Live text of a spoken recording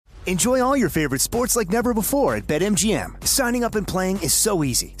Enjoy all your favorite sports like never before at BetMGM. Signing up and playing is so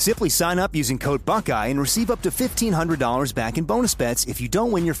easy. Simply sign up using code Buckeye and receive up to $1,500 back in bonus bets if you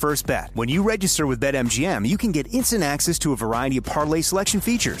don't win your first bet. When you register with BetMGM, you can get instant access to a variety of parlay selection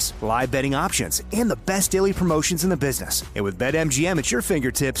features, live betting options, and the best daily promotions in the business. And with BetMGM at your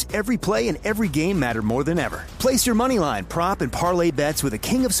fingertips, every play and every game matter more than ever. Place your moneyline, prop, and parlay bets with the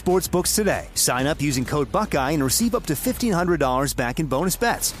king of sportsbooks today. Sign up using code Buckeye and receive up to $1,500 back in bonus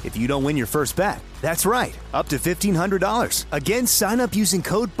bets if you don't win your first bet. That's right, up to $1,500. Again, sign up using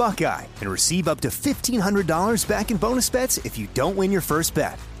code Buckeye and receive up to $1,500 back in bonus bets if you don't win your first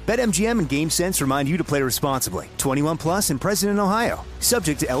bet. BetMGM and GameSense remind you to play responsibly. 21 plus and present in Ohio.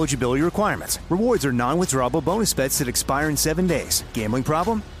 Subject to eligibility requirements. Rewards are non-withdrawable bonus bets that expire in 7 days. Gambling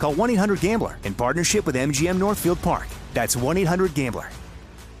problem? Call 1-800-GAMBLER in partnership with MGM Northfield Park. That's 1-800-GAMBLER.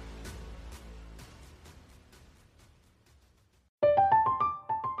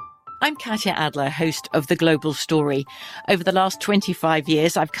 I'm Katya Adler, host of The Global Story. Over the last 25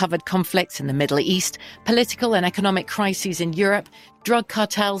 years, I've covered conflicts in the Middle East, political and economic crises in Europe, drug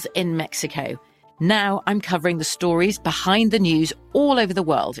cartels in Mexico. Now I'm covering the stories behind the news all over the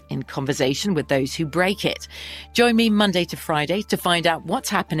world in conversation with those who break it. Join me Monday to Friday to find out what's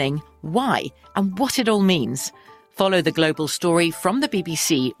happening, why, and what it all means. Follow The Global Story from the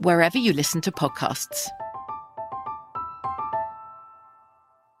BBC wherever you listen to podcasts.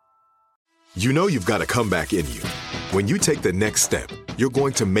 You know you've got a comeback in you. When you take the next step, you're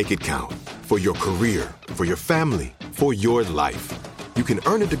going to make it count. For your career, for your family, for your life. You can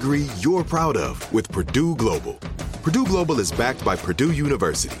earn a degree you're proud of with Purdue Global. Purdue Global is backed by Purdue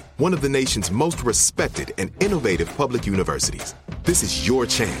University, one of the nation's most respected and innovative public universities. This is your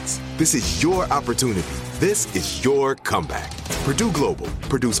chance. This is your opportunity. This is your comeback. Purdue Global,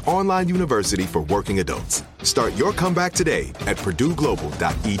 Purdue's online university for working adults. Start your comeback today at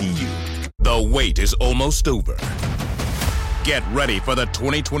purdueglobal.edu. The wait is almost over. Get ready for the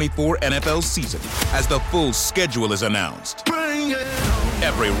 2024 NFL season as the full schedule is announced.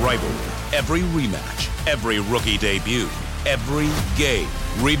 Every rivalry, every rematch, every rookie debut, every game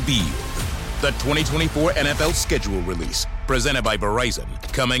revealed. The 2024 NFL schedule release, presented by Verizon,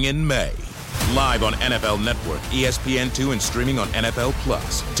 coming in May. Live on NFL Network, ESPN2, and streaming on NFL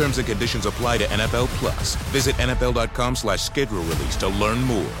Plus. Terms and conditions apply to NFL Plus. Visit NFL.com/schedule release to learn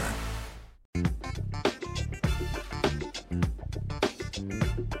more.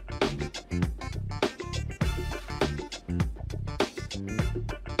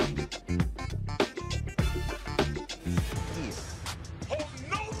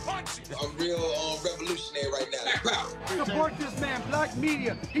 I'm real revolutionary right now. Support this man, Black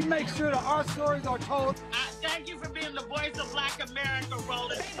Media. He makes sure that our stories are told. Thank you for being the voice of Black America,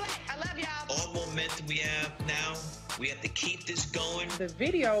 Roland. Hey, Black, I love y'all. All momentum we have now, we have to keep this going. The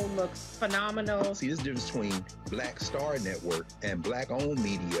video looks phenomenal. See, there's a difference between Black Star Network and Black-owned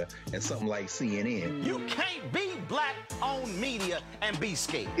media and something like CNN. You can't be Black-owned media and be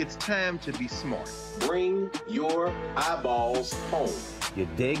scared. It's time to be smart. Bring your eyeballs home. You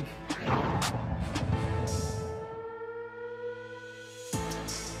dig?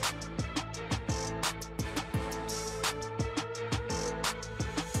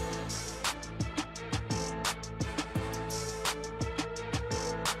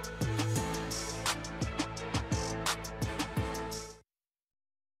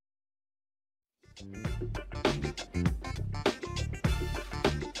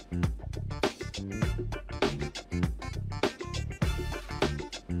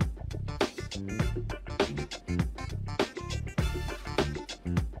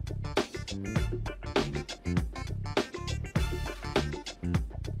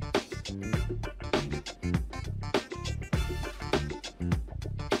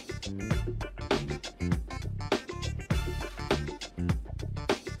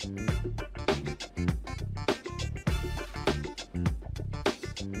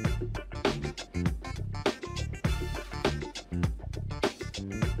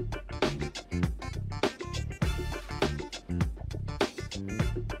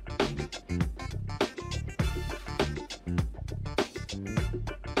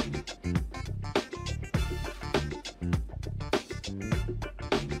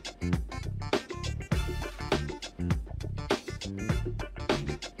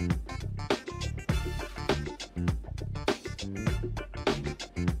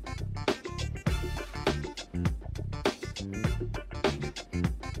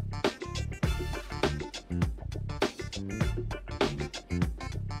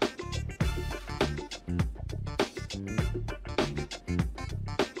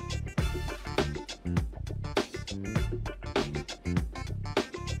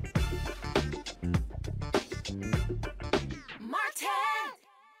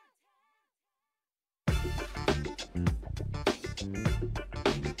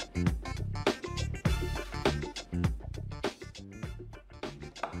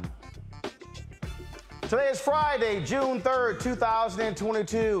 Today is Friday, June 3rd,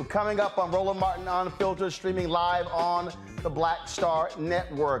 2022. Coming up on Roland Martin Unfiltered, streaming live on the Black Star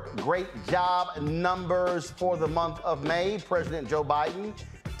Network. Great job numbers for the month of May. President Joe Biden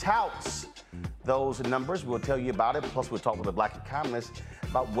touts those numbers. We'll tell you about it. Plus, we'll talk with a black economist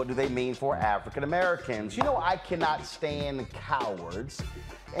about what do they mean for African Americans. You know, I cannot stand cowards.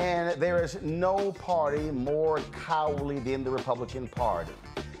 And there is no party more cowardly than the Republican Party.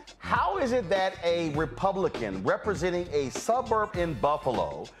 How is it that a Republican representing a suburb in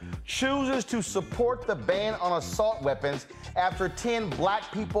Buffalo chooses to support the ban on assault weapons after 10 black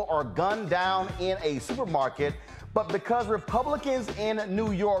people are gunned down in a supermarket, but because Republicans in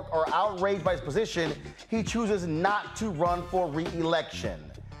New York are outraged by his position, he chooses not to run for re-election?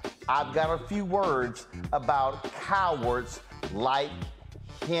 I've got a few words about cowards like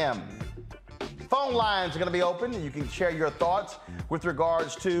him. Phone lines are going to be open, and you can share your thoughts with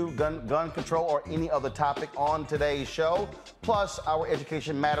regards to gun control or any other topic on today's show, plus our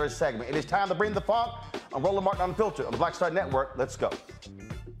Education Matters segment. It is time to bring the funk on Roland Martin Unfiltered on the Black Star Network. Let's go.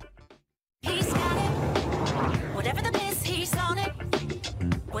 He's got it. Whatever the miss, he's on it.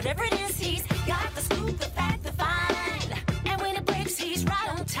 Whatever it is, he's got the scoop, the fact, the find. And when it breaks, he's right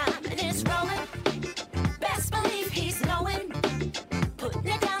on time and it's rolling. Best believe he's knowing. Putting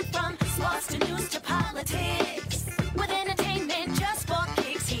it down from sports to news to politics. With entertainment just for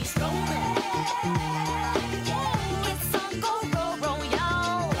kicks, he's rolling. It's on Go, roll,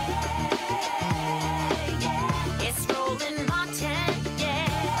 y'all. It's Roland Martin,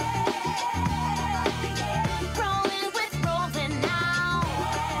 rolling with Roland now.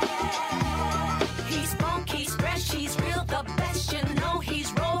 He's funky, he's fresh, he's real, the best, you know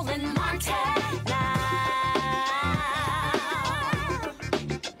he's Roland Martin now.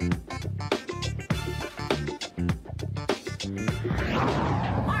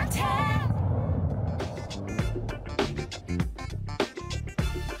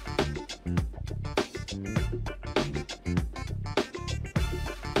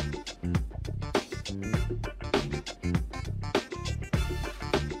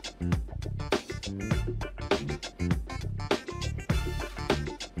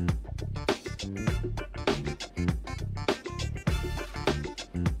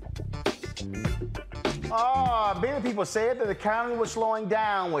 Many people said that the economy was slowing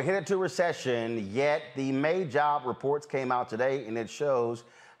down, we're headed to recession, yet the May job reports came out today, and it shows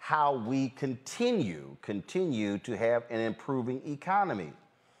how we continue to have an improving economy.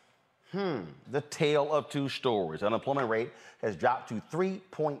 The tale of two stories. Unemployment rate has dropped to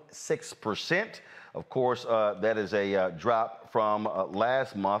 3.6%. Of course, that is a drop from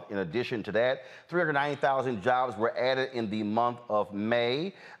last month. In addition to that, 390,000 jobs were added in the month of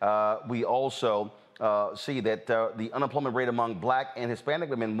May. We also see that the unemployment rate among black and Hispanic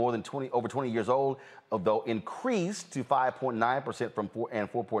women over 20 years old, though, increased to 5.9% from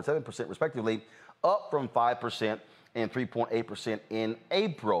 4.7% respectively, up from 5% and 3.8% in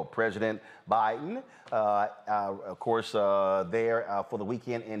April. President Biden, of course, there for the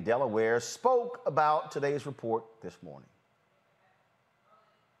weekend in Delaware, spoke about today's report this morning.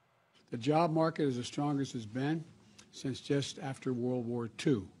 The job market is the strongest it's been since just after World War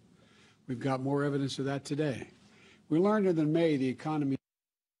II. We've got more evidence of that today. We learned in May the economy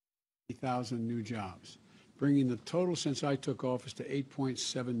 80,000 new jobs, bringing the total since I took office to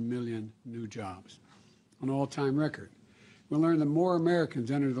 8.7 million new jobs, an all-time record. We learned that more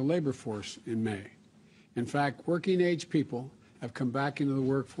Americans entered the labor force in May. In fact, working-age people have come back into the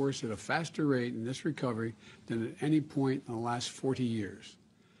workforce at a faster rate in this recovery than at any point in the last 40 years.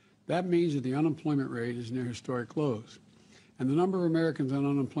 That means that the unemployment rate is near historic lows, and the number of Americans on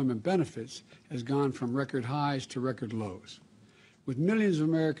unemployment benefits has gone from record highs to record lows, with millions of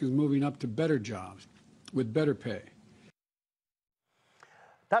Americans moving up to better jobs with better pay.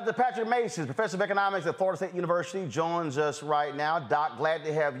 Dr. Patrick Mason, professor of economics at Florida State University, joins us right now. Doc, glad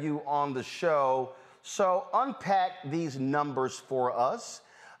to have you on the show. So unpack these numbers for us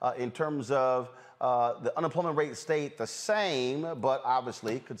in terms of the unemployment rate stayed the same, but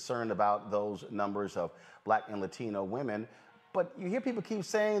obviously concerned about those numbers of black and Latino women. But you hear people keep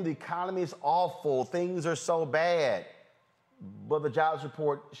saying the economy is awful, things are so bad, but the jobs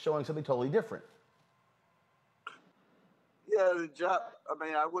report showing something totally different. Yeah,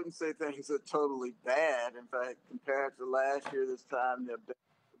 I wouldn't say things are totally bad. In fact, compared to last year this time, they're better.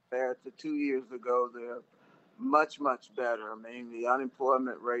 Compared to 2 years ago, they're much, much better. I mean, the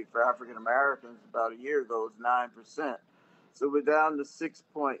unemployment rate for African Americans about a year ago was 9%. So we're down to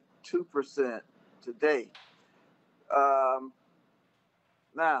 6.2% today.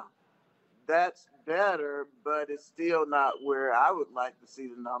 Now, that's better, but it's still not where I would like to see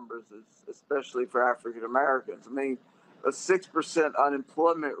the numbers, especially for African Americans. I mean, a 6%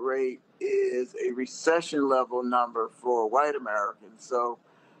 unemployment rate is a recession level number for white Americans. So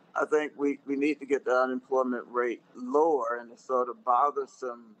I think we need to get the unemployment rate lower, and it's sort of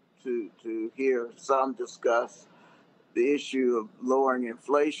bothersome to hear some discuss the issue of lowering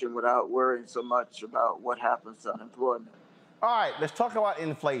inflation without worrying so much about what happens to unemployment. All right, let's talk about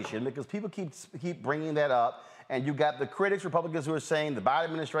inflation because people keep bringing that up. And you got the critics, Republicans, who are saying the Biden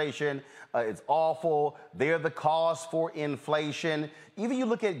administration is awful. They're the cause for inflation. Even you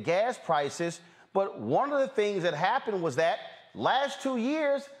look at gas prices. But one of the things that happened was that last 2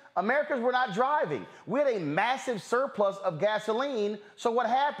 years, Americans were not driving. We had a massive surplus of gasoline. So what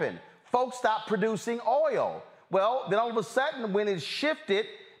happened? Folks stopped producing oil. Well, then all of a sudden, when it shifted,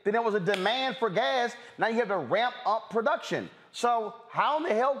 then there was a demand for gas. Now you have to ramp up production. So how in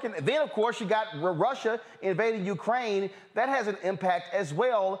the hell can... Then, of course, you got Russia invading Ukraine. That has an impact as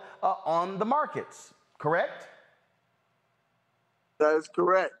well on the markets, correct? That is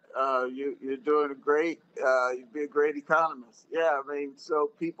correct. You're doing great. You'd be a great economist. Yeah, I mean,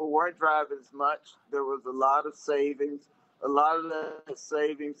 so people weren't driving as much. There was a lot of savings. A lot of the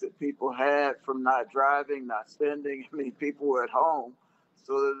savings that people had from not driving, not spending. I mean, people were at home.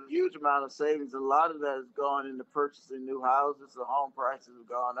 So there's a huge amount of savings. A lot of that has gone into purchasing new houses. The home prices have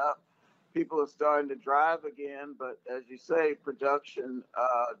gone up. People are starting to drive again. But as you say, production,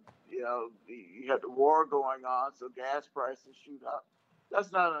 you had the war going on, so gas prices shoot up.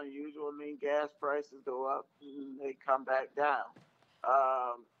 That's not unusual. I mean, gas prices go up and they come back down.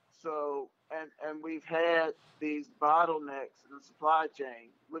 And we've had these bottlenecks in the supply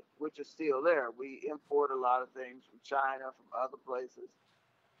chain, which are still there. We import a lot of things from China, from other places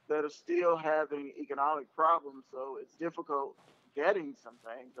that are still having economic problems. So it's difficult getting some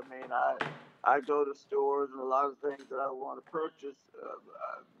things. I mean, I go to stores and a lot of things that I want to purchase.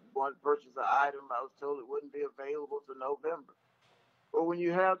 I want to purchase an item. I was told it wouldn't be available till November. But when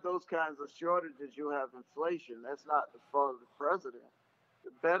you have those kinds of shortages, you have inflation. That's not the fault of the president.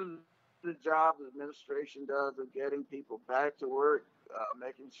 The better the job the administration does of getting people back to work,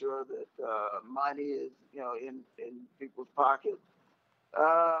 making sure that money is, in people's pockets.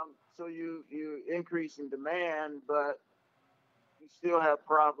 So you increasing demand, but you still have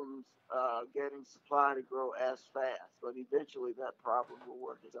problems getting supply to grow as fast. But eventually that problem will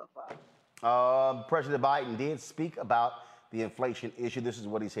work itself out. President Biden did speak about the inflation issue. This is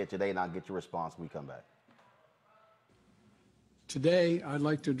what he said today, and I'll get your response when we come back. Today, I'd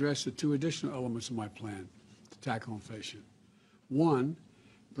like to address the two additional elements of my plan to tackle inflation. One,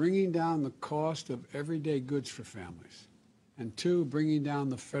 bringing down the cost of everyday goods for families. And two, bringing down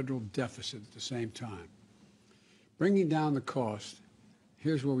the federal deficit at the same time. Bringing down the cost,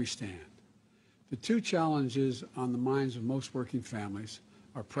 here's where we stand. The two challenges on the minds of most working families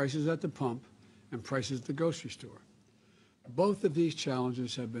are prices at the pump and prices at the grocery store. Both of these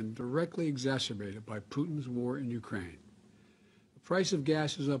challenges have been directly exacerbated by Putin's war in Ukraine. The price of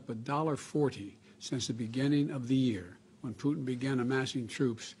gas is up $1.40 since the beginning of the year, when Putin began amassing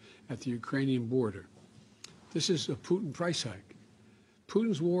troops at the Ukrainian border. This is a Putin price hike.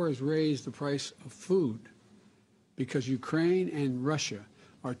 Putin's war has raised the price of food because Ukraine and Russia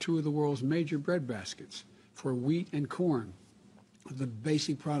are two of the world's major breadbaskets for wheat and corn, the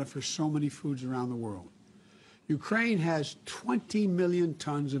basic product for so many foods around the world. Ukraine has 20 million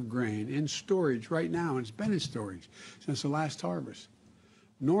tons of grain in storage right now, and it's been in storage since the last harvest.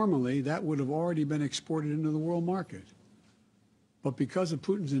 Normally, that would have already been exported into the world market. But because of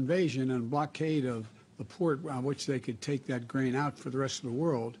Putin's invasion and blockade of the port on which they could take that grain out for the rest of the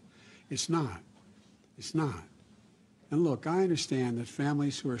world, it's not. It's not. And look, I understand that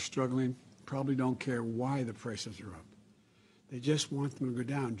families who are struggling probably don't care why the prices are up. They just want them to go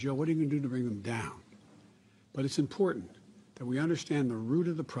down. Joe, what are you going to do to bring them down? But it's important that we understand the root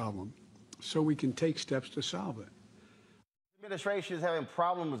of the problem so we can take steps to solve it. The administration is having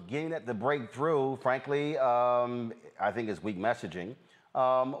problems getting that to break through. Frankly, I think it's weak messaging.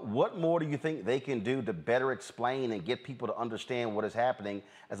 What more do you think they can do to better explain and get people to understand what is happening,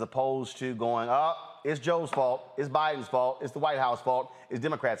 as opposed to going, it's Joe's fault, it's Biden's fault, it's the White House fault, it's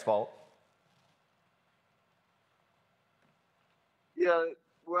Democrats' fault? Yeah,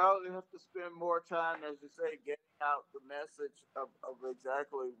 well, you have to spend more time, as you say, getting out the message of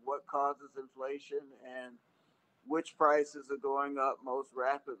exactly what causes inflation and which prices are going up most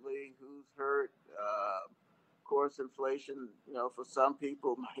rapidly, who's hurt. Of course, inflation, for some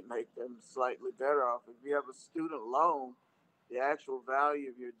people might make them slightly better off. If you have a student loan, the actual value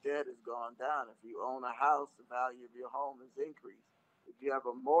of your debt has gone down. If you own a house, the value of your home has increased. If you have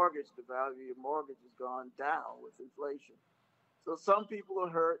a mortgage, the value of your mortgage has gone down with inflation. So some people are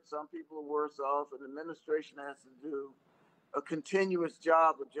hurt, some people are worse off, and the administration has to do a continuous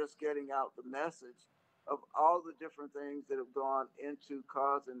job of just getting out the message of all the different things that have gone into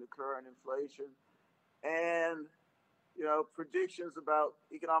causing the current inflation. And, you know,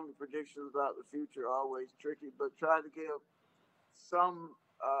 economic predictions about the future are always tricky, but try to give some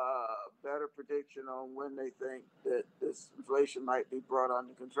better prediction on when they think that this inflation might be brought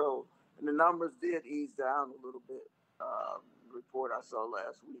under control. And the numbers did ease down a little bit, report I saw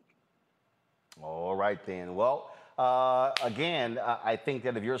last week. All right, then. Well, again, I think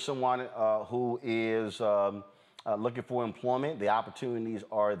that if you're someone who is looking for employment, the opportunities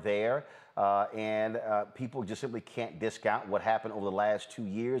are there. And people just simply can't discount what happened over the last 2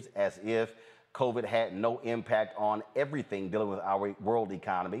 years as if COVID had no impact on everything dealing with our world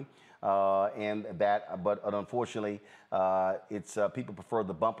economy. But unfortunately, it's people prefer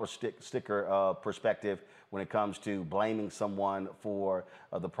the bumper sticker perspective when it comes to blaming someone for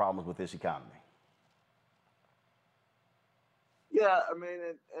the problems with this economy. Yeah, I mean,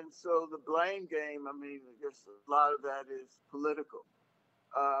 and so the blame game, I mean, I guess a lot of that is political.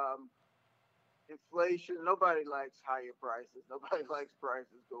 Inflation, nobody likes higher prices. Nobody likes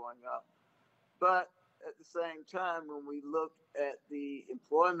prices going up. But at the same time, when we look at the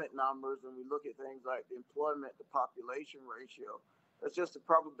employment numbers and we look at things like the employment to population ratio, that's just the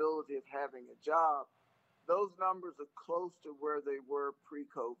probability of having a job. Those numbers are close to where they were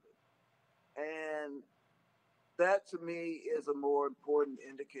pre-COVID. And that, to me, is a more important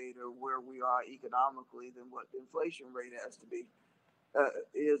indicator where we are economically than what the inflation rate has to be,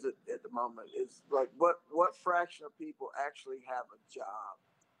 is at the moment. It's like what fraction of people actually have a job?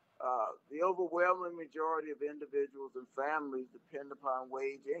 The overwhelming majority of individuals and families depend upon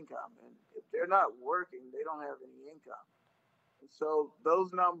wage income. And if they're not working, they don't have any income. And so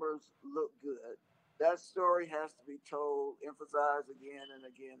those numbers look good. That story has to be told, emphasized again and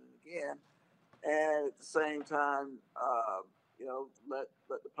again and again. And at the same time, you know, let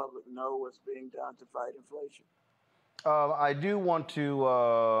the public know what's being done to fight inflation. I do want to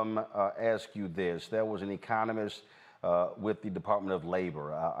ask you this. There was an economist with the Department of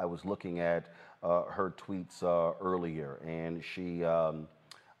Labor. I was looking at her tweets earlier, and she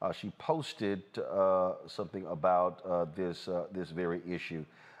posted something about this very issue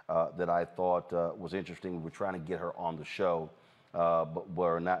that I thought was interesting. We were trying to get her on the show, but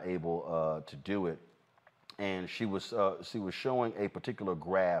were not able to do it. And she was showing a particular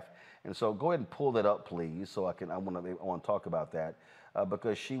graph. And so go ahead and pull that up, please, so I want to talk about that.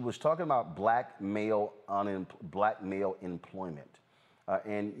 Because she was talking about black male employment.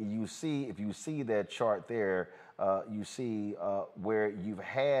 And you see, if you see that chart there, you see where you've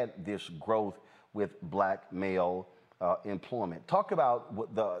had this growth with black male employment. Talk about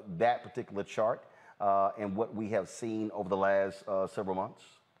what that particular chart and what we have seen over the last several months.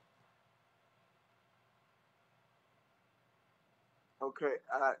 Okay,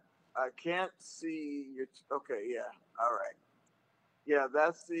 I can't see your. Okay, yeah, all right. Yeah,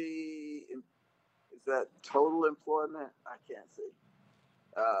 that's is that total employment? I can't see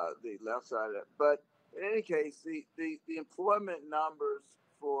the left side of it. But in any case, the employment numbers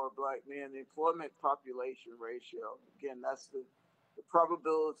for black men, the employment population ratio, again, that's the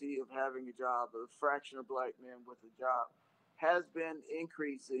probability of having a job, the fraction of black men with a job, has been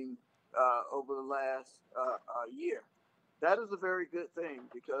increasing over the last year. That is a very good thing,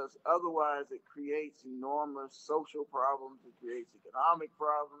 because otherwise it creates enormous social problems, it creates economic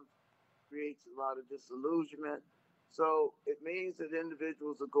problems, creates a lot of disillusionment. So it means that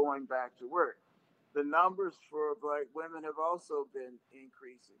individuals are going back to work. The numbers for black women have also been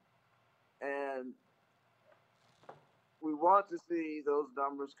increasing. And we want to see those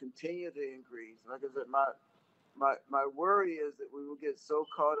numbers continue to increase. Like I said, my worry is that we will get so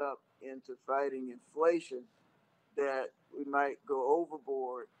caught up into fighting inflation that we might go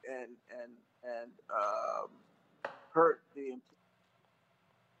overboard and hurt the employee.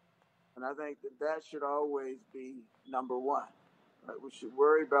 And I think that should always be number one. Right? We should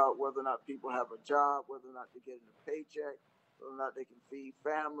worry about whether or not people have a job, whether or not they're getting a paycheck, whether or not they can feed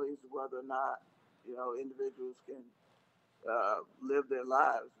families, whether or not, you know, individuals can live their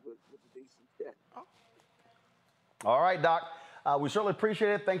lives with a decent check. All right, Doc. We certainly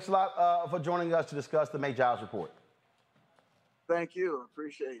appreciate it. Thanks a lot for joining us to discuss the May Jobs Report. Thank you.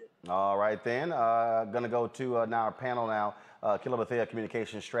 Appreciate it. All right, then. Going to go to now our panel now. Killa Bethea,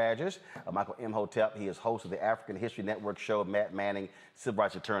 communications strategist. Michael Imhotep, he is host of the African History Network show. Matt Manning, civil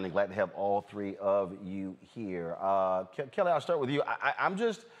rights attorney. Glad to have all three of you here. Kelly, I'll start with you. I'm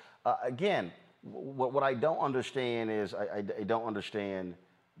just, again, What I don't understand is I don't understand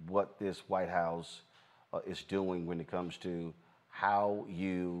what this White House is doing when it comes to how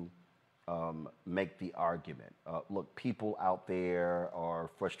you make the argument. Look, people out there are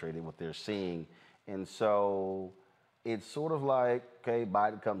frustrated with what they're seeing, and so it's sort of like, okay,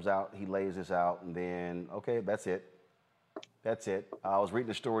 Biden comes out, he lays this out, and then, okay, that's it. That's it. I was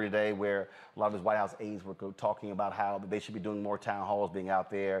reading a story today where a lot of his White House aides were talking about how they should be doing more town halls, being out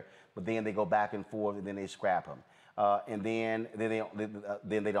there, but then they go back and forth, and then they scrap them, and then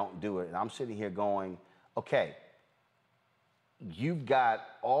they don't do it. And I'm sitting here going, okay, you've got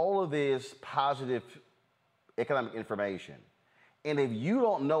all of this positive economic information, and if you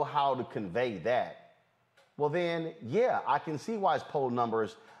don't know how to convey that, well then, yeah, I can see why his poll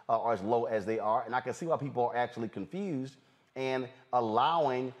numbers are as low as they are, and I can see why people are actually confused and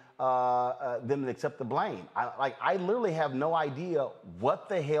allowing them to accept the blame. I literally have no idea what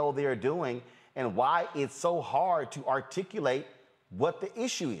the hell they're doing and why it's so hard to articulate what the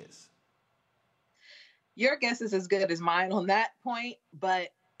issue is. Your guess is as good as mine on that point, but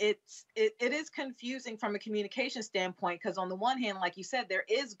it is confusing from a communication standpoint, because on the one hand, like you said, there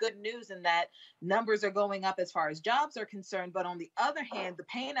is good news in that numbers are going up as far as jobs are concerned. But on the other hand, the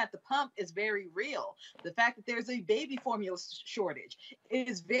pain at the pump is very real. The fact that there's a baby formula shortage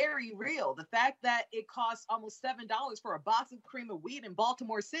is very real. The fact that it costs almost $7 for a box of cream of wheat in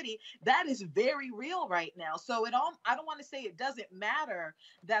Baltimore City, that is very real right now. So I don't want to say it doesn't matter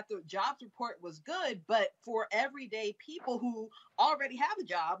that the jobs report was good, but for everyday people who already have a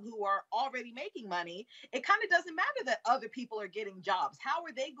job, who are already making money, it kind of doesn't matter that other people are getting jobs. How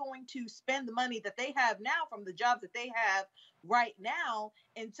are they going to spend the money that they have now from the jobs that they have right now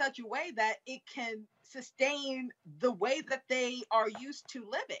in such a way that it can sustain the way that they are used to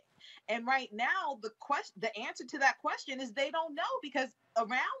living? And right now, the answer to that question is they don't know, because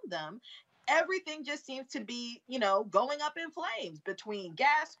around them, everything just seems to be, going up in flames between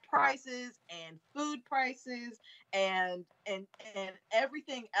gas prices and food prices and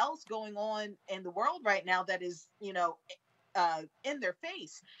everything else going on in the world right now that is, in their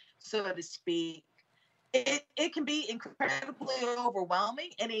face, so to speak. It can be incredibly overwhelming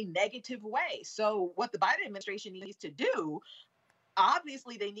in a negative way. So what the Biden administration needs to do,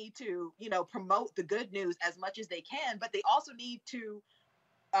 obviously they need to, promote the good news as much as they can, but they also need to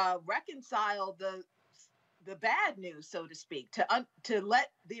reconcile the bad news, so to speak, to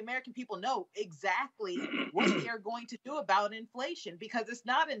let the American people know exactly what they are going to do about inflation, because it's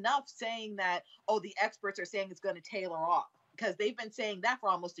not enough saying that, the experts are saying it's going to tailor off, because they've been saying that for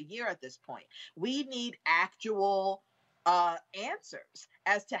almost a year at this point. We need actual answers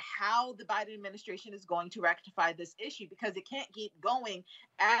as to how the Biden administration is going to rectify this issue, because it can't keep going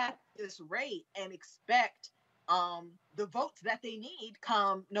at this rate and expect the votes that they need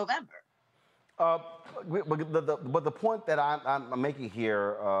come November. But the point that I'm making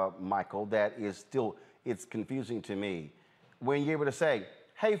here, Michael, that is still, it's confusing to me, when you're able to say,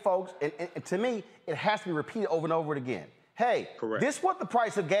 hey, folks, and to me, it has to be repeated over and over again. Hey, correct. This is what the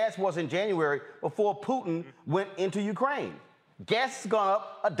price of gas was in January before Putin went into Ukraine. Gas has gone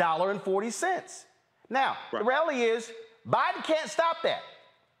up $1.40. Now, the reality is, Biden can't stop that.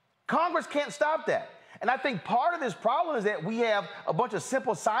 Congress can't stop that. And I think part of this problem is that we have a bunch of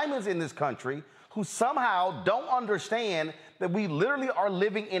simple Simons in this country who somehow don't understand that we literally are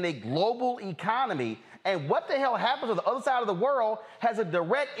living in a global economy, and what the hell happens on the other side of the world has a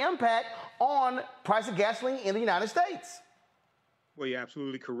direct impact on price of gasoline in the United States. Well, you're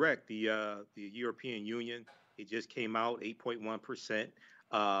absolutely correct. The European Union, it just came out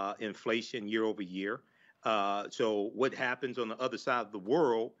 8.1% inflation year over year. So what happens on the other side of the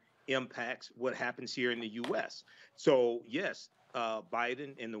world impacts what happens here in the U.S. So, yes,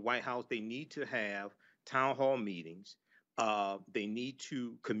 Biden and the White House, they need to have town hall meetings. They need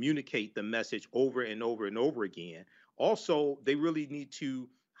to communicate the message over and over and over again. Also, they really need to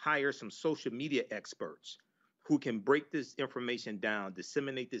hire some social media experts who can break this information down,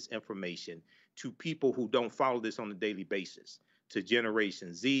 disseminate this information to people who don't follow this on a daily basis, to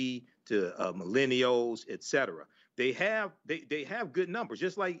Generation Z, to millennials, et cetera. They have good numbers,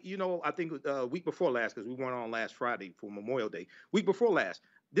 just like, I think week before last, because we went on last Friday for Memorial Day. Week before last,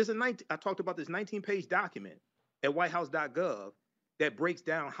 I talked about this 19-page document at whitehouse.gov that breaks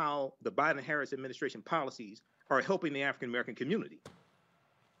down how the Biden-Harris administration policies are helping the African-American community.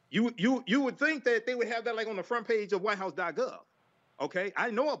 You would think that they would have that like on the front page of whitehouse.gov. Okay,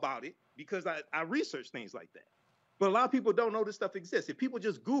 I know about it because I research things like that. But a lot of people don't know this stuff exists. If people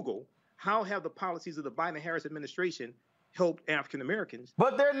just Google how have the policies of the Biden-Harris administration helped African Americans.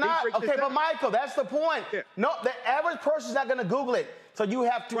 But they're not. Okay, but Michael, that's the point. Yeah. No, the average person's not going to Google it. So you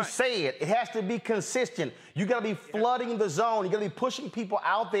have to say it. It has to be consistent. You got to be flooding the zone. You got to be pushing people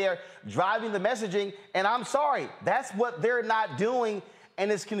out there, driving the messaging. And I'm sorry, that's what they're not doing.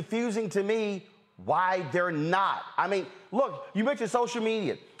 And it's confusing to me why they're not. I mean, look, you mentioned social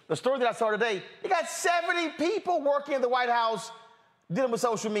media. The story that I saw today, they got 70 people working in the White House dealing with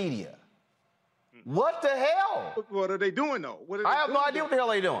social media. What the hell? What are they doing, though? I have no idea what the hell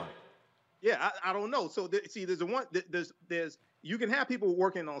they're doing. Yeah, I don't know. So, see, there's you can have people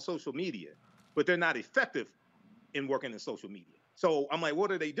working on social media, but they're not effective in working in social media. So I'm like,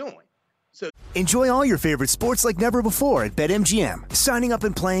 what are they doing? So enjoy all your favorite sports like never before at BetMGM. Signing up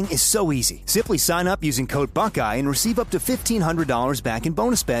and playing is so easy. Simply sign up using code Buckeye and receive up to $1,500 back in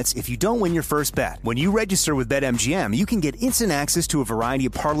bonus bets if you don't win your first bet. When you register with BetMGM, you can get instant access to a variety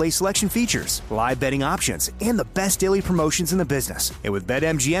of parlay selection features, live betting options, and the best daily promotions in the business. And with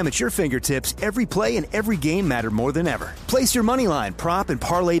BetMGM at your fingertips, every play and every game matter more than ever. Place your moneyline, prop, and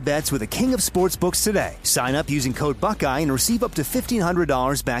parlay bets with the king of sportsbooks today. Sign up using code Buckeye and receive up to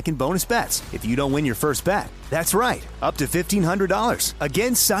 $1,500 back in bonus bets if you don't win your first bet. That's right, up to $1,500.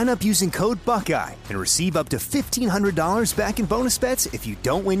 Again, sign up using code Buckeye and receive up to $1,500 back in bonus bets if you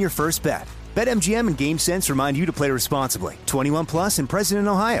don't win your first bet. BetMGM and GameSense remind you to play responsibly. 21 plus and present in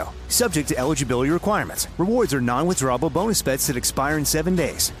Ohio. Subject to eligibility requirements. Rewards are non-withdrawable bonus bets that expire in 7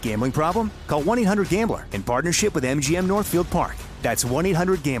 days. Gambling problem? Call 1-800-GAMBLER in partnership with MGM Northfield Park. That's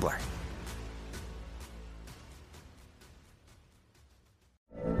 1-800-GAMBLER.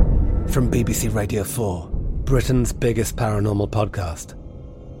 From BBC Radio 4, Britain's biggest paranormal podcast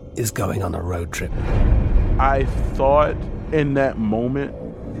is going on a road trip. I thought in that moment,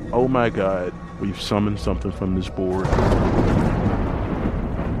 oh my God, we've summoned something from this board.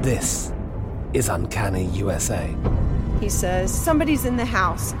 This is Uncanny USA. He says, somebody's in the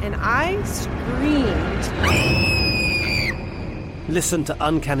house, and I screamed. Listen to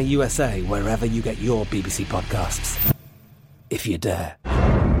Uncanny USA wherever you get your BBC podcasts, if you dare.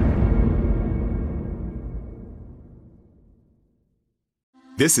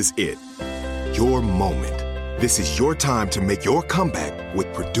 This is it. Your moment. This is your time to make your comeback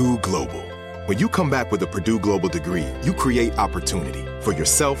with Purdue Global. When you come back with a Purdue Global degree, you create opportunity for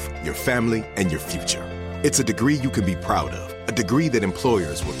yourself, your family, and your future. It's a degree you can be proud of, a degree that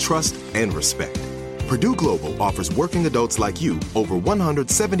employers will trust and respect. Purdue Global offers working adults like you over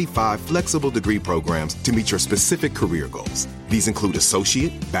 175 flexible degree programs to meet your specific career goals. These include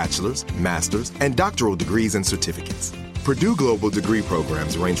associate, bachelor's, master's, and doctoral degrees and certificates. Purdue Global degree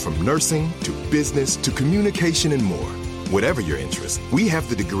programs range from nursing to business to communication and more. Whatever your interest, we have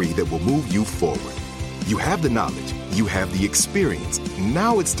the degree that will move you forward. You have the knowledge, you have the experience.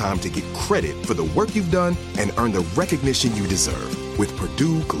 Now it's time to get credit for the work you've done and earn the recognition you deserve with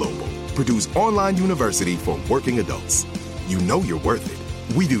Purdue Global, Purdue's online university for working adults. You know you're worth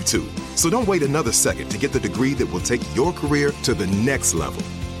it. We do too. So don't wait another second to get the degree that will take your career to the next level.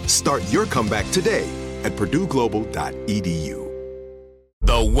 Start your comeback today at purdueglobal.edu.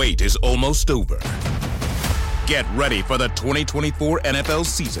 The wait is almost over. Get ready for the 2024 NFL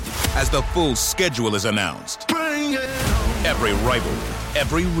season as the full schedule is announced. Bring it on. Every rivalry,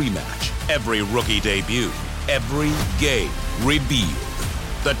 every rematch, every rookie debut, every game revealed.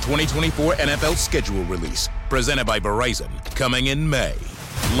 The 2024 NFL schedule release, presented by Verizon, coming in May.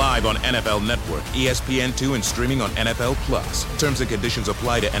 Live on NFL Network, ESPN2, and streaming on NFL Plus. Terms and conditions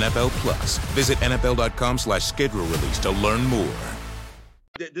apply to NFL Plus. Visit NFL.com/schedule release to learn more.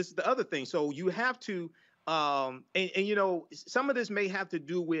 This is the other thing. So you have to, and you know, some of this may have to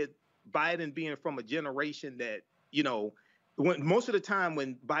do with Biden being from a generation that, you know, when most of the time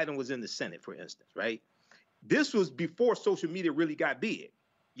when Biden was in the Senate, for instance, right? This was before social media really got big.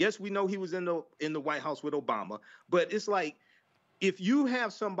 Yes, we know he was in the White House with Obama, but it's like, if you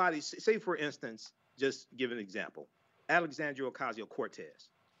have somebody, say for instance, just give an example, Alexandria Ocasio-Cortez,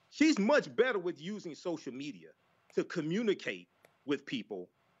 she's much better with using social media to communicate with people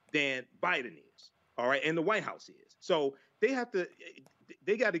than Biden is, all right, and the White House is. So they got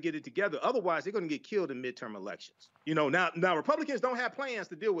to get it together. Otherwise, they're going to get killed in midterm elections. You know, now Republicans don't have plans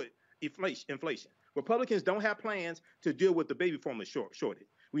to deal with inflation. Republicans don't have plans to deal with the baby formula shortage.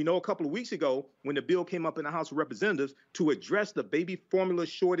 We know a couple of weeks ago when the bill came up in the House of Representatives to address the baby formula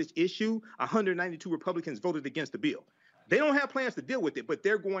shortage issue, 192 Republicans voted against the bill. They don't have plans to deal with it, but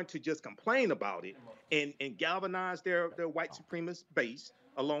they're going to just complain about it and galvanize their white supremacist base,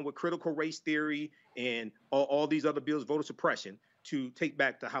 along with critical race theory and all these other bills, voter suppression, to take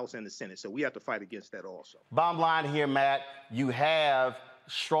back the House and the Senate. So we have to fight against that also. Bottom line here, Matt, you have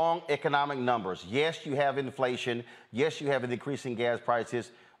strong economic numbers. Yes, you have inflation. Yes, you have an increasing gas prices,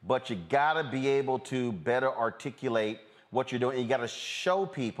 but you got to be able to better articulate what you're doing. You got to show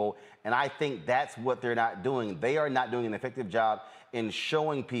people, and I think that's what they're not doing. They are not doing an effective job in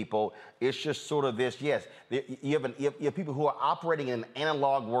showing people. It's just sort of this, yes, you have people who are operating in an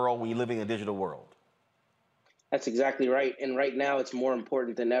analog world when you live in a digital world. That's exactly right. And right now it's more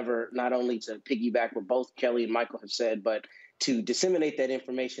important than ever, not only to piggyback what both Kelly and Michael have said, but to disseminate that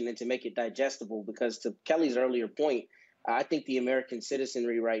information and to make it digestible. Because to Kelly's earlier point, I think the American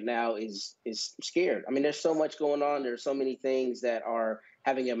citizenry right now is scared. I mean, there's so much going on. There's so many things that are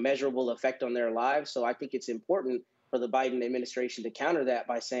having a measurable effect on their lives. So I think it's important for the Biden administration to counter that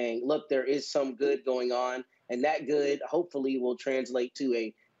by saying, look, there is some good going on, and that good hopefully will translate to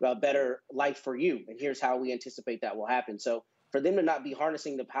a better life for you. And here's how we anticipate that will happen. So for them to not be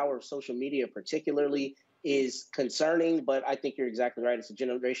harnessing the power of social media particularly is concerning, but I think you're exactly right. It's a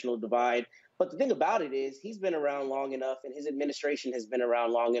generational divide. But the thing about it is he's been around long enough and his administration has been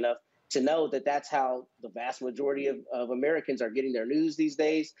around long enough to know that that's how the vast majority of Americans are getting their news these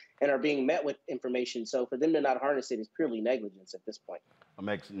days and are being met with information. So for them to not harness it is purely negligence at this point. It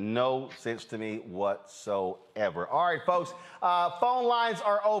makes no sense to me whatsoever. All right, folks, phone lines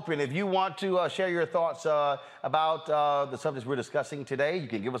are open. If you want to share your thoughts about the subjects we're discussing today, you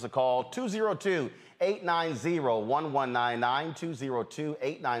can give us a call, 202-890-1199,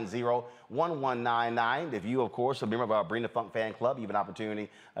 202-890-1199. If you, of course, are a member of our Bring the Funk fan club, you have an opportunity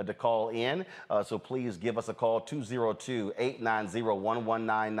to call in. So please give us a call,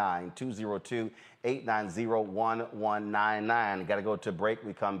 202-890-1199, 202-890-1199. Got to go to break.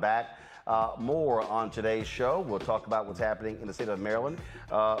 We come back. More on today's show. We'll talk about what's happening in the state of Maryland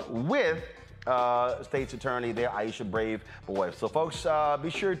with State's Attorney there, Aisha Brave Boy. So, folks, be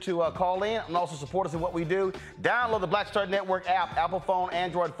sure to call in and also support us in what we do. Download the Black Star Network app, Apple phone,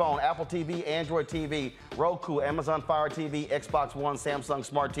 Android phone, Apple TV, Android TV, Roku, Amazon Fire TV, Xbox One, Samsung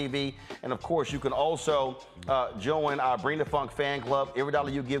Smart TV. And, of course, you can also join our Bring the Funk fan club. Every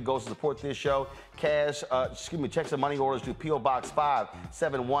dollar you give goes to support this show. Checks and money orders to P.O. Box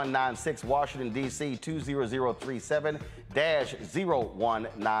 57196, Washington, D.C.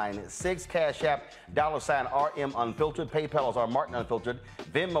 20037-0196. Cash App, $RM Unfiltered. PayPal is our Martin Unfiltered.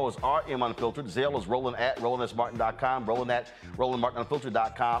 Venmo is RM Unfiltered. Zelle is Roland@RolandSMartin.com.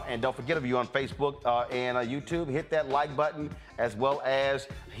 Roland@RolandMartinUnfiltered.com. And don't forget, if you're on Facebook and YouTube, hit that like button as well as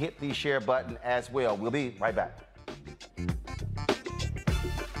hit the share button as well. We'll be right back.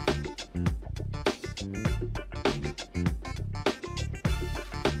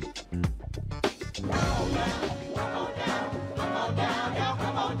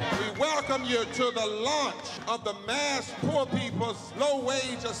 Welcome you to the launch of the Mass Poor People's Low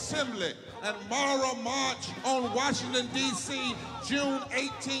Wage Assembly and Moral March on Washington, D.C., June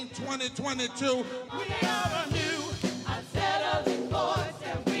 18, 2022. We are a new, unsettling force,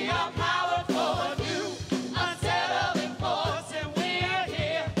 and we are powerful. New, unsettling force, and we are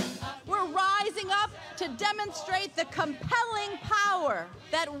here. We're rising up to demonstrate the compelling power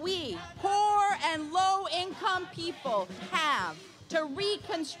that we, poor and low-income people, have to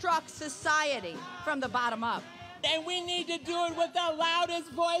reconstruct society from the bottom up. And we need to do it with the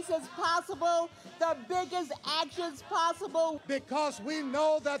loudest voices possible, the biggest actions possible. Because we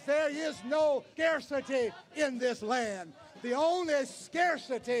know that there is no scarcity in this land. The only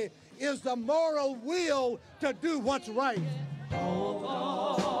scarcity is the moral will to do what's right. Hold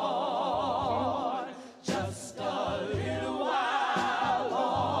on, just a little while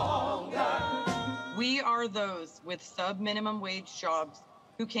longer. We are those with sub-minimum wage jobs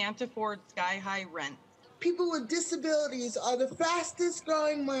who can't afford sky-high rent. People with disabilities are the fastest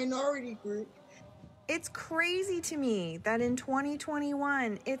growing minority group. It's crazy to me that in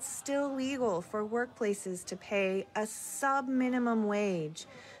 2021, it's still legal for workplaces to pay a sub-minimum wage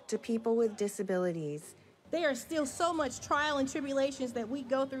to people with disabilities. There are still so much trial and tribulations that we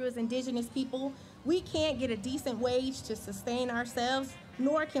go through as Indigenous people. We can't get a decent wage to sustain ourselves,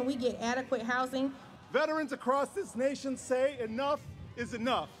 nor can we get adequate housing. Veterans across this nation say enough is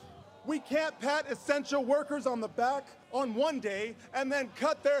enough. We can't pat essential workers on the back on one day and then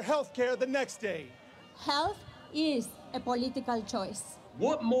cut their health care the next day. Health is a political choice.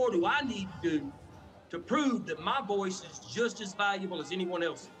 What more do I need to do to prove that my voice is just as valuable as anyone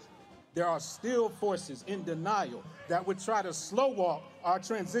else's? There are still forces in denial that would try to slow walk our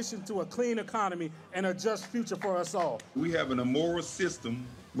transition to a clean economy and a just future for us all. We have an immoral system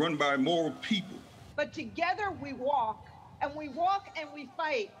run by immoral people. But together we walk, and we walk and we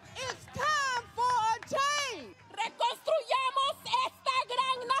fight. It's time for a change. Reconstruyamos esta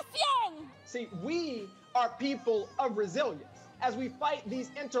gran nación. See, we are people of resilience. as we fight these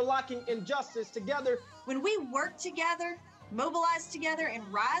interlocking injustices together. When we work together, mobilize together, and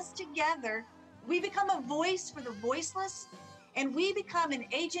rise together, we become a voice for the voiceless, and we become an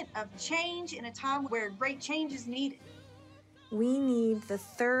agent of change in a time where great change is needed. We need the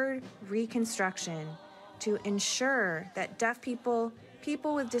third Reconstruction to ensure that deaf people,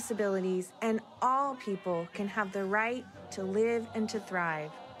 people with disabilities, and all people can have the right to live and to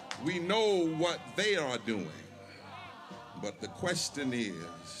thrive. We know what they are doing, but the question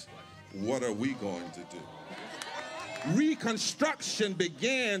is, what are we going to do? Reconstruction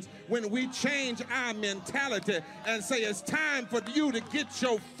begins when we change our mentality and say it's time for you to get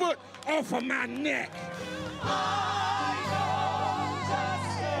your foot off of my neck.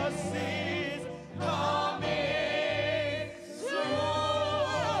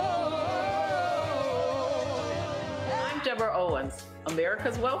 I'm Deborah Owens,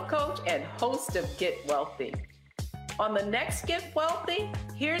 America's Wealth Coach and host of Get Wealthy. On the next Get Wealthy,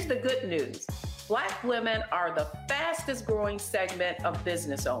 here's the good news. Black women are the fastest growing segment of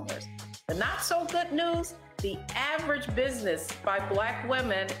business owners. The not so good news, the average business by Black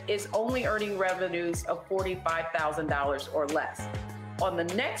women is only earning revenues of $45,000 or less. On the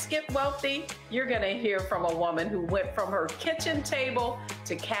next Get Wealthy, you're gonna hear from a woman who went from her kitchen table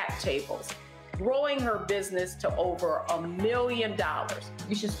to cat tables, growing her business to over $1 million.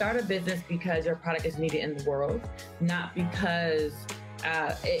 You should start a business because your product is needed in the world, not because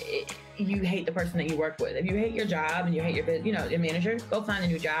you hate the person that you work with. If you hate your job and you hate your manager, go find a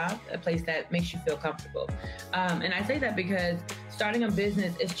new job, a place that makes you feel comfortable. And I say that because starting a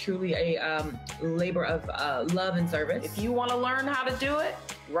business is truly a labor of love and service. If you want to learn how to do it,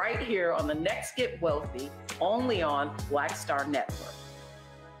 right here on the next Get Wealthy, only on Black Star Network.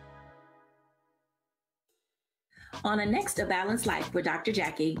 On the next A Balanced Life with Dr.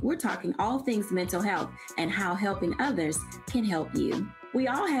 Jackie, we're talking all things mental health and how helping others can help you. We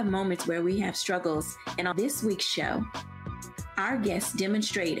all have moments where we have struggles, and on this week's show, our guests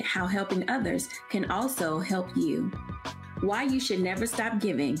demonstrate how helping others can also help you. Why you should never stop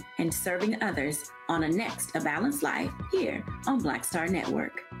giving and serving others on a next A Balanced Life here on Black Star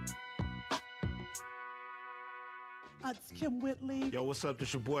Network. It's Kim Whitley. Yo, what's up?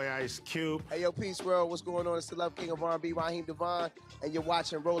 This your boy Ice Cube. Hey, yo, Peace World. What's going on? It's the Love King of R&B, Raheem Devon, and you're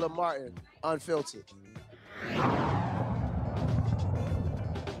watching Roland Martin, Unfiltered.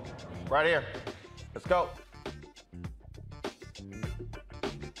 Right here. Let's go.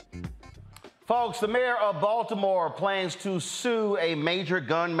 Folks, the mayor of Baltimore plans to sue a major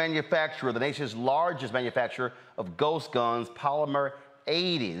gun manufacturer, the nation's largest manufacturer of ghost guns, Polymer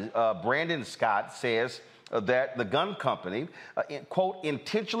 80. Brandon Scott says that the gun company, quote,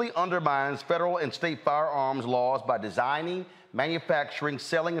 intentionally undermines federal and state firearms laws by designing, manufacturing,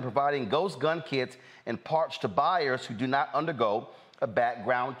 selling, and providing ghost gun kits and parts to buyers who do not undergo a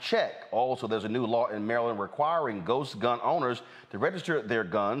background check. Also, there's a new law in Maryland requiring ghost gun owners to register their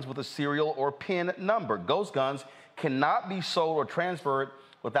guns with a serial or PIN number. Ghost guns cannot be sold or transferred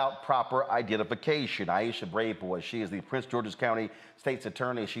without proper identification. Aisha Braveboy, she is the Prince George's County State's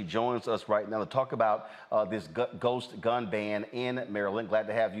Attorney. She joins us right now to talk about this ghost gun ban in Maryland. Glad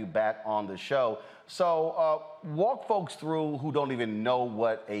to have you back on the show. So walk folks through who don't even know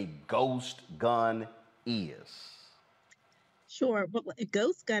what a ghost gun is. Sure. Well, a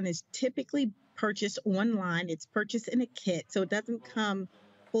ghost gun is typically purchased online. It's purchased in a kit, so it doesn't come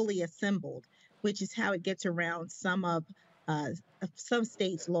fully assembled, which is how it gets around some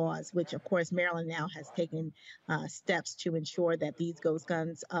states' laws, which of course Maryland now has taken steps to ensure that these ghost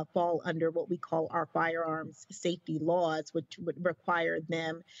guns fall under what we call our firearms safety laws, which would require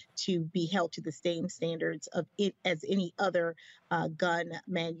them to be held to the same standards of it as any other gun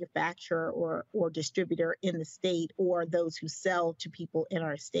manufacturer or distributor in the state, or those who sell to people in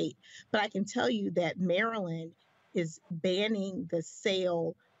our state. But I can tell you that Maryland is banning the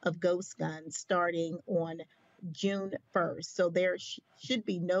sale of ghost guns starting on June 1st. So there should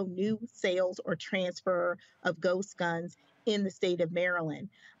be no new sales or transfer of ghost guns in the state of Maryland.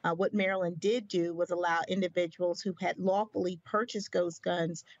 What Maryland did do was allow individuals who had lawfully purchased ghost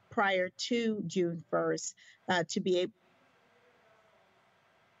guns prior to June 1st to be able.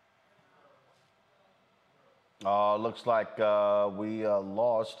 Looks like we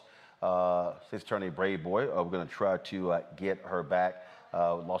lost State's Attorney Braveboy. We're going to try to get her back.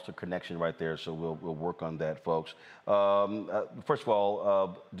 Lost her connection right there, so we'll work on that, folks. First of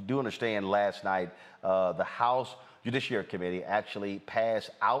all, do understand last night the House Judiciary Committee actually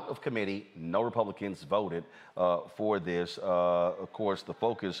passed out of committee. No Republicans voted for this. Of course, the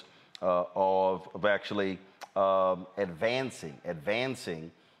focus of actually advancing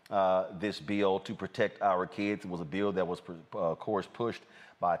this bill to protect our kids. It was a bill that was, of course, pushed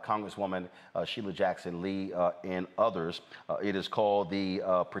by Congresswoman Sheila Jackson Lee and others. It is called the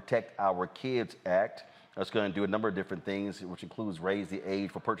Protect Our Kids Act. It's going to do a number of different things, which includes raise the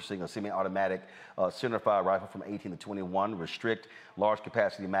age for purchasing a semi-automatic centerfire rifle from 18 to 21, restrict large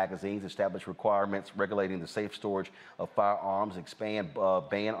capacity magazines, establish requirements regulating the safe storage of firearms, expand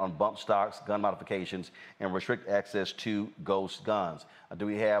ban on bump stocks, gun modifications, and restrict access to ghost guns. Do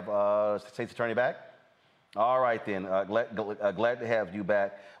we have State's Attorney back? All right, then. Glad to have you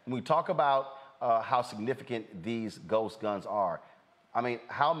back. When we talk about how significant these ghost guns are, I mean,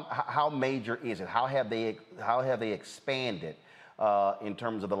 how major is it? How have they expanded in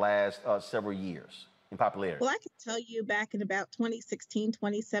terms of the last several years in popularity? Well, I can tell you back in about 2016,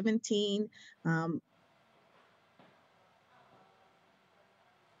 2017.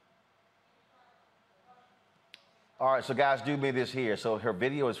 All right, so guys, do me this here. So her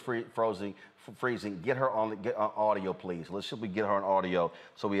video is freezing. Get her on audio, please. Let's simply get her on audio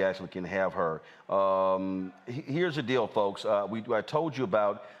so we actually can have her. Here's the deal, folks. I told you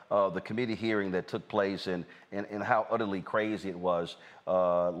about the committee hearing that took place and how utterly crazy it was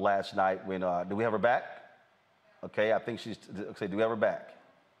last night. When do we have her back? Okay, I think she's. Okay, do we have her back?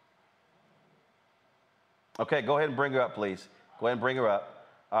 Okay, go ahead and bring her up, please. Go ahead and bring her up.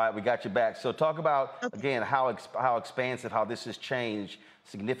 All right, we got you back. So talk about, again, how expansive, how this has changed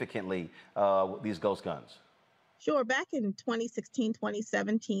significantly, these ghost guns. Sure. Back in 2016,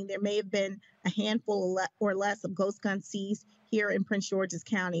 2017, there may have been a handful or less of ghost guns seized here in Prince George's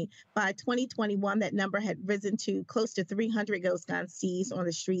County. By 2021, that number had risen to close to 300 ghost guns seized on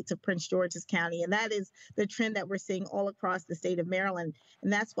the streets of Prince George's County. And that is the trend that we're seeing all across the state of Maryland.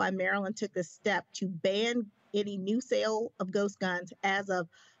 And that's why Maryland took the step to ban any new sale of ghost guns as of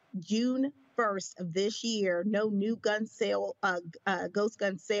June 1st of this year. No new gun sale, ghost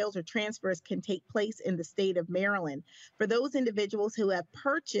gun sales or transfers can take place in the state of Maryland. For those individuals who have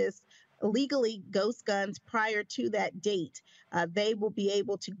purchased illegally ghost guns prior to that date, they will be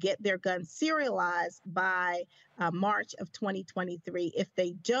able to get their guns serialized by March of 2023. If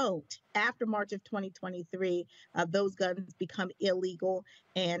they don't, after March of 2023, those guns become illegal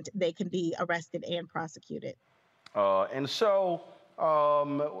and they can be arrested and prosecuted. So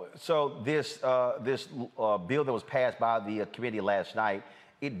this bill that was passed by the committee last night,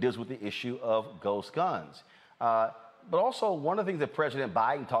 it deals with the issue of ghost guns. But also, one of the things that President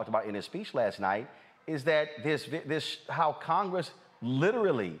Biden talked about in his speech last night is that how Congress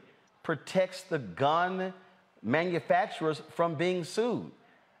literally protects the gun manufacturers from being sued.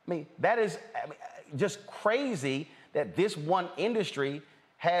 I mean, that is just crazy that this one industry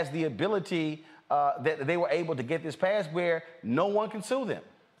has the ability that they were able to get this passed where no one can sue them.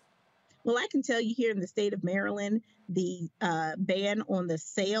 Well, I can tell you here in the state of Maryland, the ban on the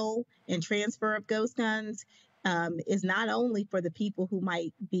sale and transfer of ghost guns is not only for the people who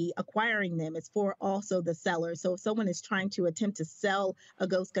might be acquiring them, it's for also the sellers. So if someone is trying to attempt to sell a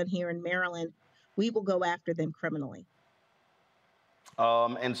ghost gun here in Maryland, we will go after them criminally.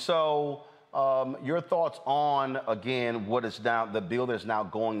 Your thoughts on, again, what is now the bill that's now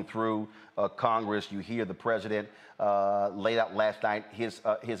going through Congress. You hear the president laid out last night his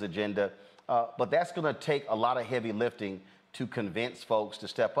agenda, but that's going to take a lot of heavy lifting to convince folks to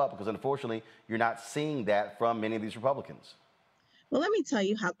step up, because unfortunately, you're not seeing that from many of these Republicans. Well, let me tell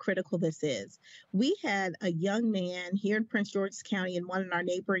you how critical this is. We had a young man here in Prince George's County and one in our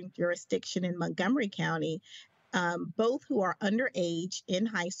neighboring jurisdiction in Montgomery County, both who are underage in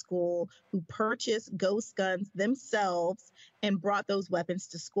high school, who purchased ghost guns themselves and brought those weapons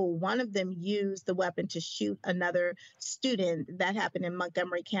to school. One of them used the weapon to shoot another student. That happened in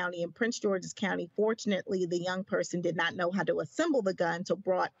Montgomery County. In Prince George's County, fortunately, the young person did not know how to assemble the gun, so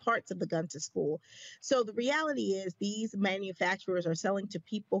brought parts of the gun to school. So the reality is these manufacturers are selling to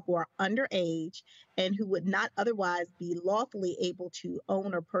people who are underage and who would not otherwise be lawfully able to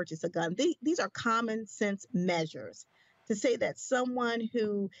own or purchase a gun. These are common sense measures. To say that someone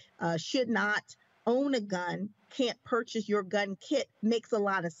who should not own a gun can't purchase your gun kit makes a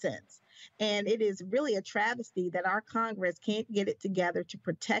lot of sense. And it is really a travesty that our Congress can't get it together to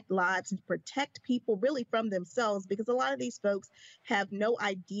protect lives and protect people really from themselves, because a lot of these folks have no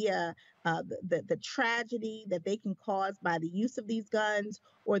idea the tragedy that they can cause by the use of these guns,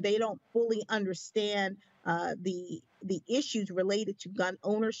 or they don't fully understand the issues related to gun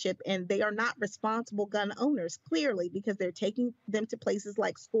ownership, and they are not responsible gun owners, clearly, because they're taking them to places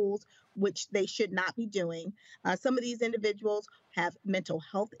like schools, which they should not be doing. Some of these individuals have mental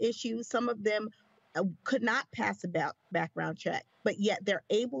health issues. Some of them could not pass a background check, but yet they're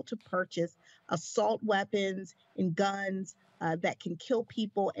able to purchase assault weapons and guns that can kill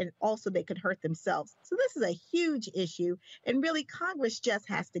people, and also they could hurt themselves. So this is a huge issue, and really Congress just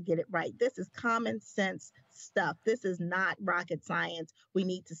has to get it right. This is common sense stuff. This is not rocket science. We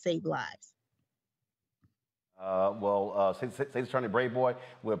need to save lives. State's Attorney Brave Boy,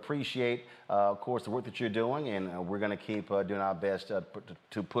 we appreciate, of course, the work that you're doing, and we're going to keep doing our best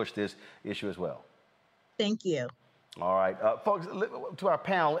to push this issue as well. Thank you. All right, folks, to our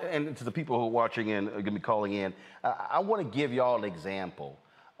panel and to the people who are watching and are going to be calling in, I want to give y'all an example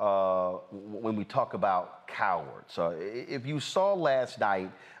when we talk about cowards. If you saw last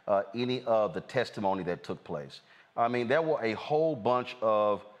night any of the testimony that took place, I mean, there were a whole bunch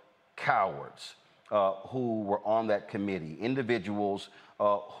of cowards who were on that committee, individuals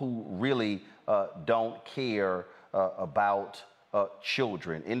who really don't care about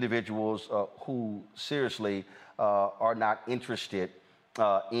children, individuals who seriously are not interested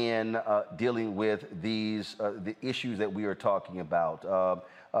in dealing with the issues that we are talking about.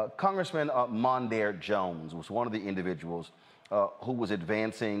 Congressman Mondaire Jones was one of the individuals who was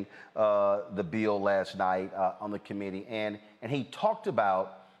advancing the bill last night on the committee, and he talked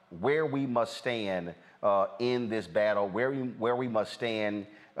about where we must stand in this battle, where we must stand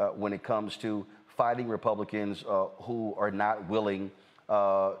when it comes to fighting Republicans who are not willing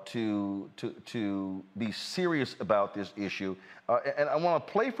to be serious about this issue. And I want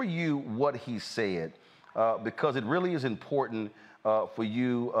to play for you what he said because it really is important for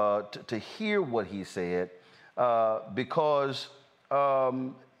you to hear what he said because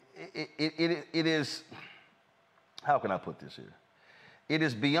it is, how can I put this here? It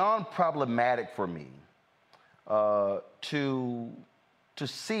is beyond problematic for me to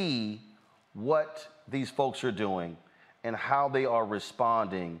see what these folks are doing and how they are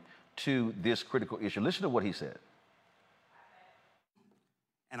responding to this critical issue. Listen to what he said.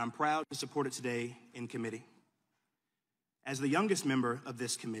 And I'm proud to support it today in committee. As the youngest member of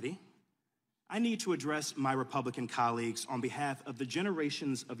this committee, I need to address my Republican colleagues on behalf of the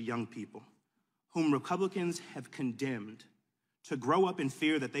generations of young people whom Republicans have condemned to grow up in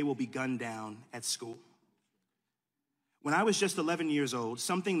fear that they will be gunned down at school. When I was just 11 years old,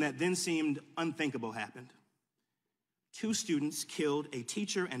 something that then seemed unthinkable happened. 2 students killed a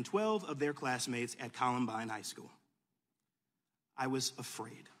teacher and 12 of their classmates at Columbine High School. I was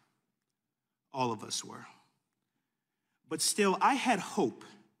afraid. All of us were. But still, I had hope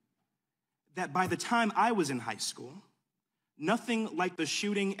that by the time I was in high school, nothing like the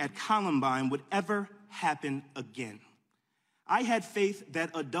shooting at Columbine would ever happen again. I had faith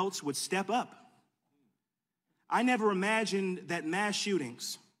that adults would step up. I never imagined that mass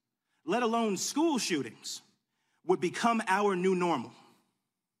shootings, let alone school shootings, would become our new normal.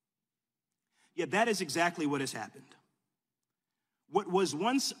 Yet that is exactly what has happened. What was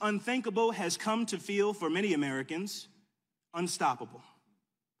once unthinkable has come to feel, for many Americans, unstoppable.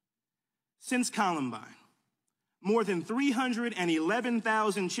 Since Columbine, more than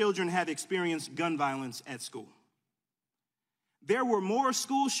 311,000 children have experienced gun violence at school. There were more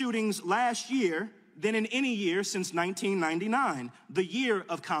school shootings last year than in any year since 1999, the year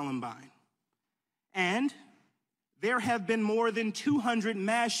of Columbine. And there have been more than 200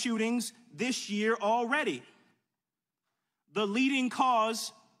 mass shootings this year already. The leading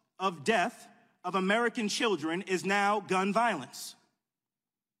cause of death of American children is now gun violence.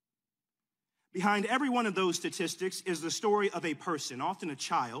 Behind every one of those statistics is the story of a person, often a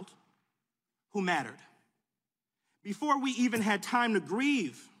child, who mattered. Before we even had time to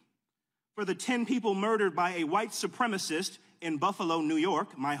grieve for the 10 people murdered by a white supremacist in Buffalo, New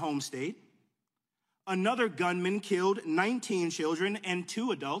York, my home state, another gunman killed 19 children and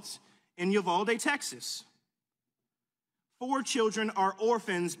 2 adults in Uvalde, Texas. 4 children are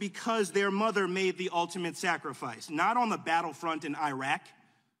orphans because their mother made the ultimate sacrifice, not on the battlefront in Iraq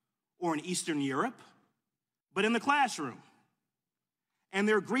or in Eastern Europe, but in the classroom. And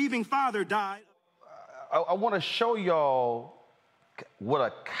their grieving father died. I want to show y'all what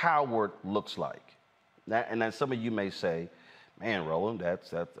a coward looks like. And then some of you may say, man, Roland,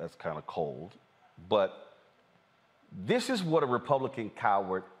 that's kind of cold. But this is what a Republican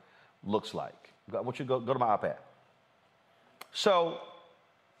coward looks like. I want you to go to my iPad. So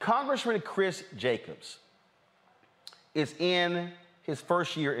Congressman Chris Jacobs is in his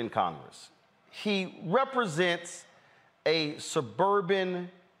first year in Congress. He represents a suburban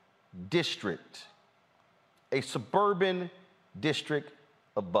district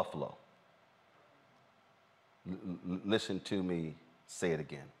of Buffalo. Listen to me say it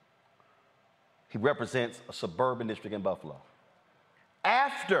again. He represents a suburban district in Buffalo.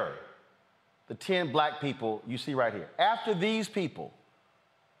 After the 10 black people you see right here. After these people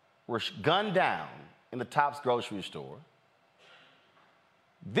were gunned down in the Tops grocery store,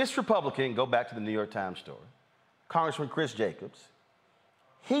 this Republican, go back to the New York Times story, Congressman Chris Jacobs,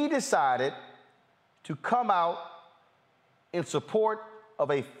 he decided to come out in support of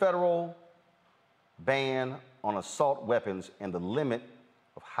a federal ban on assault weapons and the limit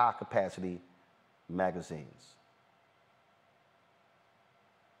of high-capacity magazines.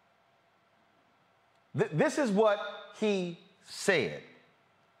 This is what he said.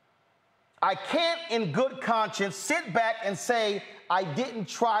 I can't in good conscience sit back and say I didn't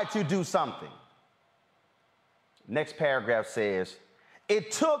try to do something. Next paragraph says,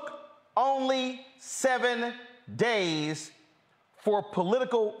 it took only 7 days for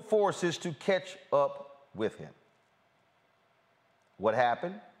political forces to catch up with him. What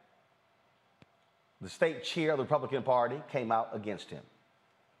happened? The state chair of the Republican Party came out against him.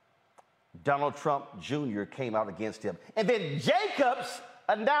 Donald Trump Jr. came out against him. And then Jacobs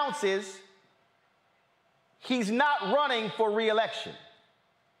announces he's not running for re-election.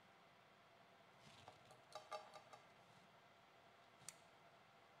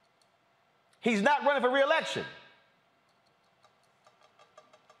 He's not running for re-election.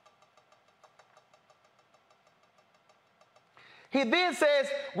 He then says,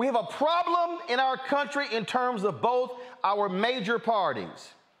 we have a problem in our country in terms of both our major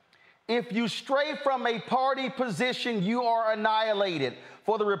parties. If you stray from a party position, you are annihilated.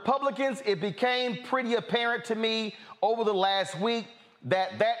 For the Republicans, it became pretty apparent to me over the last week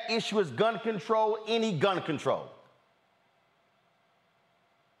that that issue is gun control, any gun control.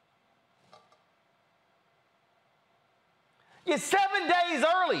 Yet 7 days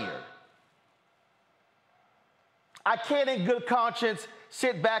earlier, I can't in good conscience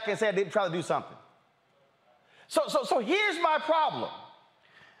sit back and say I didn't try to do something. So here's my problem.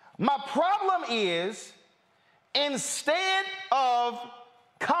 My problem is, instead of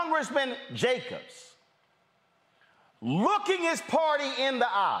Congressman Jacobs looking his party in the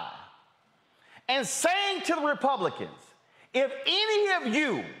eye and saying to the Republicans, if any of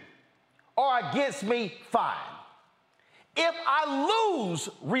you are against me, fine. If I lose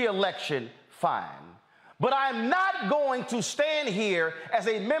re-election, fine. But I'm not going to stand here as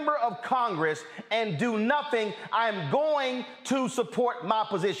a member of Congress and do nothing. I'm going to support my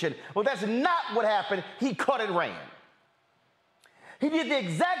position. Well, that's not what happened. He cut and ran. He did the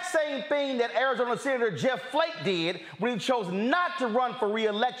exact same thing that Arizona Senator Jeff Flake did when he chose not to run for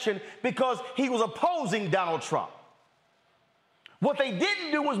re-election because he was opposing Donald Trump. What they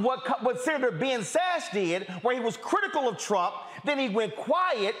didn't do was what Senator Ben Sasse did, where he was critical of Trump. Then he went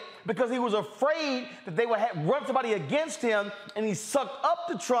quiet because he was afraid that they would run somebody against him, and he sucked up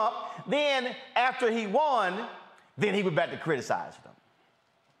to Trump. Then, after he won, then he went back to criticizing them.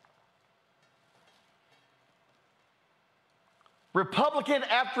 Republican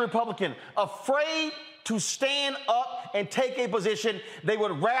after Republican, afraid to stand up and take a position. They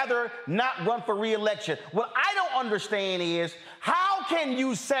would rather not run for re-election. What I don't understand is, how can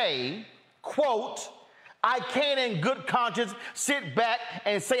you say, quote, I can't in good conscience sit back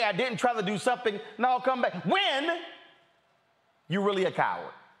and say I didn't try to do something, and I'll come back, when you're really a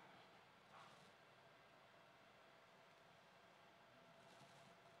coward?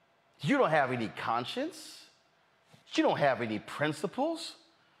 You don't have any conscience. You don't have any principles.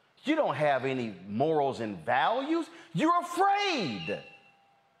 You don't have any morals and values. You're afraid.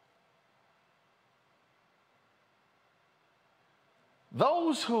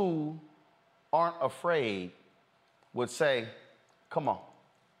 Those who aren't afraid would say, come on.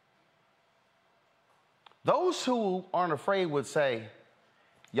 Those who aren't afraid would say,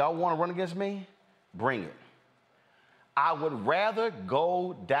 y'all want to run against me? Bring it. I would rather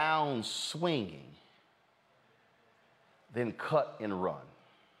go down swinging than cut and run.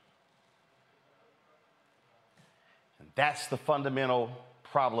 And that's the fundamental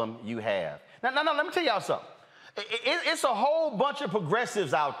problem you have. Now, let me tell y'all something. It's a whole bunch of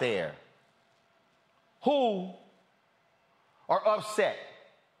progressives out there who are upset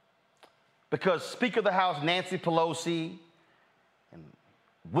because Speaker of the House Nancy Pelosi and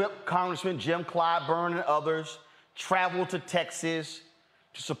Whip Congressman Jim Clyburn and others traveled to Texas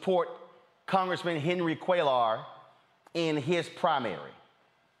to support Congressman Henry Cuellar in his primary.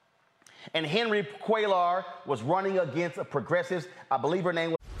 And Henry Cuellar was running against a progressive, I believe her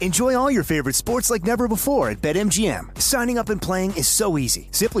name was Enjoy all your favorite sports like never before at BetMGM. Signing up and playing is so easy.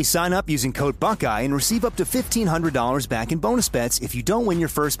 Simply sign up using code Buckeye and receive up to $1,500 back in bonus bets if you don't win your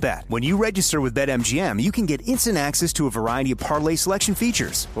first bet. When you register with BetMGM, you can get instant access to a variety of parlay selection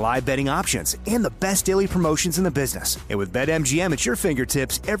features, live betting options, and the best daily promotions in the business. And with BetMGM at your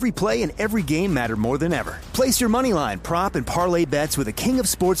fingertips, every play and every game matter more than ever. Place your moneyline, prop, and parlay bets with the king of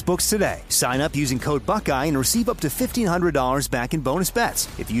sportsbooks today. Sign up using code Buckeye and receive up to $1,500 back in bonus bets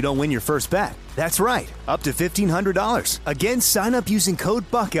if you don't win your first bet. That's right, up to $1,500. Again, sign up using code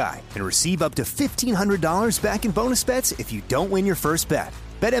Buckeye and receive up to $1,500 back in bonus bets if you don't win your first bet.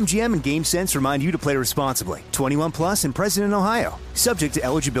 BetMGM and GameSense remind you to play responsibly. 21 plus and present in Ohio. Subject to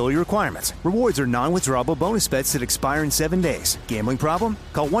eligibility requirements. Rewards are non-withdrawable bonus bets that expire in 7 days. Gambling problem?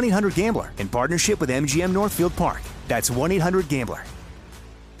 Call 1-800-GAMBLER in partnership with MGM Northfield Park. That's 1-800-GAMBLER.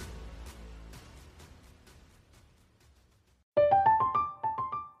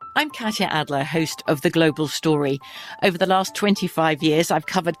 I'm Katya Adler, host of The Global Story. Over the last 25 years, I've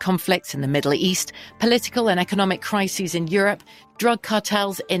covered conflicts in the Middle East, political and economic crises in Europe, drug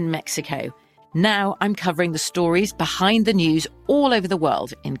cartels in Mexico. Now I'm covering the stories behind the news all over the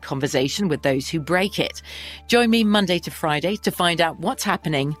world in conversation with those who break it. Join me Monday to Friday to find out what's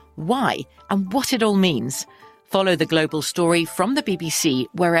happening, why, and what it all means. Follow The Global Story from the BBC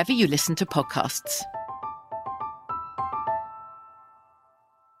wherever you listen to podcasts.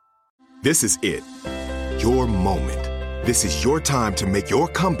 This is it. Your moment. This is your time to make your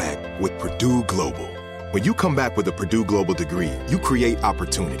comeback with Purdue Global. When you come back with a Purdue Global degree, you create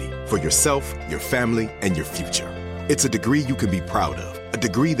opportunity for yourself, your family, and your future. It's a degree you can be proud of, a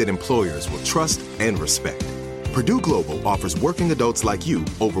degree that employers will trust and respect. Purdue Global offers working adults like you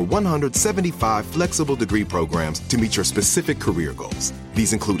over 175 flexible degree programs to meet your specific career goals.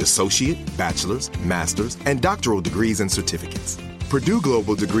 These include associate, bachelor's, master's, and doctoral degrees and certificates. Purdue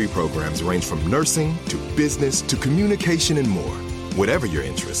Global degree programs range from nursing to business to communication and more. Whatever your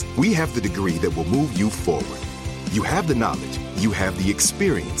interest, we have the degree that will move you forward. You have the knowledge, you have the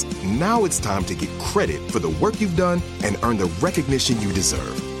experience. Now it's time to get credit for the work you've done and earn the recognition you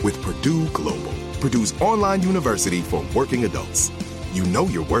deserve with Purdue Global, Purdue's online university for working adults. You know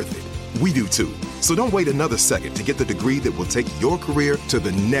you're worth it. We do too. So don't wait another second to get the degree that will take your career to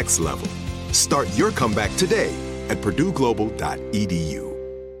the next level. Start your comeback today at purdueglobal.edu.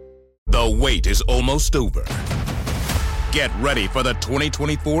 The wait is almost over. Get ready for the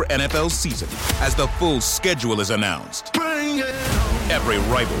 2024 NFL season as the full schedule is announced. Every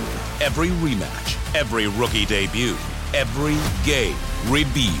rivalry, every rematch, every rookie debut, every game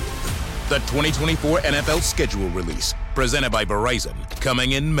revealed. The 2024 NFL schedule release, presented by Verizon,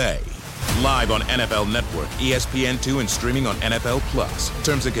 coming in May. Live on NFL Network, ESPN2, and streaming on NFL Plus.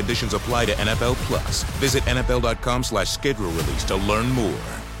 Terms and conditions apply to NFL Plus. Visit NFL.com/schedule release to learn more.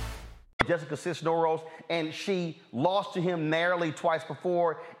 Jessica Cisneros, and she lost to him narrowly twice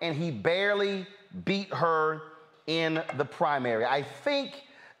before, and he barely beat her in the primary. I think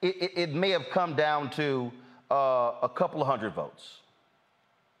it may have come down to a couple of hundred votes.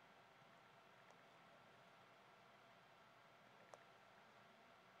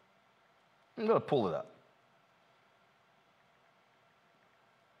 I'm going to pull it up.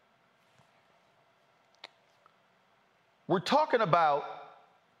 We're talking about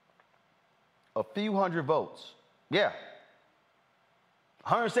a few hundred votes. Yeah.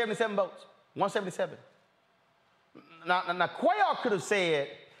 177 votes. 177. Now Cuellar could have said,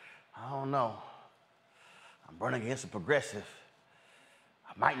 I don't know. I'm running against a progressive.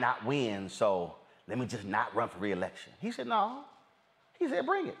 I might not win, so let me just not run for re-election. He said, no. He said,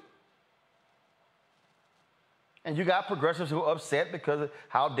 bring it. And you got progressives who are upset because of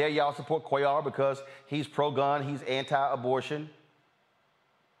how dare y'all support Cuellar because he's pro-gun, he's anti-abortion.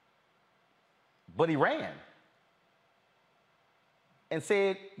 But he ran and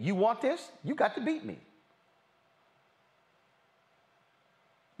said, you want this? You got to beat me.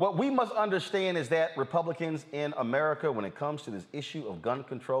 What we must understand is that Republicans in America, when it comes to this issue of gun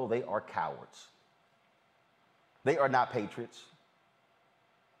control, they are cowards. They are not patriots.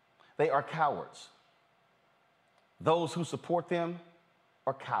 They are cowards. Those who support them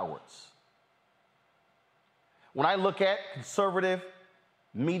are cowards. When I look at conservative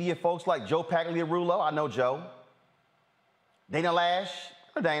media folks like Joe Pagliarulo, I know Joe, Dana Lash,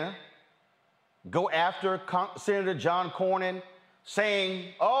 or Dana, go after Senator John Cornyn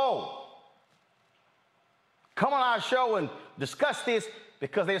saying, oh, come on our show and discuss this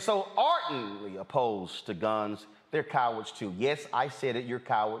because they're so ardently opposed to guns. They're cowards too. Yes, I said it, you're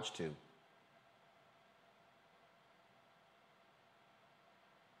cowards too.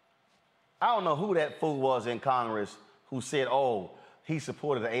 I don't know who that fool was in Congress who said, oh, he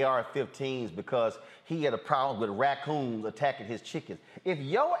supported the AR-15s because he had a problem with raccoons attacking his chickens. If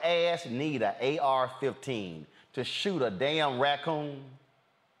your ass need an AR-15 to shoot a damn raccoon,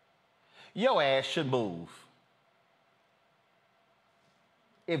 your ass should move.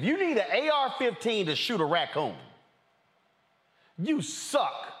 If you need an AR-15 to shoot a raccoon, you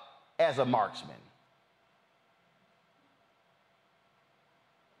suck as a marksman.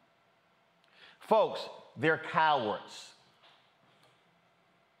 Folks, they're cowards.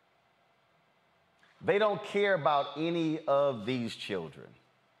 They don't care about any of these children.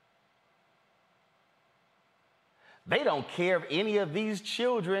 They don't care if any of these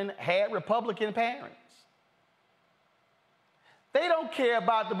children had Republican parents. They don't care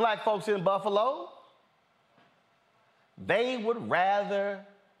about the black folks in Buffalo. They would rather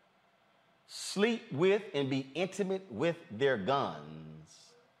sleep with and be intimate with their guns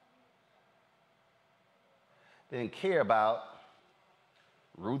than care about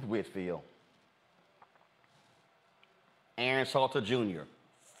Ruth Whitfield, Aaron Salter Jr.,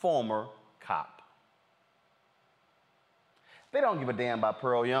 former cop. They don't give a damn about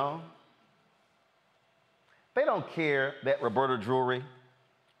Pearl Young. They don't care that Roberta Drury,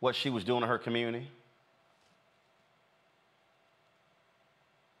 what she was doing in her community.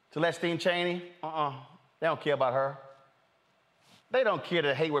 Celestine Chaney, they don't care about her. They don't care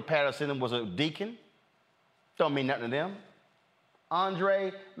that Hayward Patterson was a deacon. Don't mean nothing to them.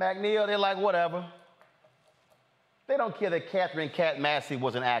 Andre McNeil, they're like, whatever. They don't care that Catherine Cat Massey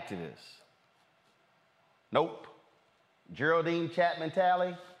was an activist. Nope. Geraldine Chapman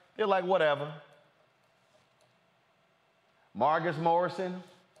Talley, they're like, whatever. Marcus Morrison,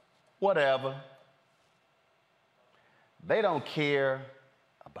 whatever. They don't care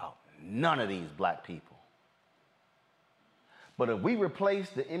about none of these black people. But if we replace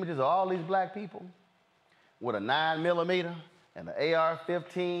the images of all these black people with a 9mm and an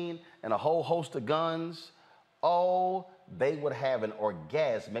AR-15 and a whole host of guns, oh, they would have an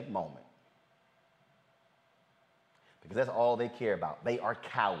orgasmic moment. Because that's all they care about. They are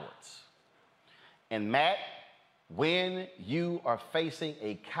cowards. And Matt, when you are facing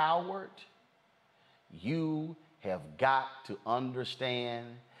a coward, you have got to understand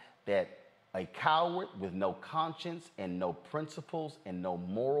that a coward with no conscience and no principles and no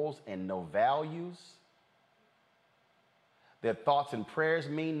morals and no values, their thoughts and prayers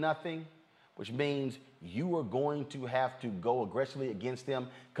mean nothing, which means you are going to have to go aggressively against them,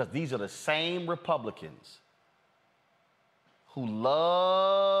 because these are the same Republicans who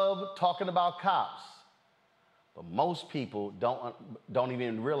love talking about cops. But most people don't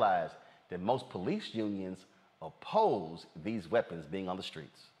even realize that most police unions oppose these weapons being on the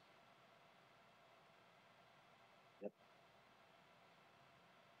streets. Yep.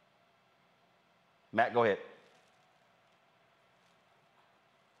 Matt, go ahead.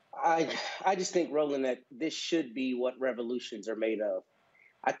 I just think, Roland, that this should be what revolutions are made of.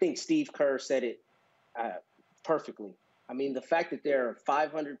 I think Steve Kerr said it perfectly. I mean, the fact that there are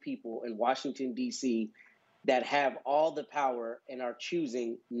 500 people in Washington, D.C. that have all the power and are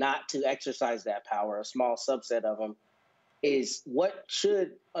choosing not to exercise that power, a small subset of them, is what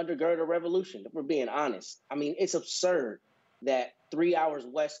should undergird a revolution, if we're being honest. I mean, it's absurd that 3 hours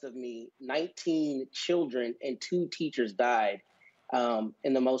west of me, 19 children and 2 teachers died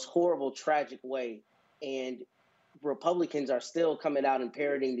in the most horrible, tragic way. And Republicans are still coming out and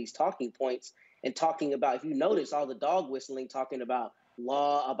parroting these talking points and talking about, if you notice, all the dog whistling, talking about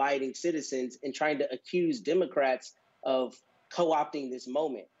law-abiding citizens and trying to accuse Democrats of co-opting this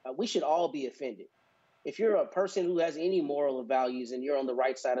moment. We should all be offended. If you're a person who has any moral values and you're on the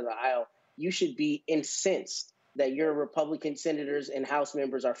right side of the aisle, you should be incensed that your Republican senators and House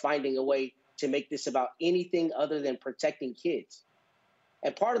members are finding a way to make this about anything other than protecting kids.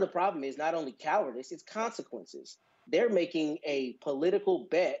 And part of the problem is not only cowardice, it's consequences. They're making a political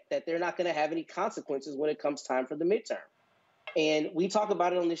bet that they're not going to have any consequences when it comes time for the midterm. And we talk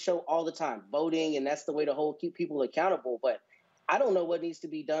about it on this show all the time, voting, and that's the way to keep people accountable. But I don't know what needs to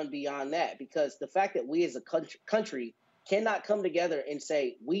be done beyond that, because the fact that we as a country cannot come together and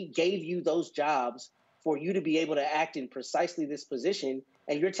say, we gave you those jobs for you to be able to act in precisely this position,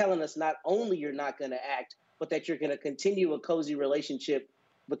 and you're telling us not only you're not going to act, but that you're going to continue a cozy relationship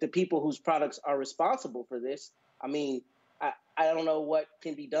with the people whose products are responsible for this. I mean, I don't know what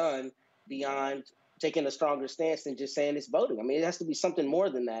can be done beyond taking a stronger stance than just saying it's voting. I mean, it has to be something more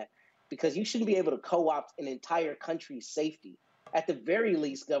than that, because you shouldn't be able to co-opt an entire country's safety. At the very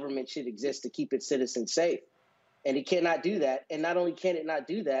least, government should exist to keep its citizens safe. And it cannot do that. And not only can it not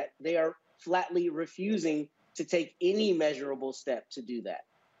do that, they are flatly refusing to take any measurable step to do that.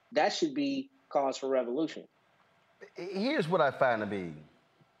 That should be cause for revolution. Here's what I find to be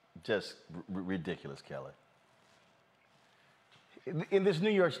just ridiculous, Kelly. In this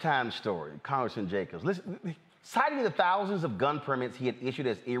New York Times story, Congressman Jacobs, listen, citing the thousands of gun permits he had issued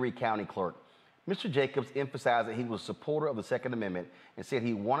as Erie County clerk, Mr. Jacobs emphasized that he was a supporter of the Second Amendment and said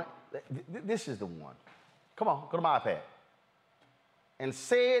he wanted, this is the one. Come on, go to my iPad. And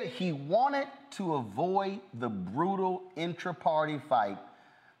said he wanted to avoid the brutal intra-party fight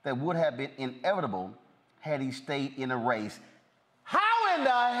that would have been inevitable had he stayed in a race. How in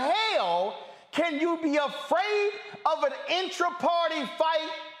the hell can you be afraid of an intra-party fight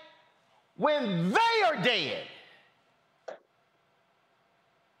when they are dead?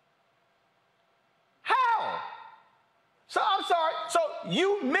 How? So I'm sorry. So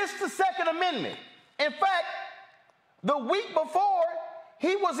you missed the Second Amendment. In fact, the week before,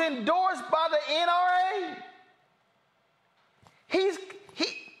 he was endorsed by the NRA.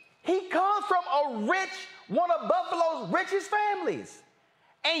 He comes from one of Buffalo's richest families.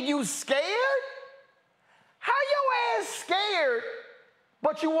 And you scared? How your ass scared,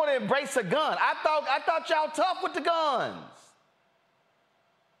 but you want to embrace a gun? I thought y'all tough with the guns.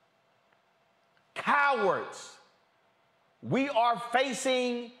 Cowards. We are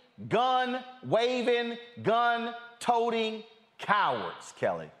facing gun-waving, gun-toting cowards,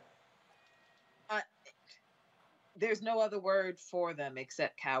 Kelly. There's no other word for them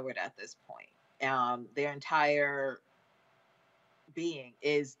except coward at this point. Their entire being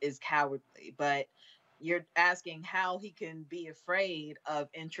is cowardly. But you're asking how he can be afraid of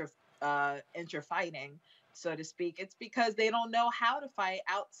intra-fighting, so to speak. It's because they don't know how to fight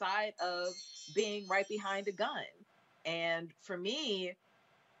outside of being right behind a gun. And for me,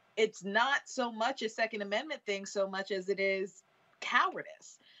 it's not so much a Second Amendment thing so much as it is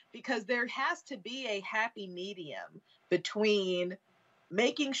cowardice, because there has to be a happy medium between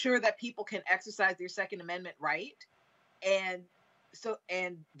making sure that people can exercise their Second Amendment right, and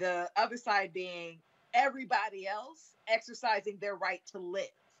the other side being everybody else exercising their right to live.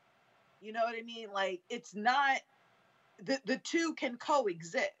 You know what I mean? Like, it's not, the two can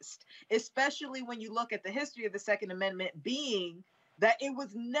coexist, especially when you look at the history of the Second Amendment being that it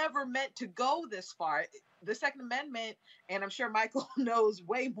was never meant to go this far. The Second Amendment, and I'm sure Michael knows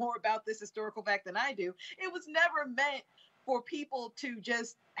way more about this historical fact than I do, it was never meant for people to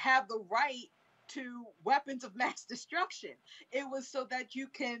just have the right to weapons of mass destruction. It was so that you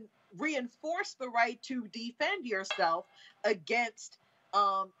can reinforce the right to defend yourself against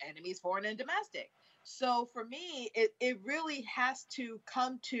enemies, foreign and domestic. So for me, it really has to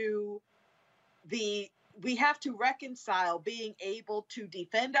come to we have to reconcile being able to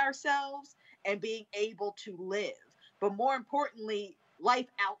defend ourselves and being able to live. But more importantly, life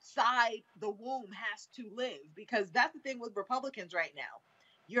outside the womb has to live, because that's the thing with Republicans right now.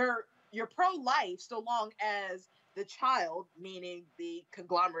 You're pro-life so long as the child, meaning the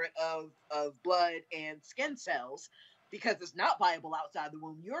conglomerate of blood and skin cells, because it's not viable outside the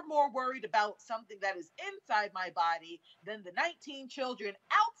womb. You're more worried about something that is inside my body than the 19 children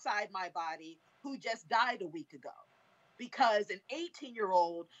outside my body who just died a week ago, because an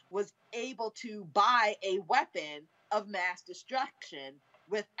 18-year-old was able to buy a weapon of mass destruction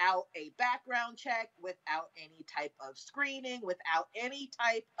without a background check, without any type of screening, without any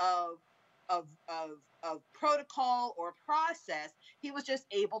type of protocol or process. He was just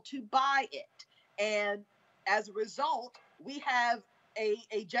able to buy it. And as a result, we have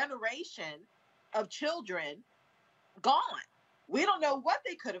a generation of children gone. We don't know what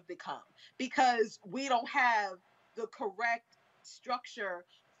they could have become because we don't have the correct structure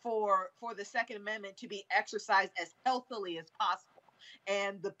for the Second Amendment to be exercised as healthily as possible.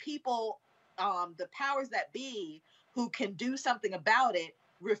 And the people, the powers that be who can do something about it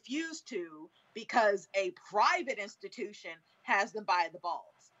refuse to, because a private institution has them by the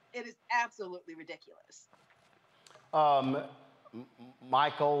balls. It is absolutely ridiculous.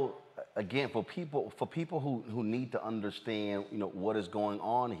 Michael, again, for people who need to understand, what is going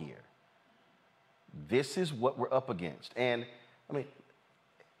on here, this is what we're up against. And I mean,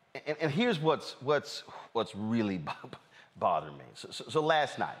 and here's what's really bothering me. So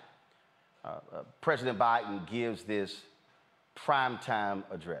last night, President Biden gives this primetime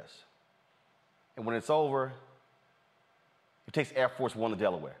address, and when it's over, he takes Air Force One to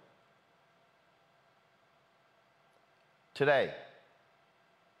Delaware. Today,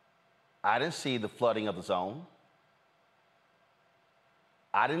 I didn't see the flooding of the zone.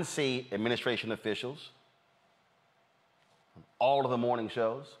 I didn't see administration officials, all of the morning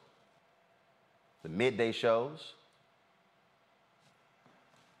shows, the midday shows.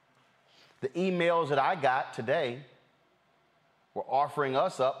 The emails that I got today were offering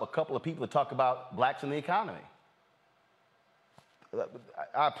us up a couple of people to talk about blacks in the economy.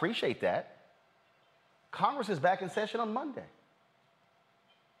 I appreciate that. Congress is back in session on Monday.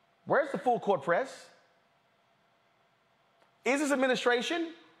 Where's the full court press? Is this administration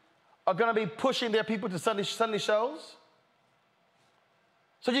going to be pushing their people to Sunday shows?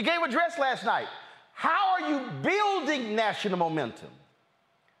 So you gave a address last night. How are you building national momentum?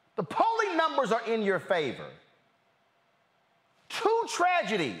 The polling numbers are in your favor. 2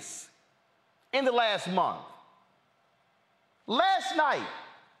 tragedies in the last month. Last night,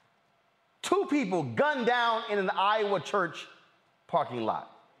 2 people gunned down in an Iowa church parking lot.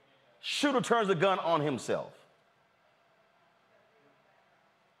 Shooter turns the gun on himself.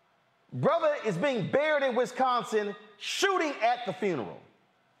 Brother is being buried in Wisconsin, shooting at the funeral.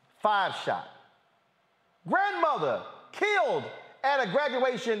 5 shot. Grandmother killed at a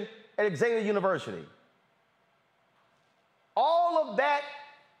graduation at Xavier University. All of that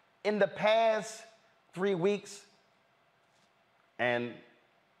in the past 3 weeks, and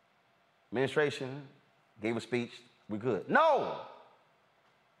administration gave a speech, we're good. No!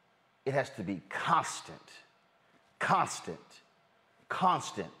 It has to be constant, constant,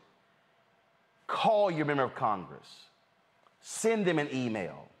 constant. Call your member of Congress. Send them an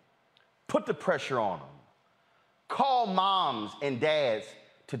email. Put the pressure on them. Call moms and dads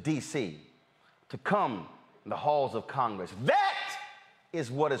to D.C. to come in the halls of Congress. That is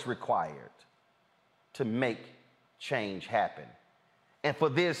what is required to make change happen. And for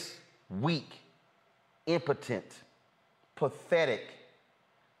this weak, impotent, pathetic,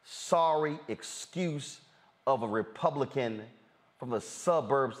 sorry excuse of a Republican from the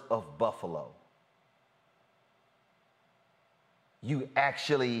suburbs of Buffalo, you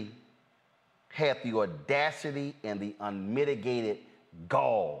actually had the audacity and the unmitigated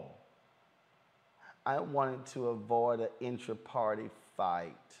gall. I wanted to avoid an intra-party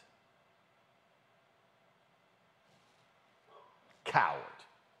fight. Coward.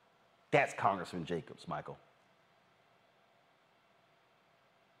 That's Congressman Jacobs, Michael.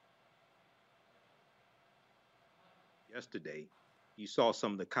 Yesterday, you saw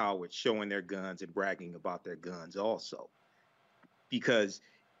some of the cowards showing their guns and bragging about their guns also. Because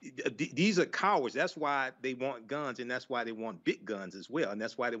these are cowards. That's why they want guns, and that's why they want big guns as well, and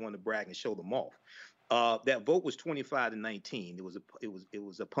that's why they want to brag and show them off. That vote was 25-19. It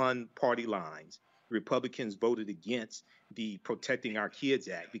was upon party lines. Republicans voted against the Protecting Our Kids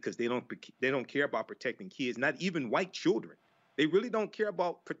Act because they don't care about protecting kids, not even white children. They really don't care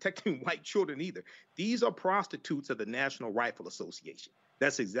about protecting white children either. These are prostitutes of the National Rifle Association.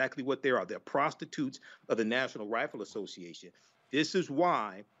 That's exactly what they are. They're prostitutes of the National Rifle Association. This is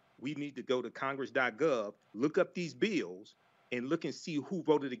why we need to go to congress.gov, look up these bills, and look and see who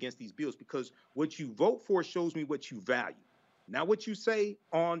voted against these bills, because what you vote for shows me what you value. Not what you say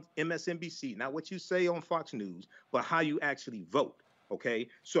on MSNBC, not what you say on Fox News, but how you actually vote, okay?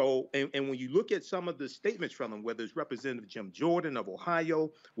 So, and when you look at some of the statements from them, whether it's Representative Jim Jordan of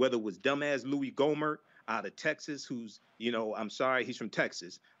Ohio, whether it was dumbass Louis Gohmert out of Texas, who's, you know, I'm sorry, he's from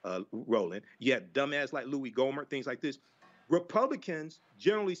Texas, Roland. You have dumbass like Louis Gohmert, things like this. Republicans,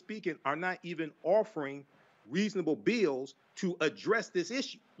 generally speaking, are not even offering reasonable bills to address this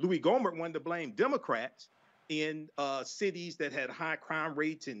issue. Louis Gohmert wanted to blame Democrats in cities that had high crime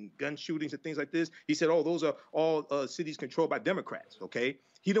rates and gun shootings and things like this. He said, oh, those are all cities controlled by Democrats, okay?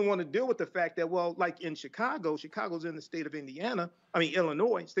 He didn't want to deal with the fact that, well, like in Chicago's in the state of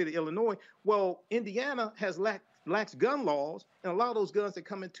Illinois, state of Illinois. Well, Indiana has lax gun laws, and a lot of those guns that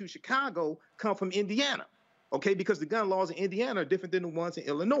come into Chicago come from Indiana. Okay, because the gun laws in Indiana are different than the ones in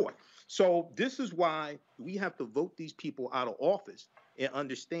Illinois. So this is why we have to vote these people out of office and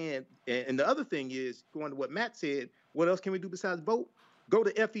understand. And the other thing is, going to what Matt said, what else can we do besides vote? Go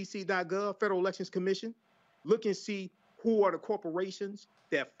to FEC.gov, Federal Elections Commission, look and see who are the corporations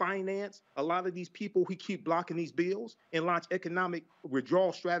that finance a lot of these people who keep blocking these bills, and launch economic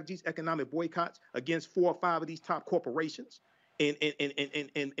withdrawal strategies, economic boycotts against 4 or 5 of these top corporations, and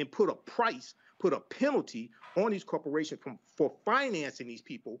put a penalty on these corporations for financing these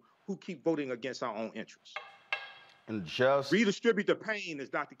people who keep voting against our own interests. And just redistribute the pain, as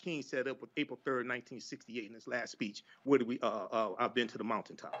Dr. King said up with April 3rd, 1968 in his last speech. Where do we? I've been to the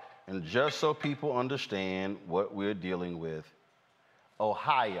mountaintop. And just so people understand what we're dealing with,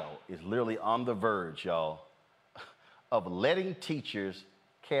 Ohio is literally on the verge, y'all, of letting teachers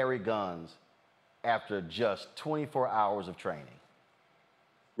carry guns after just 24 hours of training.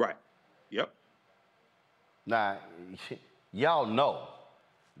 Right. Yep. Now, y'all know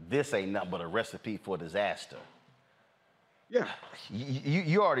this ain't nothing but a recipe for disaster. Yeah.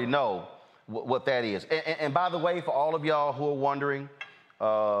 You already know what that is. And by the way, for all of y'all who are wondering,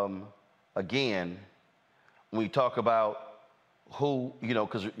 again, when we talk about who, you know,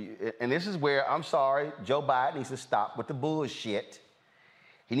 because, and this is where, I'm sorry, Joe Biden needs to stop with the bullshit.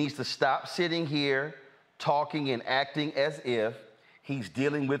 He needs to stop sitting here talking and acting as if he's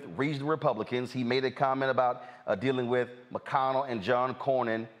dealing with regional Republicans. He made a comment about dealing with McConnell and John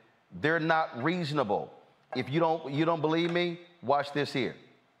Cornyn. They're not reasonable. If you don't believe me, watch this here.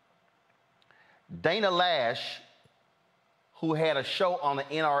 Dana Lash, who had a show on the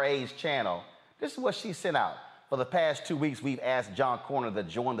NRA's channel, this is what she sent out. For the past 2 weeks, we've asked John Cornyn to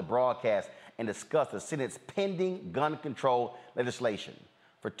join the broadcast and discuss the Senate's pending gun control legislation.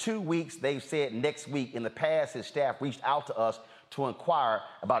 For 2 weeks, they've said next week. In the past, his staff reached out to us to inquire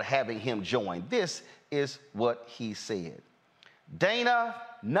about having him join. This is what he said. Dana,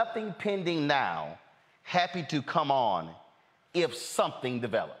 nothing pending now. Happy to come on if something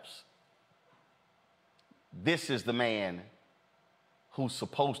develops. This is the man who's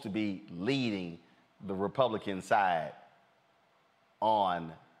supposed to be leading the Republican side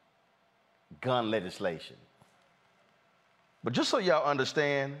on gun legislation. But just so y'all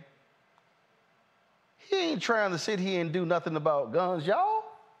understand, he ain't trying to sit here and do nothing about guns, y'all.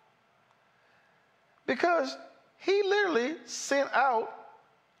 Because he literally sent out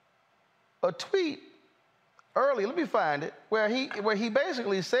a tweet early, let me find it, where he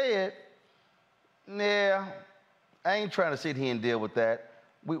basically said, yeah, I ain't trying to sit here and deal with that.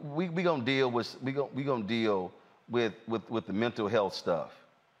 We gonna deal with the mental health stuff.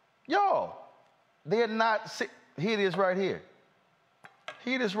 Y'all, they're not. Here it is right here.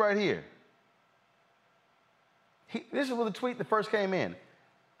 Here it is right here. This is what the tweet that first came in.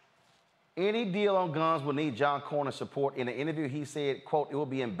 Any deal on guns will need John Cornyn's support. In an interview, he said, quote, "It will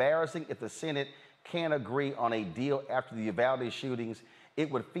be embarrassing if the Senate can't agree on a deal after the Uvalde shootings. It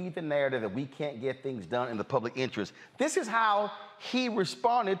would feed the narrative that we can't get things done in the public interest." This is how he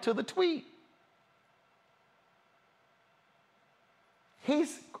responded to the tweet.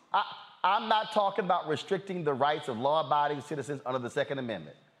 I'm not talking about restricting the rights of law-abiding citizens under the Second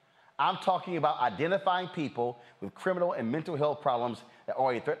Amendment. I'm talking about identifying people with criminal and mental health problems that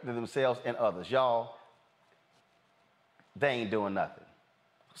are a threat to themselves and others. Y'all, they ain't doing nothing.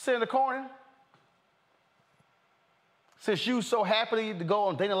 Senator Cornyn, since you so happy to go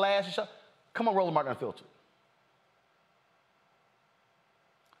on Dana Lash's show, come on, Roland Martin Unfiltered.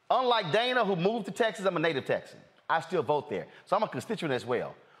 Unlike Dana, who moved to Texas, I'm a native Texan. I still vote there. So I'm a constituent as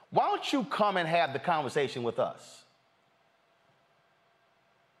well. Why don't you come and have the conversation with us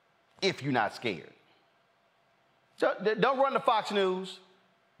if you're not scared? So don't run to Fox News.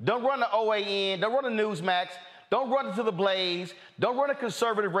 Don't run to OAN. Don't run to Newsmax. Don't run to The Blaze. Don't run to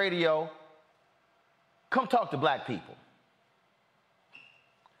conservative radio. Come talk to black people.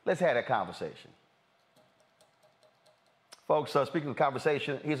 Let's have that conversation. Folks, speaking of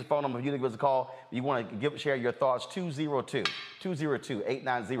conversation, here's a phone number for you to give us a call. If you want to share your thoughts,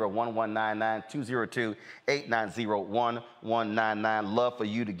 202-890-1199, 202-890-1199. Love for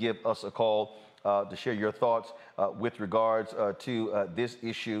you to give us a call to share your thoughts with regards to this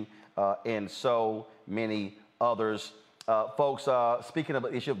issue and so many others. Folks, speaking of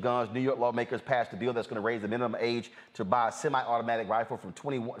the issue of guns, New York lawmakers passed a bill that's going to raise the minimum age to buy a semi-automatic rifle from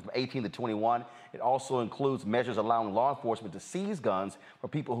 18 to 21. It also includes measures allowing law enforcement to seize guns for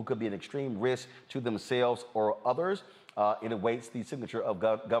people who could be an extreme risk to themselves or others. It awaits the signature of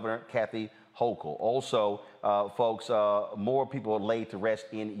Governor Kathy Hochul. Also, folks, more people are laid to rest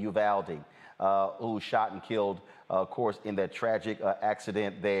in Uvalde, who shot and killed, of course, in that tragic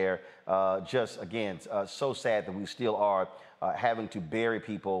accident there. Just, again, so sad that we still are having to bury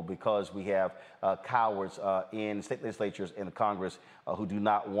people because we have cowards in state legislatures and the Congress who do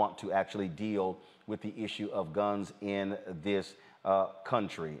not want to actually deal with the issue of guns in this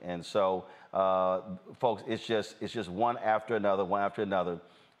country. And so, folks, it's just one after another, one after another.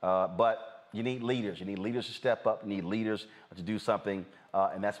 But you need leaders. You need leaders to step up. You need leaders to do something,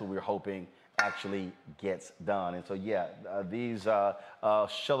 and that's what we're hoping actually gets done. And so, yeah, these,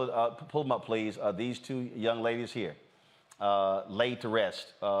 pull them up, please. These two young ladies here, laid to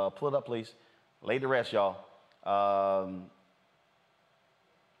rest. Pull it up, please. Laid to rest, y'all.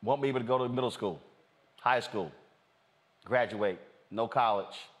 Won't be able to go to middle school, high school, graduate, no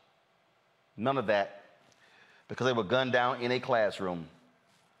college, none of that, because they were gunned down in a classroom.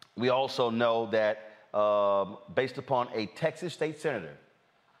 We also know that based upon a Texas state senator,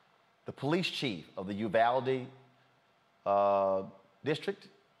 the police chief of the Uvalde district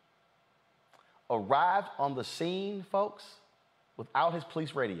arrived on the scene, folks, without his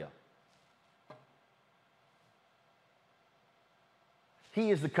police radio. He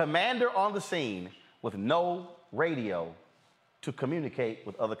is the commander on the scene with no radio to communicate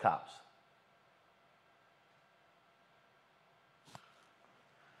with other cops.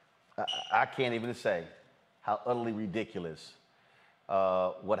 I can't even say how utterly ridiculous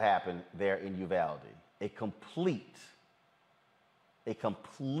what happened there in Uvalde. A complete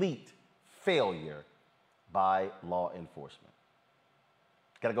failure by law enforcement.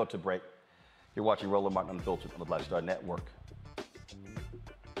 Got to go to break. You're watching Roland Martin Unfiltered on the Black Star Network.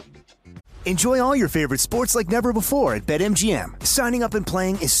 Enjoy all your favorite sports like never before at BetMGM. Signing up and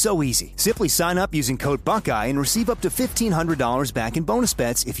playing is so easy. Simply sign up using code Buckeye and receive up to $1,500 back in bonus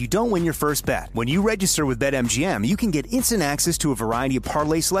bets if you don't win your first bet. When you register with BetMGM, you can get instant access to a variety of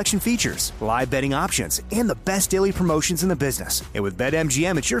parlay selection features, live betting options, and the best daily promotions in the business. And with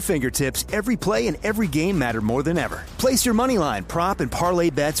BetMGM at your fingertips, every play and every game matter more than ever. Place your moneyline, prop, and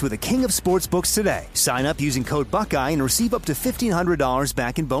parlay bets with the king of sportsbooks today. Sign up using code Buckeye and receive up to $1,500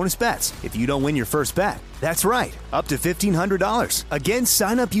 back in bonus bets if you don't win your first bet. That's right, up to $1,500. Again,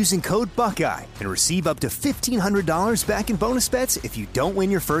 sign up using code Buckeye and receive up to $1,500 back in bonus bets if you don't win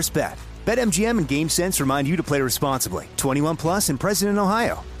your first bet. BetMGM and GameSense remind you to play responsibly. 21 plus and present in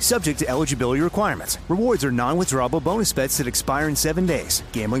Ohio. Subject to eligibility requirements. Rewards are non-withdrawable bonus bets that expire in 7 days.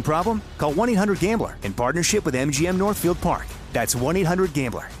 Gambling problem? Call 1-800-GAMBLER in partnership with MGM Northfield Park. That's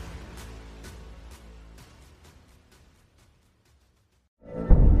 1-800-GAMBLER.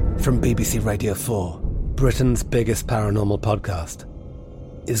 From BBC Radio 4, Britain's biggest paranormal podcast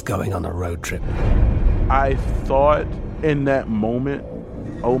is going on a road trip. I thought in that moment,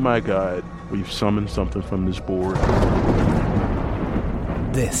 oh my God, we've summoned something from this board.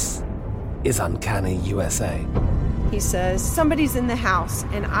 This is Uncanny USA. He says, somebody's in the house,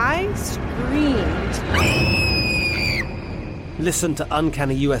 and I screamed. Listen to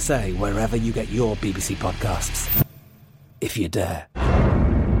Uncanny USA wherever you get your BBC podcasts, if you dare.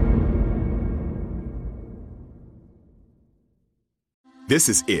 This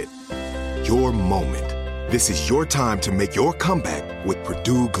is it. Your moment. This is your time to make your comeback with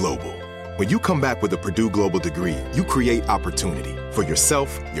Purdue Global. When you come back with a Purdue Global degree, you create opportunity for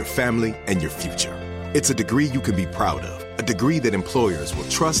yourself, your family, and your future. It's a degree you can be proud of, a degree that employers will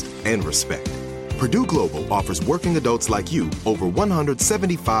trust and respect. Purdue Global offers working adults like you over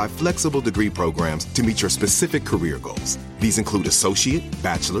 175 flexible degree programs to meet your specific career goals. These include associate,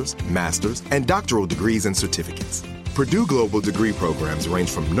 bachelor's, master's, and doctoral degrees and certificates. Purdue Global degree programs range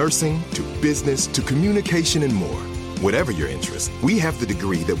from nursing to business to communication and more. Whatever your interest, we have the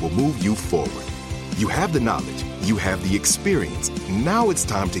degree that will move you forward. You have the knowledge, you have the experience. Now it's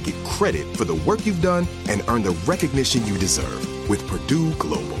time to get credit for the work you've done and earn the recognition you deserve with Purdue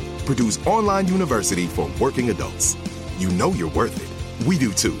Global, Purdue's online university for working adults. You know you're worth it. We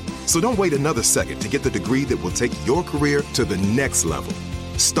do too. So don't wait another second to get the degree that will take your career to the next level.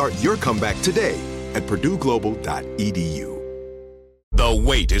 Start your comeback today at purdueglobal.edu. The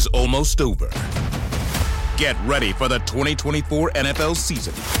wait is almost over. Get ready for the 2024 NFL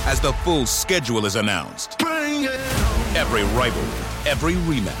season as the full schedule is announced. Every rivalry, every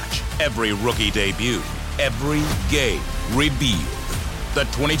rematch, every rookie debut, every game revealed. The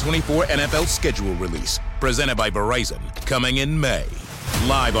 2024 NFL schedule release, presented by Verizon, coming in May.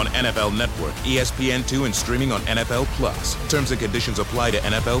 Live on NFL Network, ESPN2, and streaming on NFL Plus. Terms and conditions apply to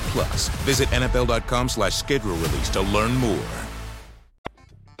NFL Plus. Visit NFL.com/schedule release to learn more.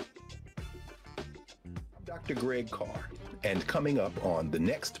 Dr. Greg Carr, and coming up on The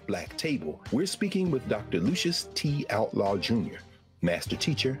Next Black Table, we're speaking with Dr. Lucius T. Outlaw Jr., master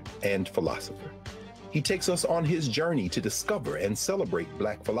teacher and philosopher. He takes us on his journey to discover and celebrate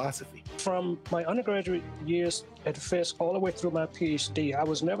Black philosophy. From my undergraduate years at Fisk all the way through my PhD, I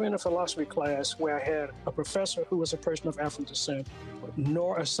was never in a philosophy class where I had a professor who was a person of African descent,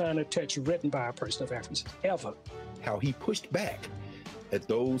 nor a sign of text written by a person of African descent, ever. How he pushed back at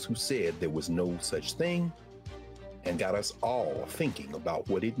those who said there was no such thing and got us all thinking about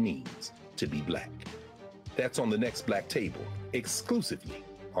what it means to be Black. That's on The Next Black Table, exclusively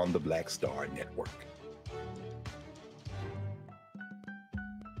on the Black Star Network.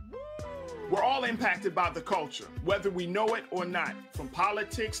 We're all impacted by the culture, whether we know it or not. From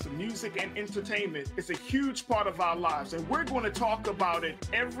politics to music and entertainment, it's a huge part of our lives, and we're going to talk about it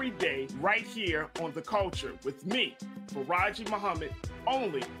every day right here on The Culture with me, Faraji Muhammad,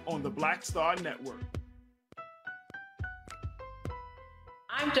 only on the Black Star Network.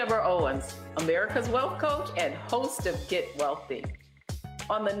 I'm Deborah Owens, America's Wealth Coach and host of Get Wealthy.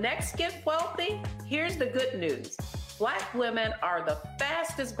 On the next Get Wealthy, here's the good news. Black women are the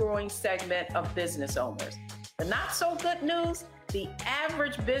fastest growing segment of business owners. The not so good news, the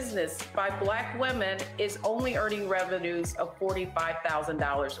average business by Black women is only earning revenues of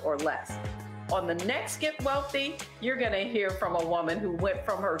 $45,000 or less. On the next Get Wealthy, you're gonna hear from a woman who went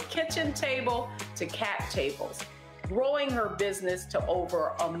from her kitchen table to cap tables. growing her business to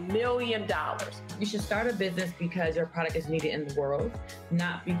over $1 million. You should start a business because your product is needed in the world,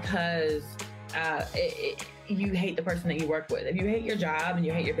 not because you hate the person that you work with. If you hate your job and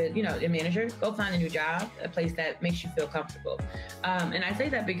you hate your manager, go find a new job, a place that makes you feel comfortable. And I say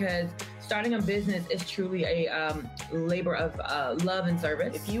that because starting a business is truly a labor of love and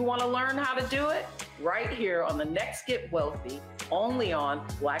service. If you want to learn how to do it, right here on the Next Get Wealthy, only on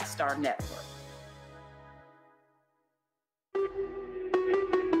Black Star Network.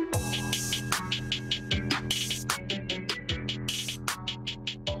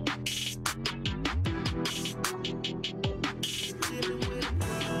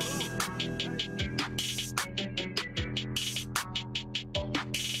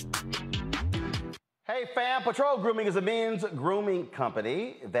 Hey fam, Patrol Grooming is a men's grooming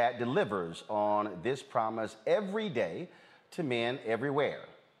company that delivers on this promise every day to men everywhere.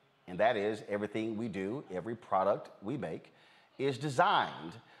 And that is everything we do, every product we make is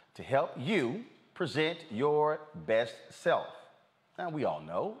designed to help you present your best self. Now we all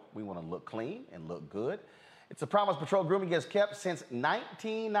know we want to look clean and look good. It's a promise Patrol Grooming has kept since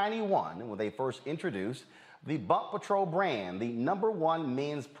 1991 when they first introduced the Bump Patrol brand, the #1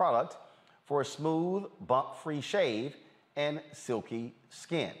 men's product for a smooth, bump-free shave and silky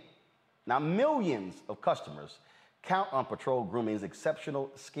skin. Now, millions of customers count on Patrol Grooming's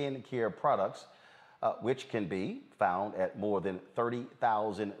exceptional skin care products, which can be found at more than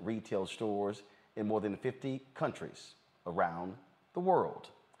 30,000 retail stores in more than 50 countries around the world.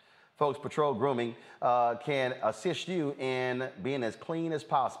 Folks, Patrol Grooming can assist you in being as clean as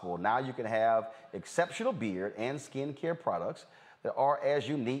possible. Now you can have exceptional beard and skin care products that are as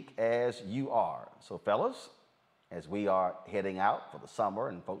unique as you are. So fellas, as we are heading out for the summer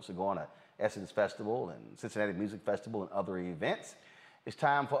and folks are going to Essence Festival and Cincinnati Music Festival and other events, it's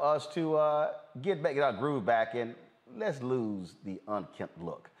time for us to get our groove back and let's lose the unkempt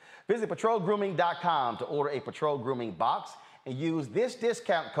look. Visit patrolgrooming.com to order a Patrol Grooming box and use this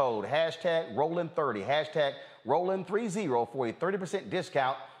discount code, #Rollin30, #Rollin30 for a 30%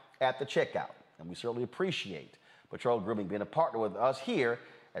 discount at the checkout. And we certainly appreciate Patrol Grooming being a partner with us here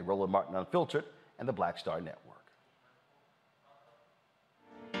at Roland Martin Unfiltered and the Black Star Network.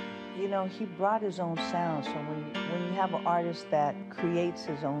 You know, he brought his own sound. So when you have an artist that creates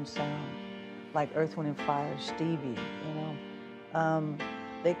his own sound, like Earth, Wind & Fire, Stevie,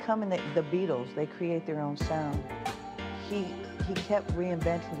 they come in, the Beatles, they create their own sound. He kept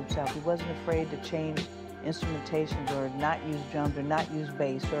reinventing himself. He wasn't afraid to change instrumentations or not use drums or not use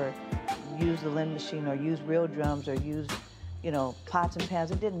bass or use the Linn machine or use real drums or use, pots and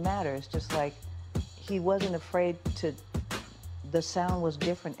pans. It didn't matter. It's just like he wasn't afraid to, the sound was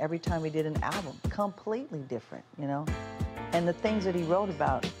different every time he did an album, completely different, And the things that he wrote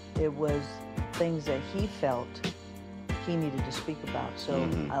about, it was things that he felt he needed to speak about. So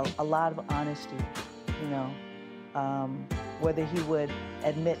a lot of honesty, whether he would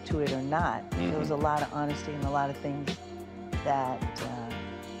admit to it or not, there was a lot of honesty and a lot of things that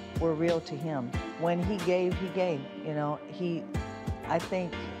were real to him. When he gave, I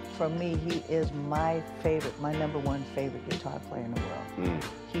think for me, he is my #1 favorite guitar player in the world.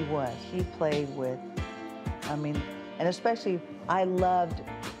 He was. He played with, and especially I loved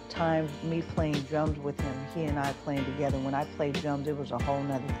me playing drums with him, he and I playing together. When I played drums, it was a whole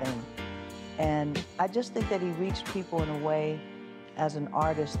nother thing. And I just think that he reached people in a way as an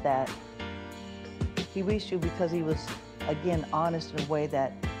artist that he reached you because he was, again, honest in a way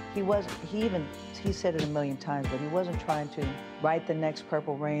that he said it a million times, but he wasn't trying to write the next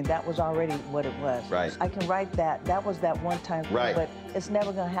Purple Rain. That was already what it was. Right. I can write that. That was that one time thing, right. But it's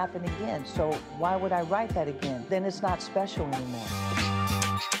never going to happen again. So why would I write that again? Then it's not special anymore.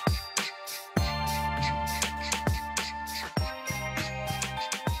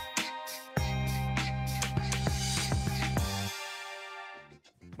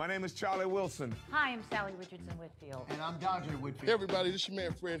 My name is Charlie Wilson. Hi, I'm Sally Richardson Whitfield. And I'm Dodger Whitfield. Hey everybody, this is your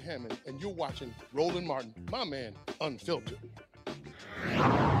man Fred Hammond, and you're watching Roland Martin, my man, Unfiltered.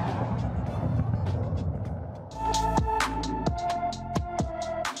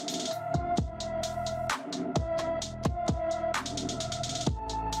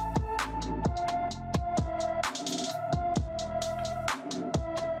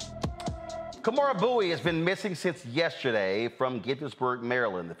 Kamora Bowie has been missing since yesterday from Gaithersburg,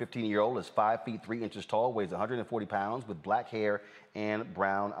 Maryland. The 15-year-old is 5 feet 3 inches tall, weighs 140 pounds, with black hair and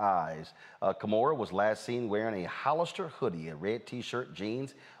brown eyes. Kamora was last seen wearing a Hollister hoodie, a red t-shirt,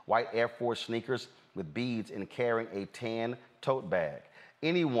 jeans, white Air Force sneakers with beads, and carrying a tan tote bag.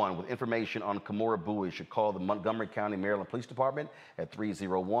 Anyone with information on Kimora Bowie should call the Montgomery County, Maryland Police Department at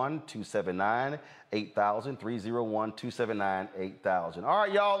 301-279-8000, 301-279-8000. All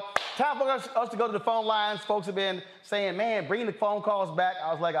right, y'all, time for us to go to the phone lines. Folks have been saying, man, bring the phone calls back.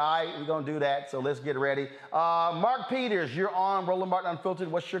 I was like, all right, we're going to do that, so let's get ready. Mark Peters, you're on Roland Martin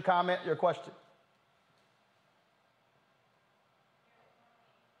Unfiltered. What's your comment, your question?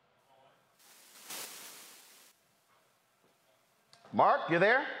 Mark, you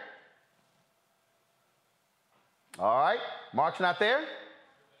there? All right. Mark's not there?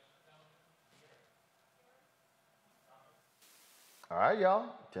 All right, y'all.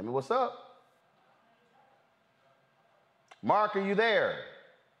 Tell me what's up. Mark, are you there?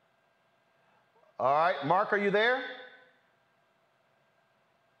 All right. Mark, are you there?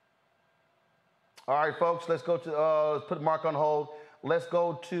 All right, folks, let's go to, let's put Mark on hold. Let's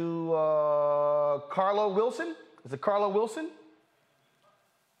go to Carlo Wilson. Is it Carlo Wilson?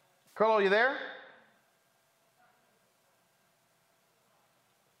 Carlo, are you there?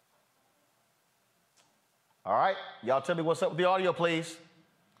 All right, y'all tell me what's up with the audio, please.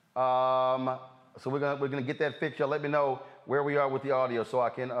 So we're gonna get that fixed. Y'all let me know where we are with the audio so I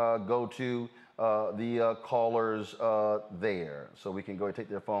can go to the callers there, so we can go and take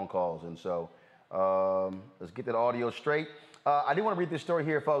their phone calls. And so let's get that audio straight. I do want to read this story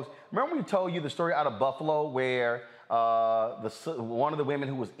here, folks. Remember we told you the story out of Buffalo where one of the women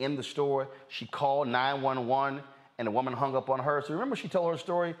who was in the store, she called 911 and the woman hung up on her. So remember she told her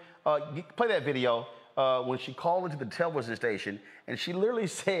story? Play that video when she called into the television station and she literally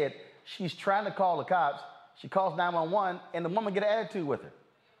said she's trying to call the cops. She calls 911 and the woman get an attitude with her.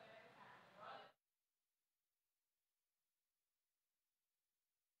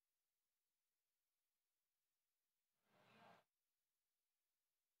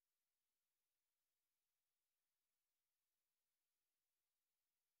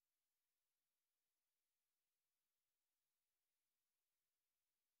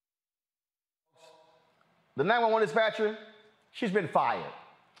 The 911 dispatcher, she's been fired.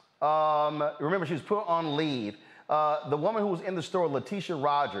 Remember, she was put on leave. The woman who was in the store, Letitia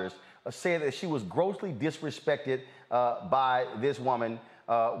Rogers, said that she was grossly disrespected by this woman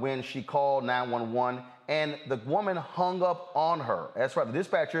when she called 911, and the woman hung up on her. That's right, the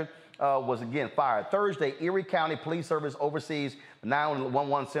dispatcher was again fired. Thursday, Erie County Police Service oversees the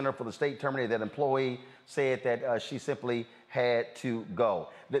 911 center for the state terminated that employee said that she simply had to go.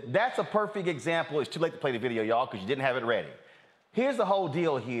 That's a perfect example. It's too late to play the video, y'all, because you didn't have it ready. Here's the whole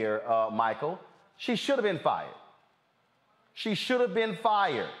deal here, Michael. She should have been fired. She should have been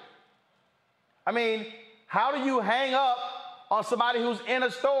fired. I mean, how do you hang up on somebody who's in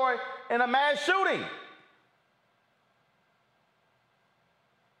a store in a mass shooting?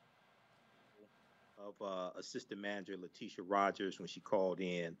 Of assistant manager Letitia Rogers when she called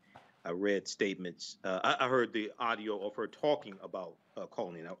in. I read statements. I heard the audio of her talking about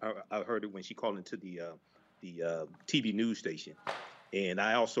calling. I heard it when she called into the TV news station, and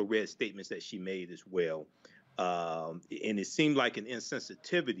I also read statements that she made as well. And it seemed like an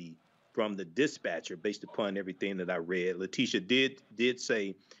insensitivity from the dispatcher based upon everything that I read. Letitia did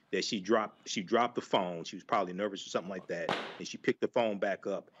say that she dropped the phone. She was probably nervous or something like that, and she picked the phone back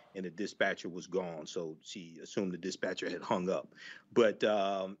up, and the dispatcher was gone. So she assumed the dispatcher had hung up. But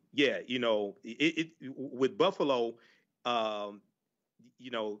yeah, you know, with Buffalo,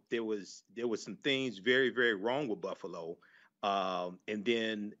 you know, there was some things very, very wrong with Buffalo. And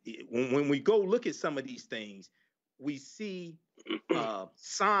then when we go look at some of these things, we see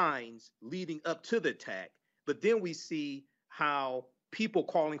signs leading up to the attack, but then we see how people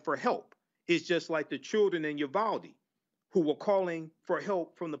calling for help. It's just like the children in Uvalde who were calling for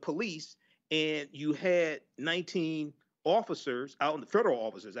help from the police, and you had 19 officers out in the federal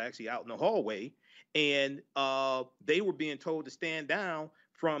officers actually out in the hallway, and they were being told to stand down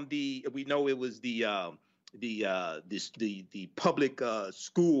from we know it was the public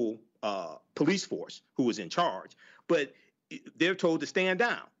school police force who was in charge, but they're told to stand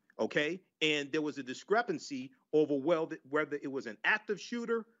down, okay? And there was a discrepancy over whether it was an active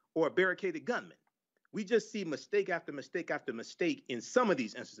shooter or a barricaded gunman. We just see mistake after mistake after mistake in some of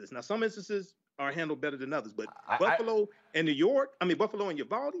these instances. Now, some instances are handled better than others, but Buffalo and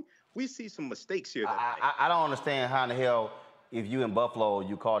Uvalde, we see some mistakes here. I don't understand how in the hell, if you in Buffalo,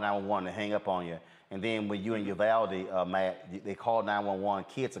 you call 911 to hang up on you, and then when you in Uvalde, Matt, they call 911,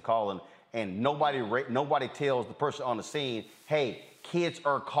 kids are calling, and nobody tells the person on the scene, hey, kids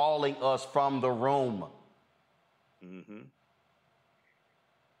are calling us from the room. Mm-hmm.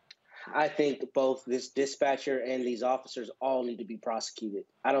 I think both this dispatcher and these officers all need to be prosecuted.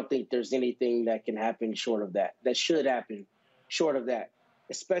 I don't think there's anything that can happen short of that. That should happen short of that.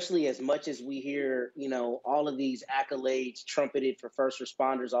 especially as much as we hear, all of these accolades trumpeted for first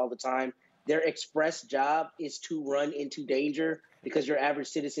responders all the time, their express job is to run into danger because your average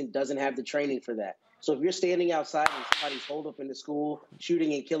citizen doesn't have the training for that. So if you're standing outside and somebody's holed up in the school,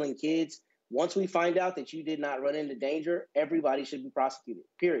 shooting and killing kids, once we find out that you did not run into danger, everybody should be prosecuted,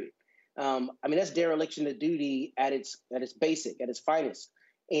 period. That's dereliction of duty at its basic, at its finest.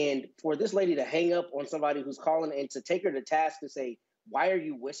 And for this lady to hang up on somebody who's calling and to take her to task to say, why are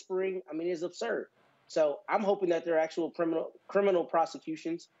you whispering? It's absurd. So I'm hoping that there are actual criminal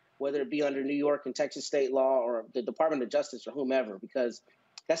prosecutions, whether it be under New York and Texas state law or the Department of Justice or whomever, because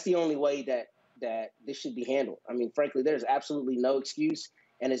that's the only way that this should be handled. Frankly, there's absolutely no excuse.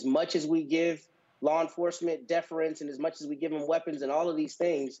 And as much as we give law enforcement deference and as much as we give them weapons and all of these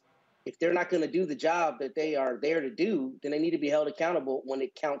things, if they're not going to do the job that they are there to do, then they need to be held accountable when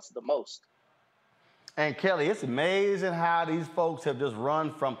it counts the most. And Kelly, it's amazing how these folks have just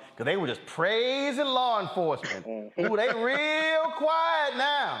run from, because they were just praising law enforcement. Ooh, they real quiet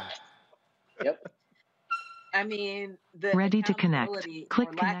now. Yep. The ready to connect.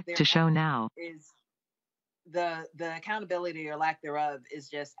 Click connect to show now. Is the accountability or lack thereof is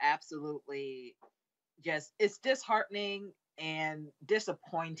just absolutely it's disheartening and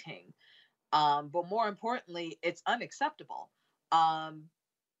disappointing. But more importantly, it's unacceptable.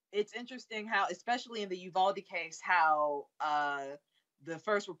 It's interesting how, especially in the Uvalde case, how the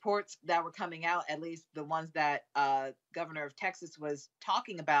first reports that were coming out, at least the ones that Governor of Texas was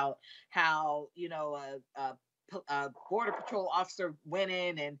talking about, how, a Border Patrol officer went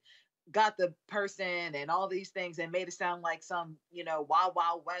in and got the person and all these things and made it sound like some, Wild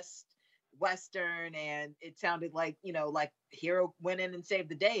Wild West Western. And it sounded like, like hero went in and saved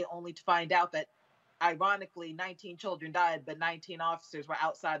the day, only to find out that ironically 19 children died, but 19 officers were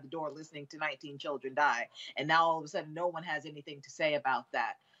outside the door listening to 19 children die. And now all of a sudden no one has anything to say about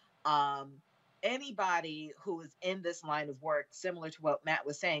that. Anybody who is in this line of work, similar to what Matt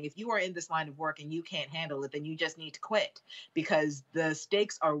was saying, if you are in this line of work and you can't handle it, then you just need to quit, because the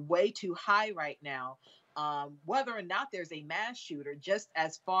stakes are way too high right now. Whether or not there's a mass shooter, just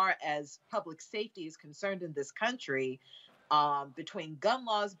as far as public safety is concerned in this country, between gun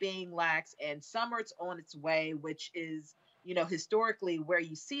laws being lax and summer's on its way, which is, historically where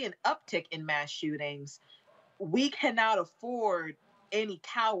you see an uptick in mass shootings, we cannot afford any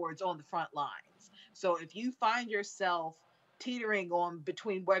cowards on the front lines. So if you find yourself teetering on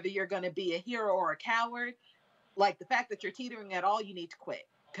between whether you're going to be a hero or a coward, like the fact that you're teetering at all, you need to quit,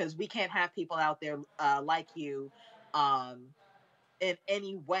 because we can't have people out there like you in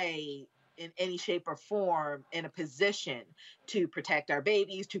any way, in any shape or form, in a position to protect our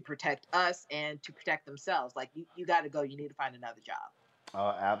babies, to protect us, and to protect themselves. Like, you got to go. You need to find another job.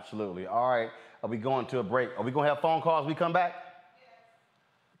 Absolutely. All right. Are we going to a break? Are we going to have phone calls when we come back?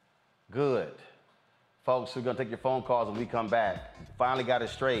 Good. Folks, we're going to take your phone calls when we come back. Finally got it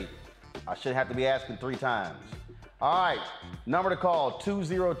straight. I shouldn't have to be asking 3 times. All right. Number to call,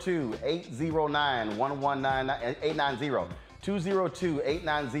 202-809-1199,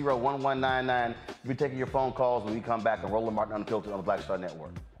 202-890-1199. We'll be taking your phone calls when we come back on Roland Martin Unfiltered on the Black Star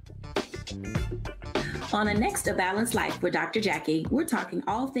Network. On the next A Balanced Life with Dr. Jackie, we're talking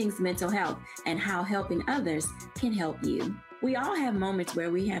all things mental health and how helping others can help you. We all have moments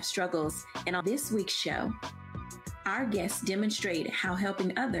where we have struggles, and on this week's show, our guests demonstrate how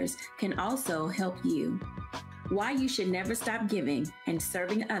helping others can also help you. Why you should never stop giving and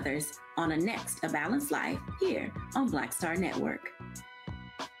serving others on a next A Balanced Life here on Black Star Network.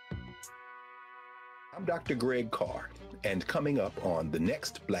 I'm Dr. Greg Carr, and coming up on the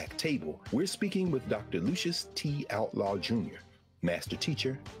next Black Table, we're speaking with Dr. Lucius T. Outlaw Jr., master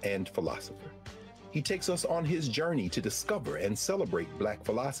teacher and philosopher. He takes us on his journey to discover and celebrate Black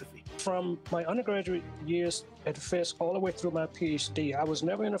philosophy. From my undergraduate years at Fisk all the way through my PhD, I was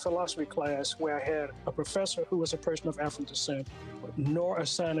never in a philosophy class where I had a professor who was a person of African descent, nor a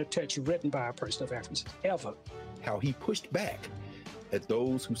sign of text written by a person of African descent, ever. How he pushed back at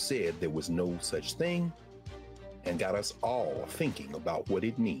those who said there was no such thing, and got us all thinking about what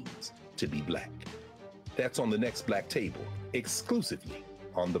it means to be Black. That's on the next Black Table, exclusively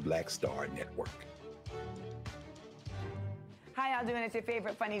on the Black Star Network. Hi, y'all doing? It's your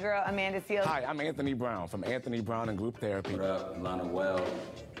favorite funny girl, Amanda Seales. Hi, I'm Anthony Brown from Anthony Brown and Group Therapy. What up, Lana Well,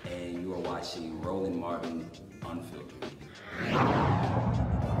 and you are watching Roland Martin Unfiltered.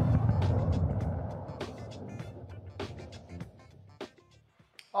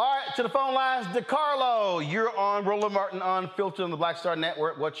 All right, to the phone lines, DeCarlo, you're on Roland Martin Unfiltered on the Black Star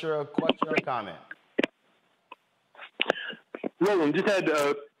Network. What's your question or comment? Roland, just had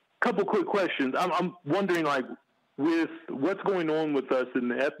a couple quick questions. I'm wondering, like, with what's going on with us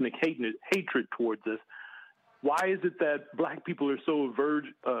and the ethnic hatred towards us, why is it that black people are so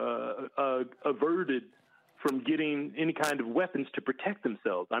averted from getting any kind of weapons to protect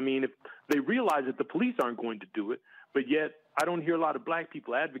themselves? I mean, if they realize that the police aren't going to do it, but yet I don't hear a lot of black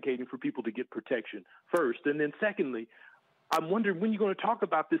people advocating for people to get protection first. And then secondly, I'm wondering when you're going to talk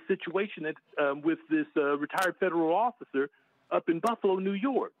about this situation that, with this retired federal officer up in Buffalo, New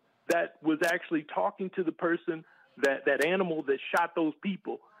York, that was actually talking to the person, that animal that shot those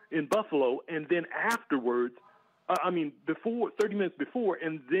people in Buffalo, and then afterwards, 30 minutes before,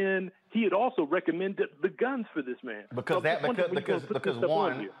 and then he had also recommended the guns for this man. Because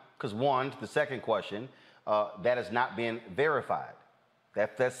one, the second question, that has not been verified.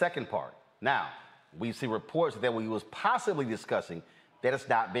 That's that second part. Now, we see reports that we was possibly discussing that it's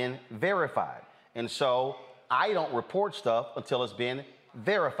not been verified. And so I don't report stuff until it's been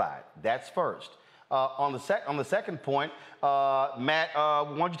verified. That's first. On the second point, Matt,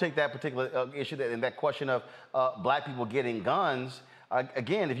 why don't you take that particular issue and that question of black people getting guns?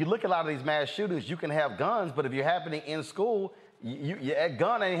 Again, if you look at a lot of these mass shootings, you can have guns, but if you're happening in school, that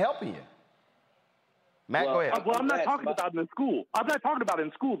gun ain't helping you. Matt, go ahead. Well, I'm not talking about in school. I'm not talking about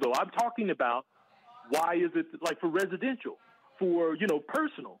in school, though. I'm talking about why is it like for residential, for,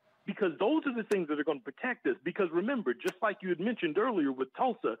 personal, because those are the things that are going to protect us. Because remember, just like you had mentioned earlier with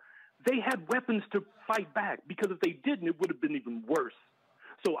Tulsa, they had weapons to fight back, because if they didn't, it would have been even worse.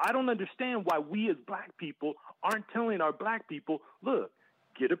 So I don't understand why we as black people aren't telling our black people, look,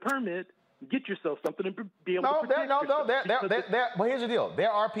 get a permit, get yourself something and be able to protect yourself. Well, here's the deal.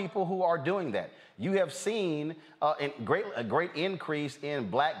 There are people who are doing that. You have seen a great increase in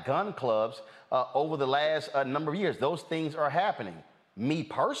black gun clubs over the last number of years. Those things are happening. Me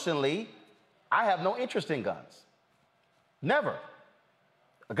personally, I have no interest in guns. Never.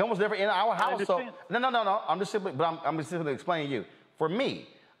 A gun was never in our house. So no. I'm just simply explaining to you. For me,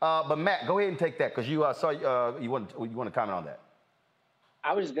 but Matt, go ahead and take that because you you want to comment on that.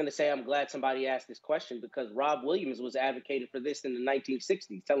 I was just going to say I'm glad somebody asked this question, because Rob Williams was advocating for this in the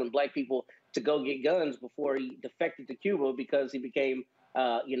 1960s, telling black people to go get guns before he defected to Cuba because he became,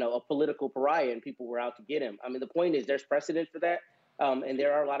 a political pariah and people were out to get him. I mean, the point is there's precedent for that. And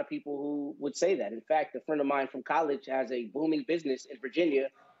there are a lot of people who would say that. In fact, a friend of mine from college has a booming business in Virginia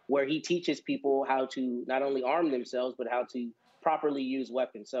where he teaches people how to not only arm themselves, but how to properly use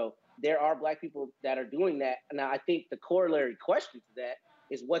weapons. So there are black people that are doing that. Now, I think the corollary question to that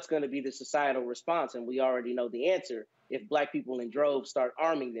is what's going to be the societal response. And we already know the answer. If black people in droves start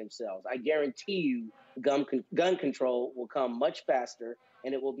arming themselves, I guarantee you gun control will come much faster,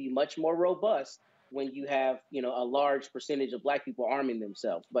 and it will be much more robust when you have, a large percentage of black people arming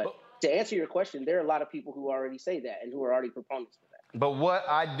themselves. But to answer your question, there are a lot of people who already say that and who are already proponents for that. But what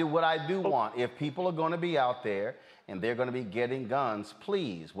I do want, if people are going to be out there and they're going to be getting guns,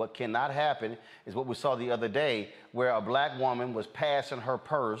 please, what cannot happen is what we saw the other day, where a black woman was passing her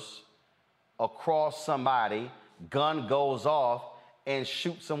purse across somebody, gun goes off, and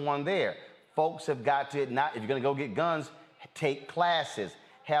shoots someone there. Folks have got to, if you're going to go get guns, take classes,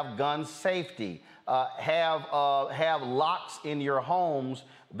 have gun safety, have locks in your homes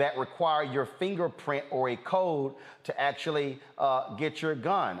that require your fingerprint or a code to actually get your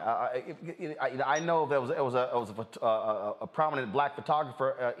gun. I know there was a prominent black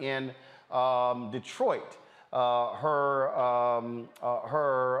photographer in Detroit. Her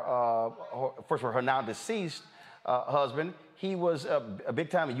now deceased husband, he was a big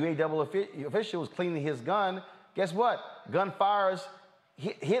time UAW official, was cleaning his gun. Guess what? Gun fires,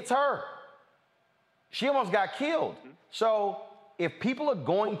 hits her. She almost got killed. So if people are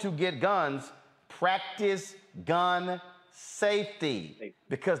going to get guns, practice gun safety,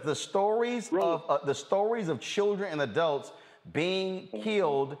 because the stories of children and adults being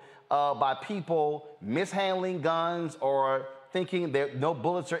killed by people mishandling guns or thinking that no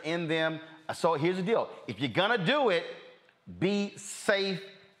bullets are in them. So here's the deal: if you're gonna do it, be safe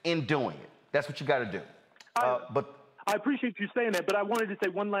in doing it. That's what you got to do. But I appreciate you saying that, but I wanted to say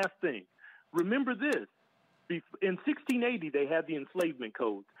one last thing. Remember this. In 1680, they had the enslavement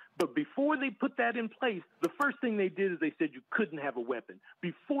code. But before they put that in place, the first thing they did is they said you couldn't have a weapon.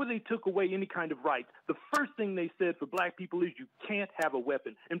 Before they took away any kind of rights, the first thing they said for black people is you can't have a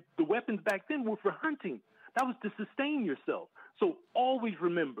weapon. And the weapons back then were for hunting. That was to sustain yourself. So always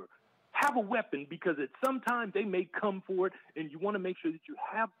remember, have a weapon, because at some time they may come for it, and you want to make sure that you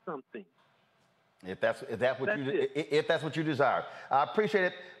have something. If that's what you desire. I appreciate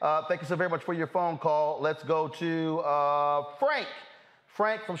it. Thank you so very much for your phone call. Let's go to Frank.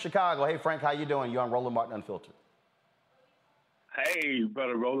 Frank from Chicago. Hey, Frank, how you doing? You're on Roland Martin Unfiltered. Hey,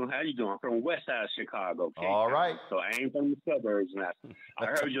 Brother Roland, how you doing? I'm from West Side Chicago. Okay? All right. So I ain't from the suburbs. And I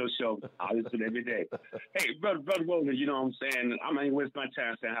heard your show. I listen every day. Hey, Brother Roland, you know what I'm saying? I'm not even waste my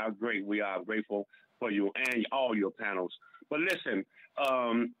time saying how great we are. Grateful for you and all your panels. But listen,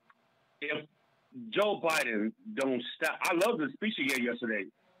 if Joe Biden don't stop, I love the speech he gave yesterday.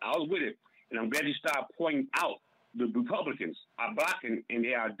 I was with it. And I'm glad he started pointing out the Republicans are blocking and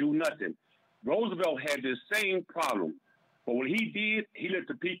they are do nothing. Roosevelt had this same problem. But what he did, he let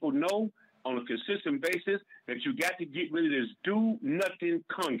the people know on a consistent basis that you got to get rid of this do-nothing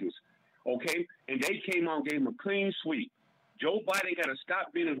Congress, okay? And they came out and gave him a clean sweep. Joe Biden got to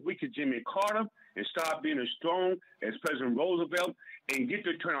stop being as weak as Jimmy Carter and start being as strong as President Roosevelt and get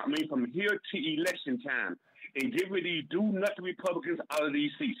the turnout, from here to election time, and get rid of these do-nothing Republicans out of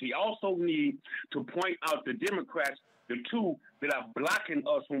these seats. He also needs to point out the Democrats, the two that are blocking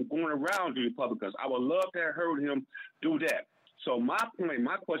us from going around the Republicans. I would love to have heard him do that. So my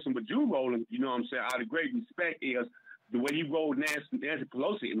question with you, Roland, you know what I'm saying, out of great respect, is the way he rolled Nancy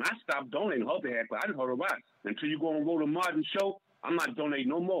Pelosi. And I stopped donating her behalf, but I didn't heard her right. Until you go on Roland Martin show, I'm not donating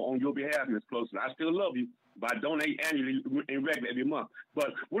no more on your behalf, Ms. Pelosi. I still love you, but I donate annually and regularly every month.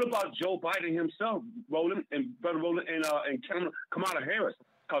 But what about Joe Biden himself, Roland, and Brother Roland, and Kamala Harris?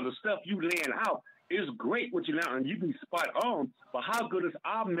 Because the stuff you laying out, it's great what you now, and you be spot on, but how good is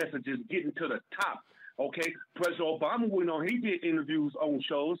our messages getting to the top? Okay, President Obama went on, he did interviews on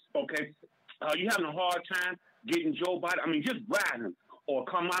shows, okay? You having a hard time getting Joe Biden, just riding him, or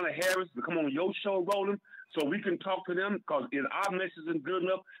Kamala Harris to come on your show, Roland, so we can talk to them, because is our message isn't good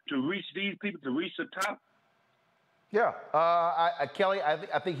enough to reach these people, to reach the top? Yeah, Kelly,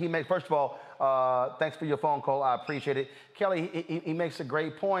 I think he makes, first of all, thanks for your phone call. I appreciate it. Kelly, he makes a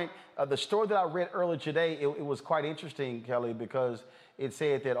great point. The story that I read earlier today, it was quite interesting, Kelly, because it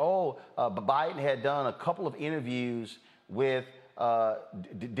said that, Biden had done a couple of interviews with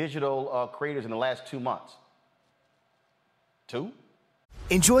digital creators in the last 2 months. 2?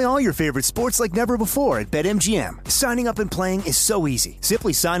 Enjoy all your favorite sports like never before at BetMGM. Signing up and playing is so easy.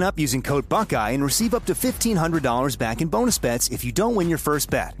 Simply sign up using code Buckeye and receive up to $1,500 back in bonus bets if you don't win your first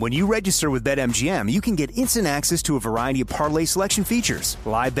bet. When you register with BetMGM, you can get instant access to a variety of parlay selection features,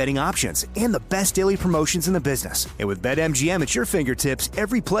 live betting options, and the best daily promotions in the business. And with BetMGM at your fingertips,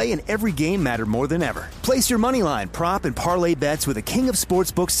 every play and every game matter more than ever. Place your moneyline, prop, and parlay bets with the king of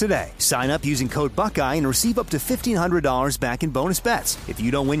sportsbooks today. Sign up using code Buckeye and receive up to $1,500 back in bonus bets if you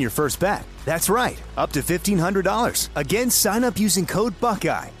don't win your first bet. That's right, up to $1,500. Again, sign up using code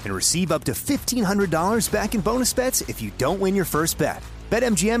Buckeye and receive up to $1,500 back in bonus bets if you don't win your first bet.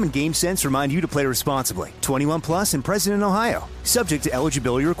 BetMGM and GameSense remind you to play responsibly. 21 plus and present in Ohio. Subject to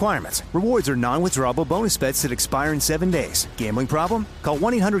eligibility requirements. Rewards are non-withdrawable bonus bets that expire in 7 days. Gambling problem? Call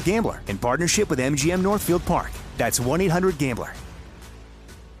 1-800-GAMBLER in partnership with MGM Northfield Park. That's 1-800-GAMBLER.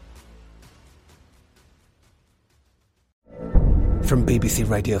 From BBC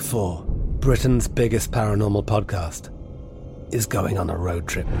Radio 4, Britain's biggest paranormal podcast is going on a road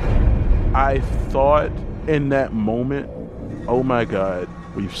trip. I thought in that moment, oh my God,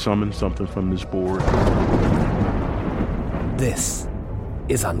 we've summoned something from this board. This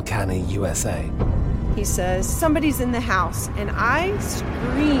is Uncanny USA. He says, somebody's in the house, and I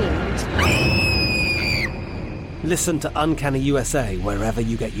screamed. Listen to Uncanny USA wherever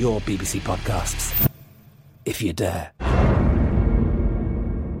you get your BBC podcasts, if you dare.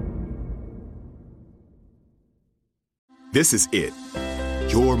 This is it.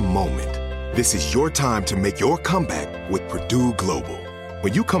 Your moment. This is your time to make your comeback with Purdue Global.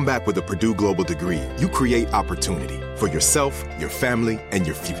 When you come back with a Purdue Global degree, you create opportunity for yourself, your family, and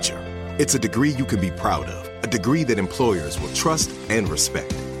your future. It's a degree you can be proud of, a degree that employers will trust and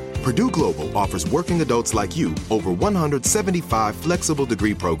respect. Purdue Global offers working adults like you over 175 flexible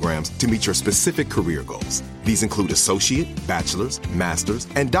degree programs to meet your specific career goals. These include associate, bachelor's, master's,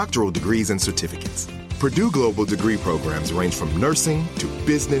 and doctoral degrees and certificates. Purdue Global degree programs range from nursing to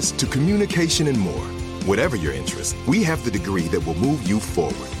business to communication and more. Whatever your interest, we have the degree that will move you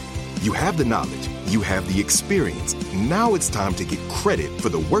forward. You have the knowledge, you have the experience. Now it's time to get credit for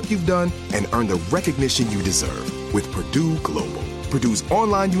the work you've done and earn the recognition you deserve with Purdue Global, Purdue's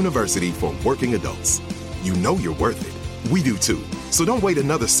online university for working adults. You know you're worth it. We do too. So don't wait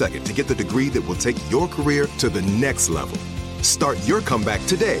another second to get the degree that will take your career to the next level. Start your comeback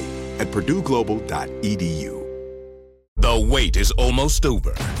today at purdueglobal.edu. The wait is almost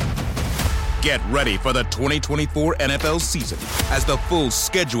over. Get ready for the 2024 NFL season as the full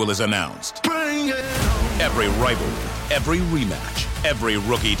schedule is announced. Every rivalry, every rematch, every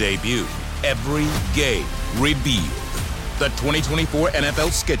rookie debut, every game revealed. The 2024 NFL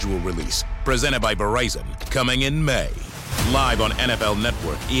schedule release, presented by Verizon, coming in May. Live on NFL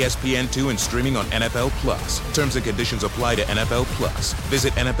Network, ESPN2, and streaming on NFL Plus. Terms and conditions apply to NFL Plus.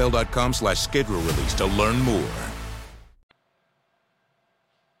 Visit NFL.com/schedule release to learn more.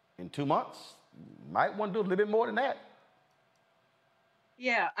 In 2 months, might want to do a little bit more than that.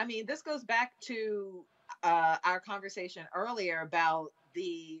 Yeah, I mean, this goes back to our conversation earlier about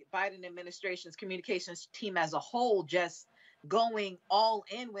the Biden administration's communications team as a whole just going all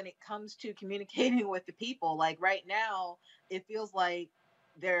in when it comes to communicating with the people. Like right now, it feels like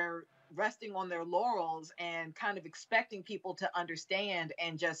they're resting on their laurels and kind of expecting people to understand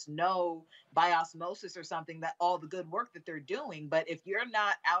and just know by osmosis or something that all the good work that they're doing. But if you're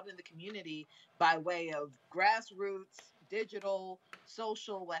not out in the community by way of grassroots, digital,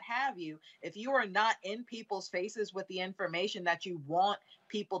 social, what have you, if you are not in people's faces with the information that you want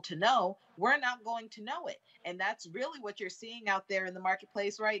people to know, we're not going to know it. And that's really what you're seeing out there in the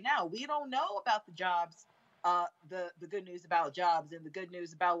marketplace right now. We don't know about the jobs, the good news about jobs and the good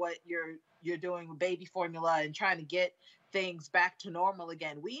news about what you're doing with baby formula and trying to get things back to normal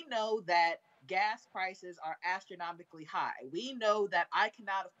again. We know that gas prices are astronomically high. We know that I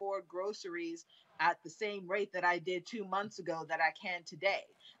cannot afford groceries at the same rate that I did 2 months ago that I can today.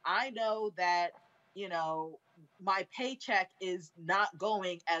 I know that, you know, my paycheck is not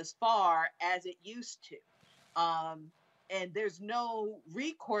going as far as it used to. And there's no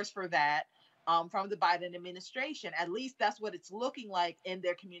recourse for that from the Biden administration. At least that's what it's looking like in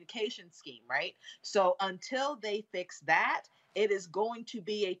their communication scheme, right? So until they fix that, it is going to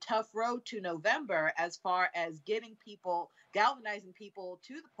be a tough road to November as far as getting people, galvanizing people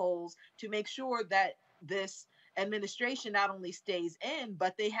to the polls to make sure that this administration not only stays in,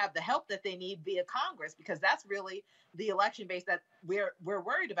 but they have the help that they need via Congress, because that's really the election base that we're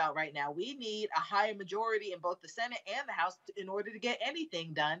worried about right now. We need a higher majority in both the Senate and the House in order to get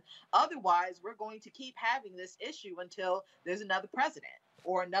anything done. Otherwise, we're going to keep having this issue until there's another president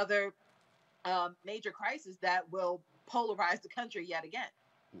or another major crisis that will polarize the country yet again.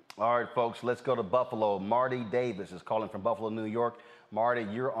 All right, folks, let's go to Buffalo. Marty Davis is calling from Buffalo, New York. Marty,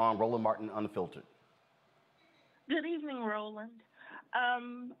 you're on Roland Martin Unfiltered. Good evening, Roland.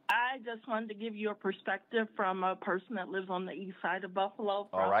 I just wanted to give you a perspective from a person that lives on the east side of Buffalo,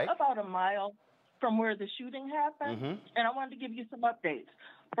 from about a mile from where the shooting happened, and I wanted to give you some updates.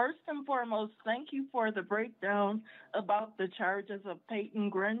 First and foremost, thank you for the breakdown about the charges of Peyton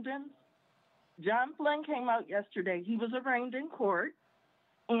Grandin. John Flynn came out yesterday. He was arraigned in court,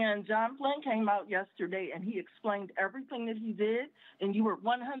 and John Flynn came out yesterday, and he explained everything that he did, and you were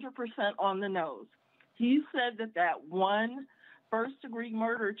 100% on the nose. He said that that one first-degree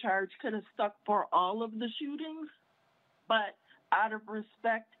murder charge could have stuck for all of the shootings, but out of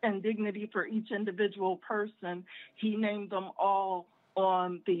respect and dignity for each individual person, he named them all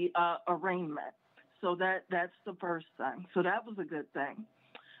on the arraignment. So that's the first thing. So that was a good thing.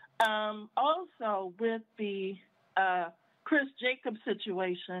 Also, with the Chris Jacobs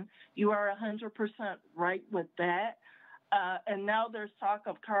situation, you are 100% right with that. And now there's talk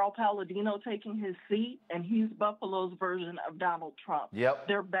of Carl Palladino taking his seat, and he's Buffalo's version of Donald Trump. Yep.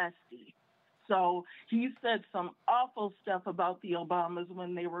 They're besties. So he said some awful stuff about the Obamas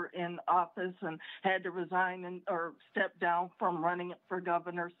when they were in office and had to resign or step down from running for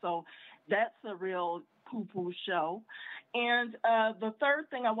governor. So that's a real poo-poo show. And the third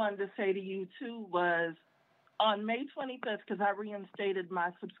thing I wanted to say to you, too, was on May 25th, because I reinstated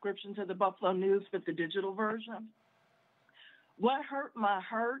my subscription to the Buffalo News with the digital version, what hurt my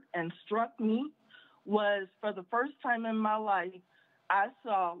heart and struck me was, for the first time in my life, I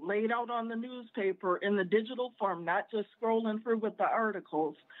saw laid out on the newspaper in the digital form, not just scrolling through with the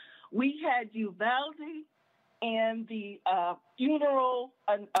articles, we had Uvalde and the funeral,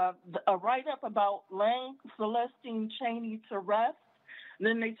 a write-up about laying Celestine Chaney to rest. And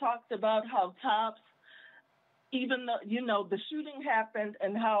then they talked about how Tops, even though, you know, the shooting happened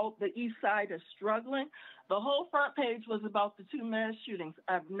and how the East Side is struggling, the whole front page was about the two mass shootings.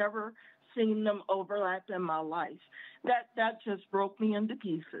 I've never seen them overlap in my life. That just broke me into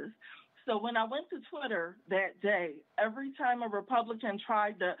pieces. So when I went to Twitter that day, every time a Republican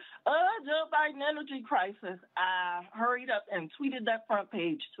tried to, Joe Biden energy crisis, I hurried up and tweeted that front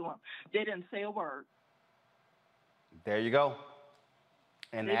page to them. They didn't say a word. There you go.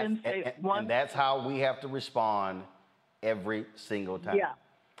 And that's how we have to respond every single time. Yeah.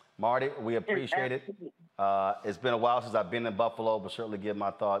 Marty, we appreciate it. It's been a while since I've been in Buffalo, but certainly give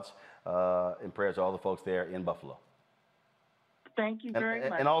my thoughts and prayers to all the folks there in Buffalo. Thank you very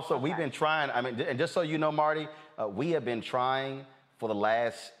much. And also, we've been trying, I mean, and just so you know, Marty, we have been trying for the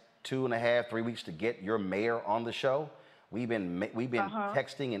last 2.5, 3 weeks to get your mayor on the show. We've been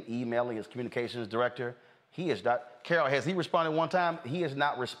texting and emailing his communications director. He has not. Carol, has he responded one time? He has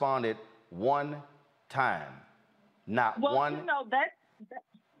not responded one time. Not one. Well, you know,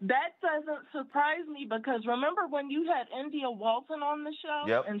 that doesn't surprise me because remember when you had India Walton on the show?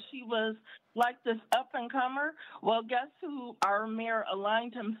 Yep. And she was like this up-and-comer? Well, guess who our mayor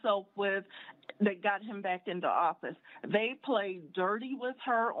aligned himself with that got him back into office? They played dirty with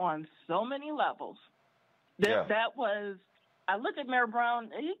her on so many levels. That was, I look at Mayor Brown,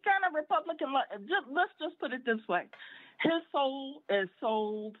 he's kind of Republican. Let's just put it this way. His soul is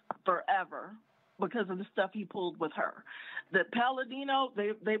sold forever because of the stuff he pulled with her. The Palladino,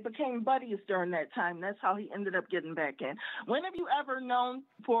 they became buddies during that time. That's how he ended up getting back in. When have you ever known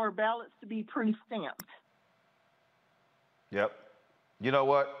for ballots to be pre-stamped? Yep. You know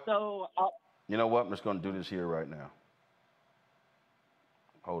what? So, you know what? I'm just going to do this here right now.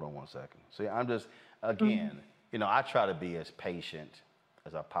 Hold on one second. See, I'm just, again, you know, I try to be as patient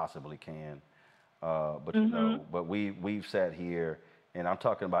as I possibly can. But, you know, but we've sat here, and I'm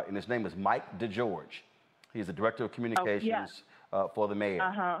talking about, and his name is Mike DeGeorge. He's the director of communications for the mayor.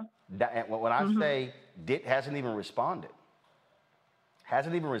 And when I say hasn't even responded,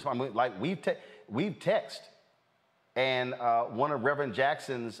 like we've texted, and one of Reverend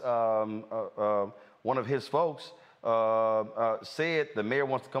Jackson's, one of his folks said the mayor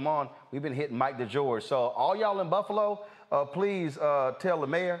wants to come on. We've been hitting Mike DeGeorge. So all y'all in Buffalo, please tell the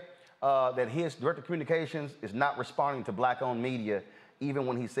mayor that his director of communications is not responding to Black-owned media, even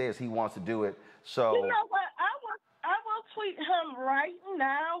when he says he wants to do it. So you know what? I will tweet him right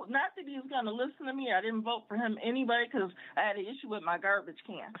now. Not that he's going to listen to me. I didn't vote for him anyway because I had an issue with my garbage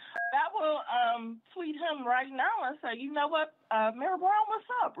can. I will tweet him right now and say, you know what, Mayor Brown, what's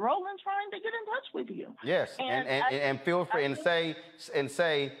up? Roland trying to get in touch with you. Yes, and feel free and say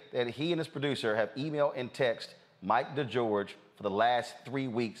that he and his producer have emailed and text Mike DeGeorge for the last 3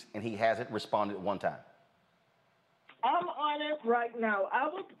 weeks, and he hasn't responded one time. I'm on it right now.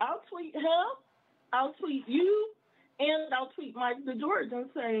 I'll tweet him. I'll tweet you, and I'll tweet Mike DeGeorge and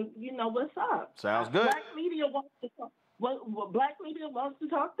say, you know, what's up? Sounds good. Black media wants to talk. Black media wants to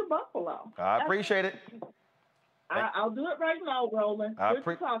talk to Buffalo. I appreciate it. I'll do it right now, Roland. Good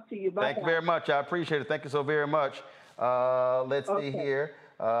to talk to you. Bye-bye. Thank you very much. I appreciate it. Thank you so very much. Let's see here.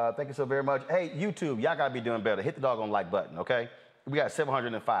 Thank you so very much. Hey, YouTube, y'all got to be doing better. Hit the doggone like button, okay? We got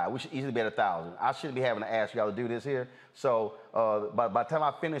 705. We should easily be at 1,000. I shouldn't be having to ask y'all to do this here. So by the time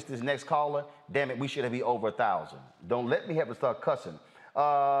I finish this next caller, damn it, we should be over 1,000. Don't let me have to start cussing.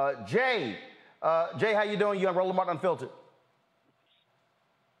 Jay, how you doing? You on Roland Martin Unfiltered?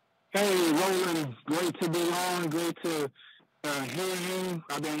 Hey, Roland, great to be on. Great to hear you.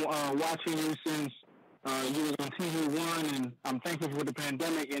 I've been watching you since you was on TV One, and I'm thankful for the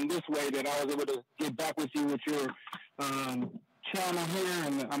pandemic in this way that I was able to get back with you with your channel here,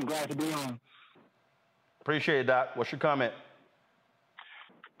 and I'm glad to be on. Appreciate it, Doc. What's your comment?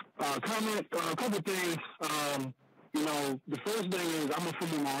 A couple things. You know, the first thing is I'm a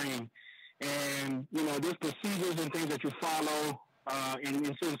former Marine, and, you know, there's procedures and things that you follow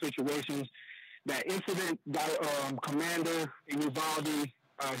in certain situations. That incident commander in Uvalde,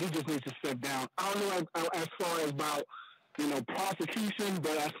 he just needs to step down. I don't know as far as about, you know, prosecution,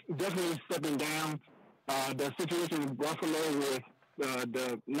 but definitely stepping down. The situation in Buffalo with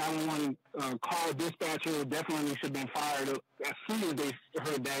the 911 call dispatcher definitely should have been fired as soon as they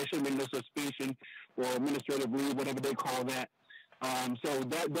heard that. It should have been no suspension or administrative leave, whatever they call that. So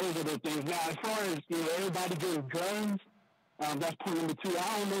those are the things. Now, as far as, you know, everybody getting guns, that's point number two.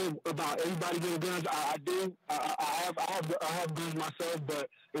 I don't know about everybody getting guns. I do. I have guns myself, but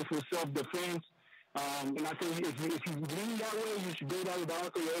it's for self-defense. And I think if you lean that way, you should do that. But I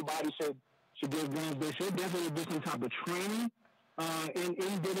don't think everybody should get guns. There should definitely be some type of training in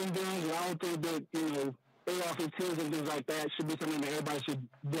getting guns. I don't think that, you know, AR-15s and things like that should be something that everybody should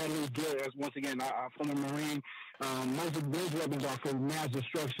definitely get. As once again, I'm from a Marine. Most of those weapons are for mass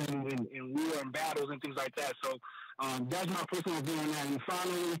destruction and war and battles and things like that. So that's my personal view on that. And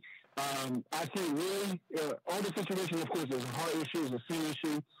finally, I think really all the situation, of course, is a heart issue, is a sin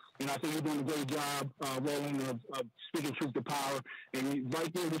issue. And I think you're doing a great job, Roland, of speaking truth to power. And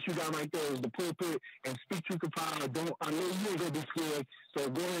right there, what you got right there is the pulpit and speak truth to power. I know you ain't going to be scared, so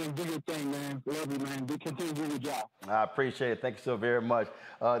go ahead and do your thing, man. Love you, man. Continue to do your job. I appreciate it. Thank you so very much.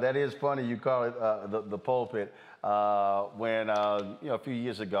 That is funny. You call it the pulpit. When, you know, a few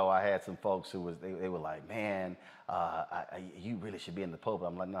years ago, I had some folks who they were like, man, you really should be in the pulpit.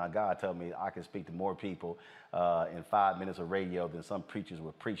 I'm like, nah, God told me I can speak to more people in 5 minutes of radio than some preachers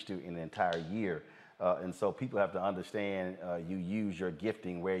would preach to in an entire year. And so people have to understand you use your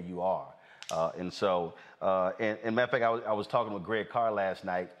gifting where you are. And so, and matter of fact, I was talking with Greg Carr last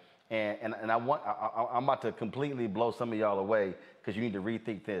night, And I'm about to completely blow some of y'all away because you need to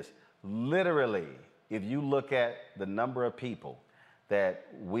rethink this. Literally, if you look at the number of people that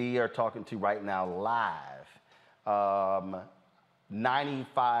we are talking to right now live,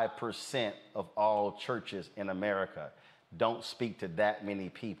 95% of all churches in America don't speak to that many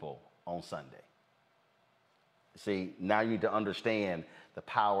people on Sunday. See, now you need to understand the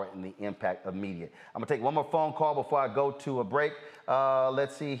power and the impact of media. I'm gonna take one more phone call before I go to a break.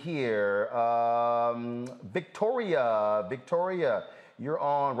 Let's see here. Victoria, you're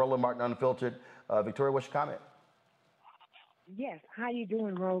on Roland Martin Unfiltered. Victoria, what's your comment? Yes, how you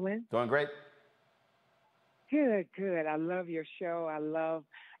doing, Roland? Doing great. Good, good. I love your show. I love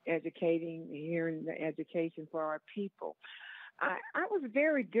educating, hearing the education for our people. I was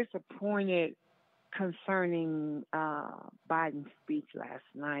very disappointed concerning Biden's speech last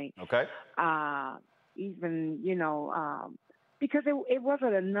night. Okay. Even, because it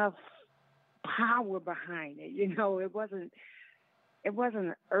wasn't enough power behind it. It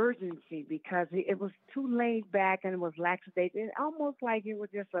wasn't urgency because it was too laid back and it was lackadaisical. Almost like it was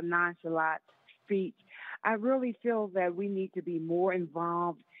just a nonchalant speech. I really feel that we need to be more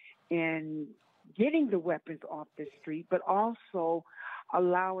involved in getting the weapons off the street, but also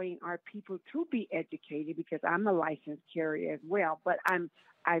allowing our people to be educated, because I'm a licensed carrier as well, but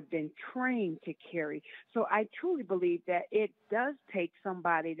I've been trained to carry. So I truly believe that it does take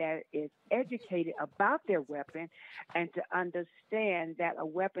somebody that is educated about their weapon and to understand that a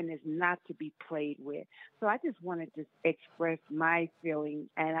weapon is not to be played with. So I just wanted to express my feeling,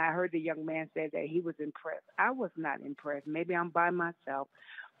 and I heard the young man say that he was impressed. I was not impressed. Maybe I'm by myself,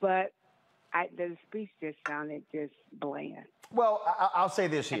 but the speech just sounded just bland. Well, I'll say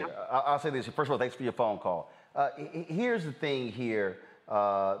this here. I'll say this. First of all, thanks for your phone call. Here's the thing here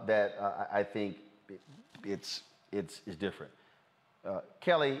that I think it's different.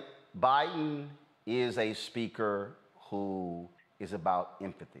 Kelly, Biden is a speaker who is about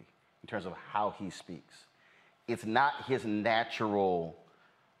empathy in terms of how he speaks. It's not his natural.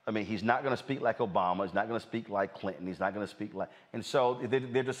 He's not going to speak like Obama. He's not going to speak like Clinton. He's not going to speak like, and so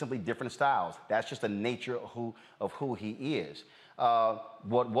they're just simply different styles. That's just the nature of who he is.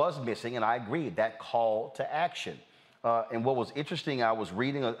 What was missing, and I agree, that call to action. And what was interesting, I was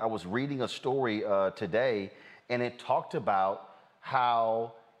reading a story today, and it talked about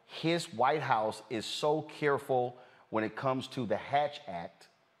how his White House is so careful when it comes to the Hatch Act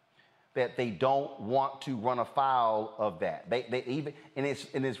that they don't want to run afoul of that. They even and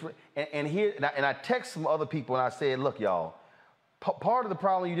I text some other people and I said, look, y'all, part of the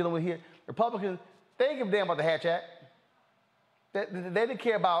problem you're dealing with here, Republicans, they didn't give a damn about the Hatch Act. They didn't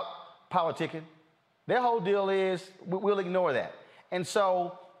care about politicking. Their whole deal is we'll ignore that. And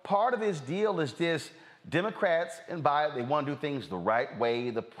so part of this deal is this: Democrats and Biden, they want to do things the right way,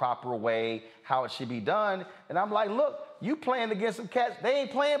 the proper way, how it should be done. And I'm like, look, you playing against some cats. They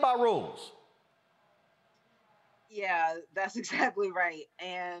ain't playing by rules. Yeah, that's exactly right.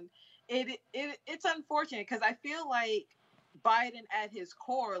 And it's unfortunate because I feel like Biden at his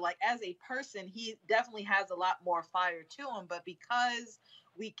core, like as a person, he definitely has a lot more fire to him. But because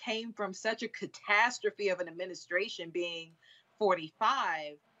we came from such a catastrophe of an administration being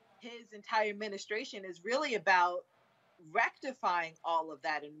 45, his entire administration is really about rectifying all of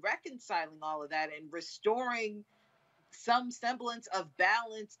that and reconciling all of that and restoring some semblance of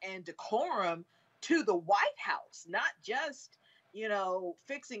balance and decorum to the White House, not just,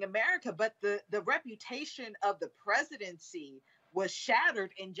 fixing America, but the reputation of the presidency was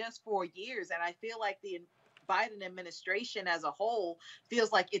shattered in just 4 years. And I feel like the Biden administration as a whole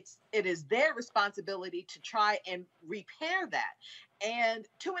feels like it is their responsibility to try and repair that. And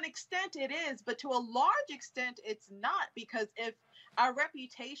to an extent it is, but to a large extent it's not, because if our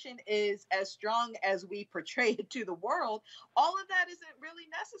reputation is as strong as we portray it to the world, all of that isn't really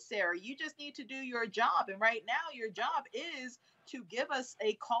necessary. You just need to do your job. And right now your job is to give us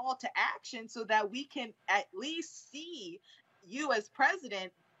a call to action so that we can at least see you as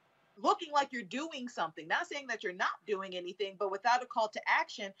president looking like you're doing something. Not saying that you're not doing anything, but without a call to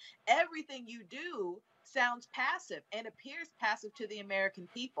action, everything you do sounds passive and appears passive to the American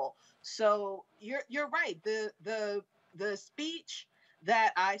people. So you're right. The speech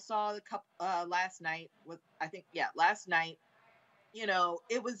that I saw last night last night,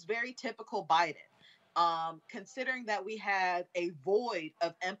 it was very typical Biden. Considering that we had a void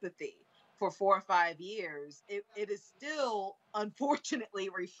of empathy for 4 or 5 years, it is still unfortunately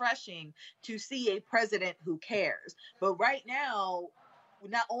refreshing to see a president who cares. But right now,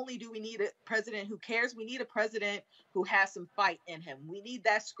 not only do we need a president who cares, we need a president who has some fight in him. We need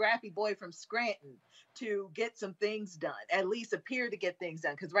that scrappy boy from Scranton to get some things done, at least appear to get things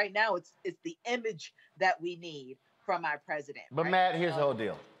done. Because right now it's the image that we need from our president. But right? Matt, here's the whole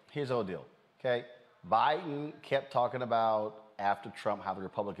deal. Here's the whole deal. Okay, Biden kept talking about after Trump how the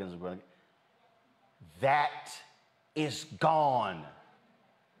Republicans were going to. That is gone.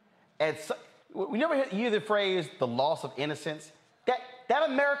 And so, we never hear the phrase "the loss of innocence." That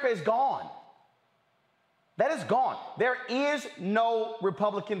America is gone. That is gone. There is no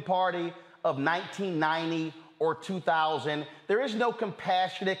Republican Party of 1990 or 2000. There is no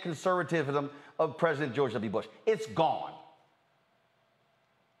compassionate conservatism of President George W. Bush. It's gone.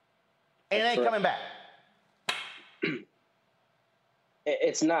 And it ain't coming back.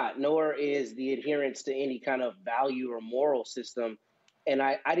 It's not, nor is the adherence to any kind of value or moral system. And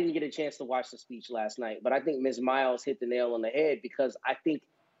I didn't get a chance to watch the speech last night, but I think Ms. Miles hit the nail on the head, because I think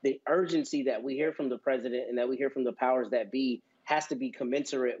the urgency that we hear from the president and that we hear from the powers that be has to be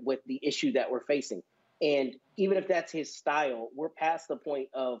commensurate with the issue that we're facing. And even if that's his style, we're past the point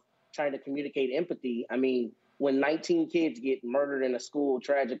of trying to communicate empathy. I mean, when 19 kids get murdered in a school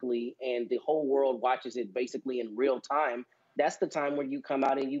tragically and the whole world watches it basically in real time, that's the time where you come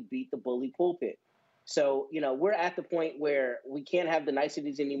out and you beat the bully pulpit. So, we're at the point where we can't have the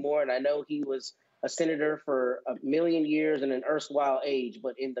niceties anymore. And I know he was a senator for a million years in an erstwhile age,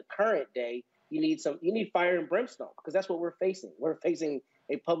 but in the current day, you need fire and brimstone, because that's what we're facing. We're facing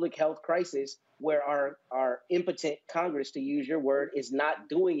a public health crisis where our impotent Congress, to use your word, is not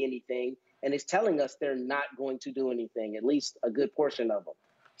doing anything and is telling us they're not going to do anything, at least a good portion of them.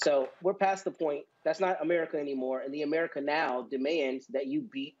 So we're past the point. That's not America anymore. And the America now demands that you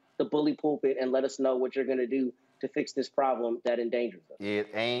beat the bully pulpit and let us know what you're going to do to fix this problem that endangers us. It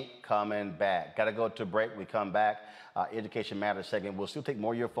ain't coming back. Got to go to break. We come back. Education Matters segment. We'll still take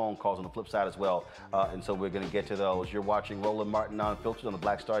more of your phone calls on the flip side as well. And so we're going to get to those. You're watching Roland Martin Unfiltered on the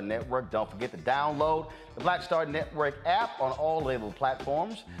Black Star Network. Don't forget to download the Black Star Network app on all available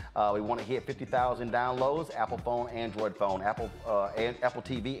platforms. We want to hit 50,000 downloads. Apple phone, Android phone, Apple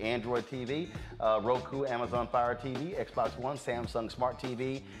TV, Android TV, Roku, Amazon Fire TV, Xbox One, Samsung Smart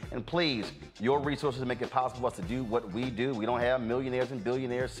TV. And please, your resources make it possible for us to do what we do. We don't have millionaires and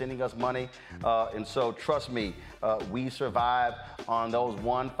billionaires sending us money. And so trust me, we survive on those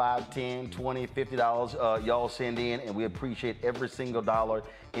 $1, $5, $10, $20, $50 y'all send in, and we appreciate every single dollar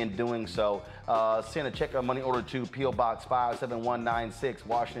in doing so. Send a check or money order to P.O. Box 57196,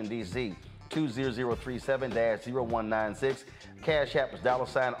 Washington, D.C. 20037-0196. Cash App is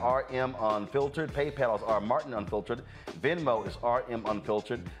 $RM Unfiltered. PayPal is R Martin Unfiltered. Venmo is RM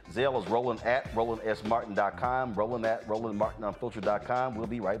Unfiltered. Zelle is Roland at RolandSMartin.com. Roland at RolandMartinUnfiltered.com. We'll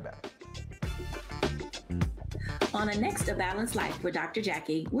be right back. On our next A Balanced Life with Dr.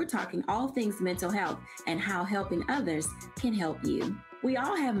 Jackie, we're talking all things mental health and how helping others can help you. We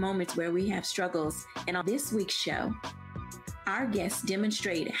all have moments where we have struggles, and on this week's show, our guests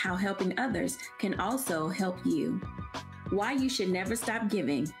demonstrate how helping others can also help you. Why you should never stop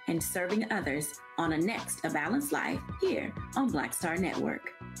giving and serving others on a next A Balanced Life here on Black Star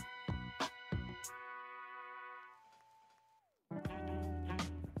Network.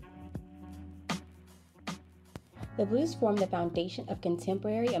 The blues form the foundation of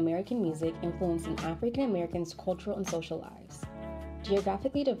contemporary American music, influencing African Americans' cultural and social lives.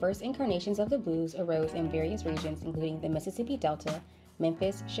 Geographically diverse incarnations of the blues arose in various regions, including the Mississippi Delta,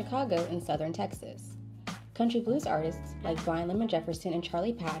 Memphis, Chicago, and southern Texas. Country blues artists like Brian Lemon Jefferson and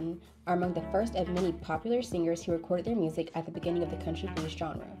Charlie Patton are among the first of many popular singers who recorded their music at the beginning of the country blues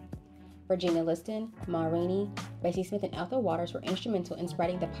genre. Virginia Liston, Ma Rainey, Bessie Smith, and Ethel Waters were instrumental in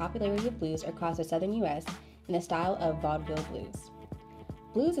spreading the popularity of blues across the southern U.S. in the style of vaudeville blues.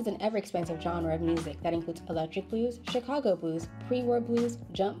 Blues is an ever-expansive genre of music that includes electric blues, Chicago blues, pre-war blues,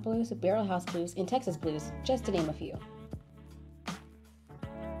 jump blues, barrel house blues, and Texas blues, just to name a few.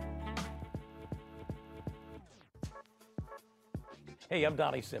 Hey, I'm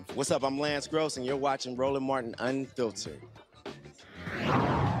Donnie Simpson. What's up? I'm Lance Gross, and you're watching Roland Martin Unfiltered.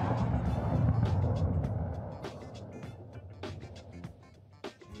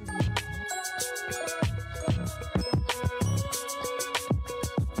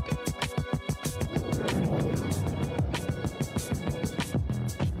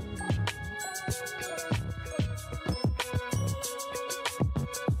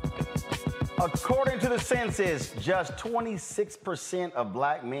 According to the census, just 26% of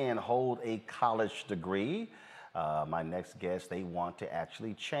black men hold a college degree. My next guest, they want to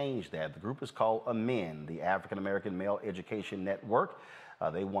actually change that. The group is called AMEN, the African American Male Education Network.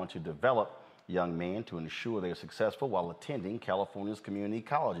 They want to develop young men to ensure they're successful while attending California's community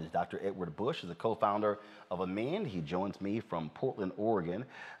colleges. Dr. Edward Bush is the co-founder of Amend. He joins me from Portland, Oregon.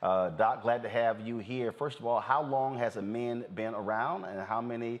 Doc, glad to have you here. First of all, how long has Amend been around, and how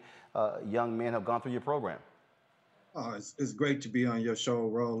many young men have gone through your program? It's great to be on your show,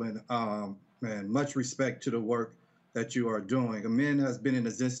 Roland. Man, much respect to the work that you are doing. Amend has been in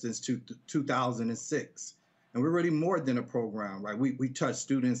existence to 2006. And we're really more than a program, right? We touch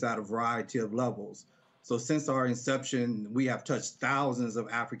students at a variety of levels. So since our inception, we have touched thousands of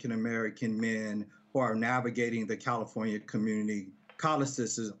African-American men who are navigating the California community college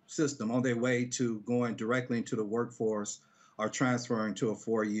system on their way to going directly into the workforce or transferring to a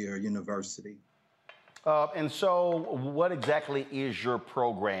four-year university. And so what exactly is your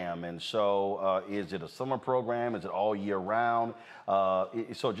program? And so is it a summer program? Is it all year round?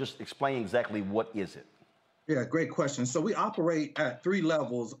 So just explain exactly what is it? Yeah, great question. So we operate at three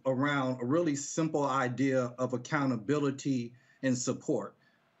levels around a really simple idea of accountability and support.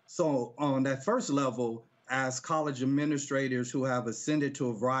 So on that first level, as college administrators who have ascended to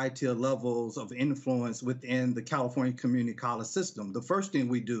a variety of levels of influence within the California community college system, the first thing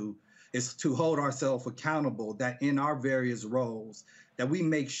we do is to hold ourselves accountable that in our various roles, that we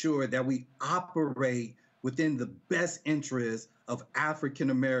make sure that we operate within the best interests of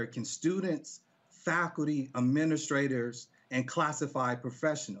African-American students, faculty, administrators, and classified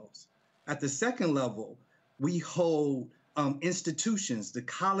professionals. At the second level, we hold institutions, the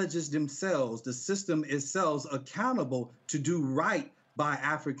colleges themselves, the system itself accountable to do right by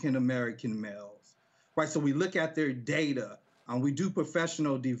African-American males, right? So we look at their data, we do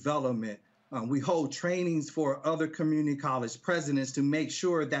professional development, we hold trainings for other community college presidents to make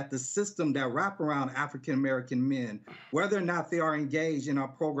sure that the system that wrap around African-American men, whether or not they are engaged in our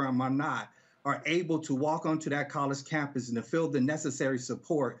program or not, are able to walk onto that college campus and to feel the necessary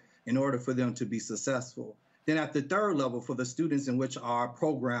support in order for them to be successful. Then at the third level, for the students in which our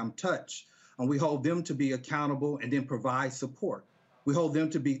program touch, we hold them to be accountable and then provide support. We hold them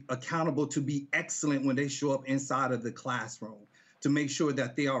to be accountable to be excellent when they show up inside of the classroom, to make sure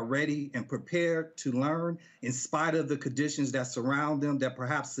that they are ready and prepared to learn in spite of the conditions that surround them that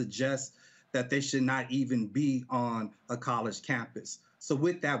perhaps suggest that they should not even be on a college campus. So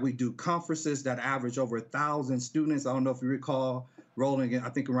with that, we do conferences that average over 1,000 students. I don't know if you recall, Roland, I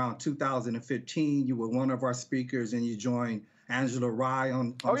think around 2015, you were one of our speakers and you joined Angela Rye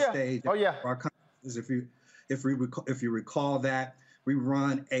on stage. Oh, yeah. Our conferences, if you recall that. We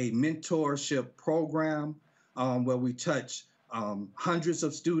run a mentorship program where we touch hundreds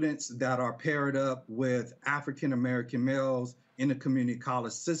of students that are paired up with African-American males in the community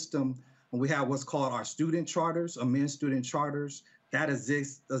college system. And we have what's called our student charters, Amend student charters, that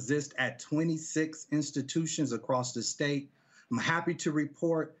exist at 26 institutions across the state. I'm happy to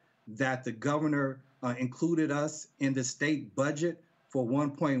report that the governor included us in the state budget for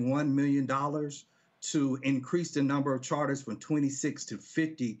 $1.1 million to increase the number of charters from 26 to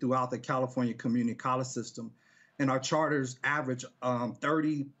 50 throughout the California community college system. And our charters average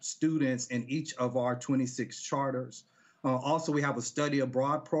 30 students in each of our 26 charters. Also, we have a study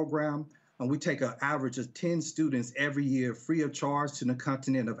abroad program. We take an average of 10 students every year free of charge to the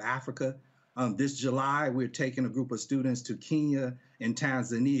continent of Africa. This July, we're taking a group of students to Kenya and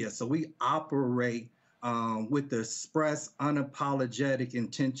Tanzania. So we operate with the express, unapologetic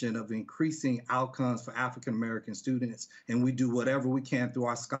intention of increasing outcomes for African-American students. And we do whatever we can through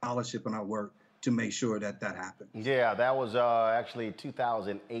our scholarship and our work to make sure that that happens. Yeah, that was actually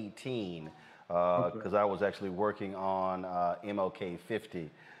 2018, because I was actually working on MLK 50.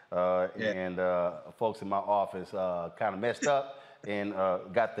 And folks in my office kind of messed up and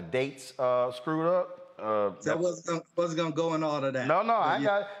got the dates screwed up. That wasn't going to go in all of that. No, I ain't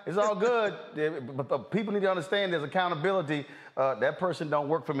got it. It's all good. But people need to understand there's accountability. That person don't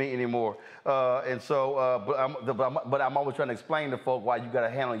work for me anymore. And so, but I'm always trying to explain to folk why you got to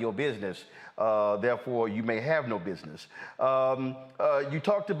handle your business. Therefore, you may have no business. You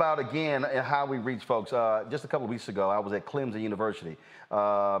talked about, again, how we reach folks. Just a couple of weeks ago, I was at Clemson University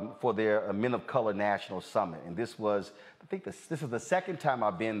for their Men of Color National Summit. And this was, I think this is the second time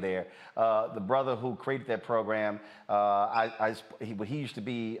I've been there. The brother who created that program, he used to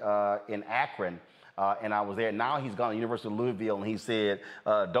be in Akron. And I was there. Now he's gone to the University of Louisville, and he said,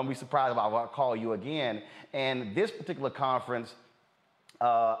 don't be surprised if I call you again. And this particular conference,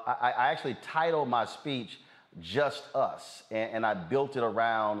 I actually titled my speech, Just Us, and I built it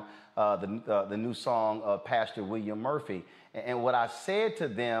around the new song of Pastor William Murphy. And what I said to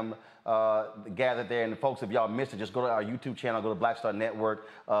them, gathered there, and folks, if y'all missed it, just go to our YouTube channel, go to Black Star Network.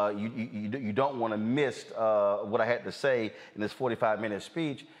 You don't want to miss what I had to say in this 45-minute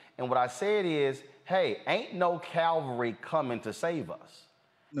speech. And what I said is, hey, ain't no Calvary coming to save us.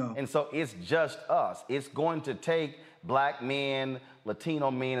 No. And so it's just us. It's going to take black men,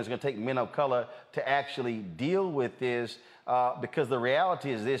 Latino men, it's going to take men of color to actually deal with this because the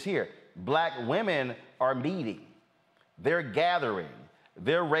reality is this here. Black women are meeting. They're gathering.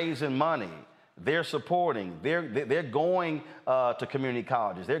 They're raising money. They're supporting. They're going to community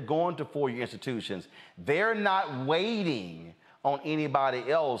colleges. They're going to four-year institutions. They're not waiting on anybody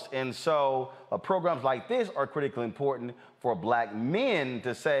else. And so programs like this are critically important for black men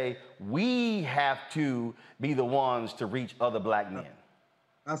to say, we have to be the ones to reach other black men.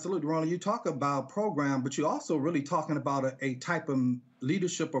 Absolutely, Roland. You talk about program, but you're also really talking about a type of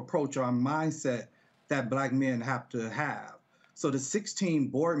leadership approach or mindset that black men have to have. So the 16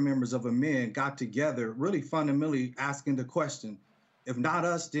 board members of a men got together, really fundamentally asking the question, if not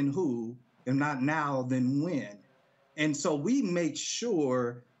us, then who? If not now, then when? And so we make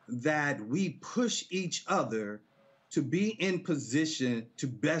sure that we push each other to be in position to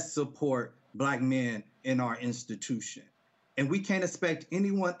best support black men in our institution. And we can't expect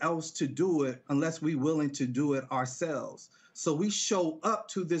anyone else to do it unless we're willing to do it ourselves. So we show up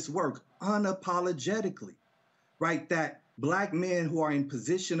to this work unapologetically, right? That black men who are in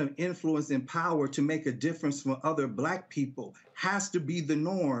position of influence and power to make a difference for other black people has to be the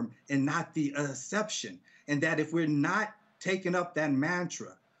norm and not the exception. And that if we're not taking up that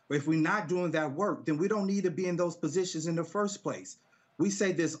mantra, or if we're not doing that work, then we don't need to be in those positions in the first place. We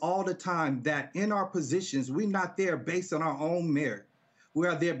say this all the time, that in our positions, we're not there based on our own merit. We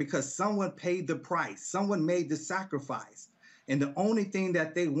are there because someone paid the price, someone made the sacrifice. And the only thing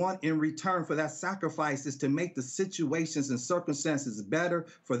that they want in return for that sacrifice is to make the situations and circumstances better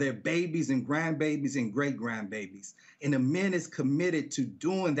for their babies and grandbabies and great-grandbabies. And the men is committed to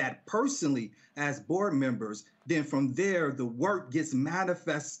doing that personally as board members. Then from there, the work gets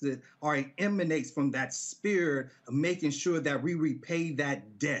manifested or it emanates from that spirit of making sure that we repay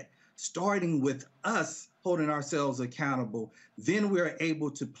that debt, starting with us holding ourselves accountable. Then we're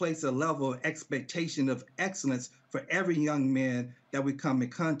able to place a level of expectation of excellence for every young man that we come in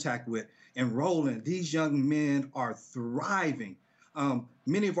contact with. And Roland, these young men are thriving.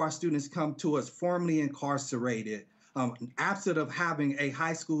 Many of our students come to us formerly incarcerated, absent of having a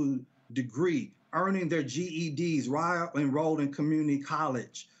high school degree, earning their GEDs while enrolled in community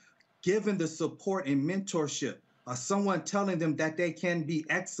college, given the support and mentorship, someone telling them that they can be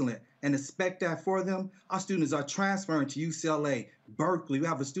excellent and expect that for them. Our students are transferring to UCLA, Berkeley. We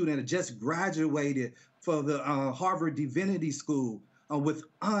have a student that just graduated for the Harvard Divinity School with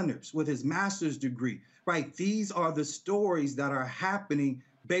honors, with his master's degree, right? These are the stories that are happening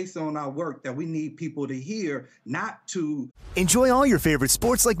based on our work that we need people to hear, not to... Enjoy all your favorite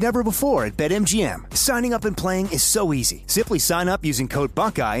sports like never before at BetMGM. Signing up and playing is so easy. Simply sign up using code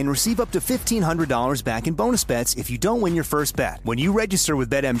Buckeye and receive up to $1,500 back in bonus bets if you don't win your first bet. When you register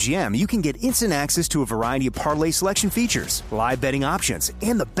with BetMGM, you can get instant access to a variety of parlay selection features, live betting options,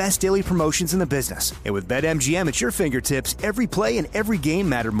 and the best daily promotions in the business. And with BetMGM at your fingertips, every play and every game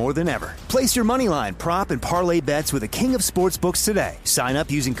matter more than ever. Place your moneyline, prop, and parlay bets with the king of sportsbooks today. Sign up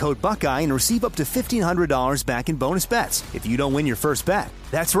using code Buckeye and receive up to $1,500 back in bonus bets if you don't win your first bet.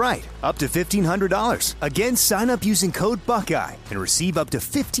 That's right, up to $1,500. Again, sign up using code Buckeye and receive up to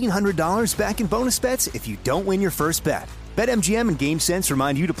 $1,500 back in bonus bets if you don't win your first bet. BetMGM and GameSense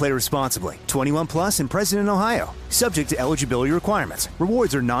remind you to play responsibly. 21 plus and present in Ohio. Subject to eligibility requirements.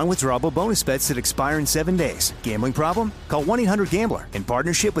 Rewards are non-withdrawable bonus bets that expire in 7 days. Gambling problem? Call 1-800-GAMBLER in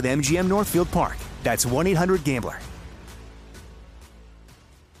partnership with MGM Northfield Park. That's 1-800-GAMBLER.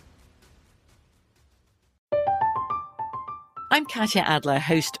 I'm Katya Adler,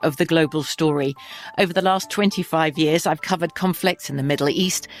 host of The Global Story. Over the last 25 years, I've covered conflicts in the Middle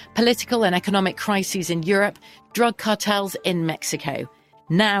East, political and economic crises in Europe, drug cartels in Mexico.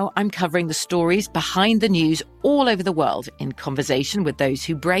 Now I'm covering the stories behind the news all over the world in conversation with those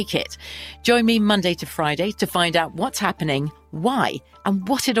who break it. Join me Monday to Friday to find out what's happening, why, and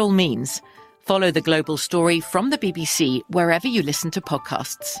what it all means. Follow The Global Story from the BBC wherever you listen to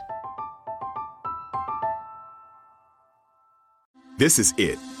podcasts. This is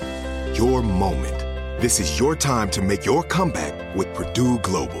it. Your moment. This is your time to make your comeback with Purdue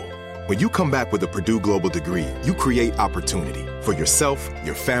Global. When you come back with a Purdue Global degree, you create opportunity for yourself,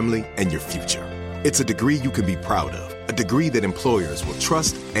 your family, and your future. It's a degree you can be proud of, a degree that employers will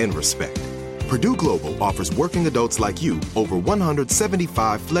trust and respect. Purdue Global offers working adults like you over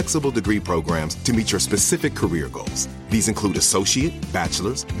 175 flexible degree programs to meet your specific career goals. These include associate,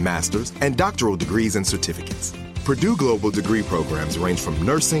 bachelor's, master's, and doctoral degrees and certificates. Purdue Global degree programs range from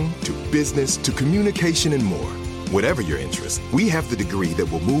nursing to business to communication and more. Whatever your interest, we have the degree that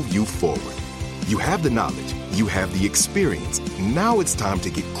will move you forward. You have the knowledge, you have the experience. Now it's time to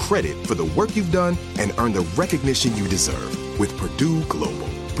get credit for the work you've done and earn the recognition you deserve with Purdue Global,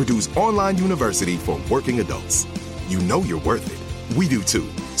 Purdue's online university for working adults. You know you're worth it. We do too.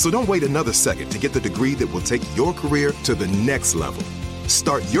 So don't wait another second to get the degree that will take your career to the next level.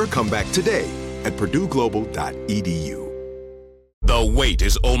 Start your comeback today at purdueglobal.edu. The wait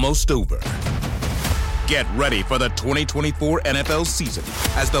is almost over. Get ready for the 2024 NFL season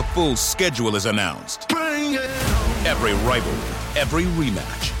as the full schedule is announced. Every rivalry, every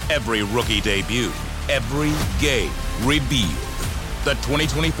rematch, every rookie debut, every game revealed. The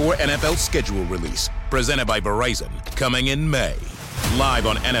 2024 NFL schedule release, presented by Verizon, coming in May. Live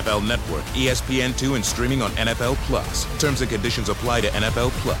on NFL Network, ESPN2, and streaming on NFL Plus. Terms and conditions apply to NFL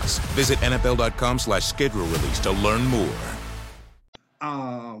Plus. Visit NFL.com/schedule release to learn more.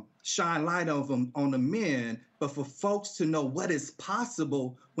 Shine light on the men, but for folks to know what is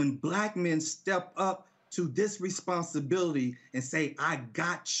possible when Black men step up to this responsibility and say, I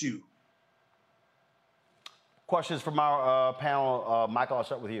got you. Questions from our panel. Michael, I'll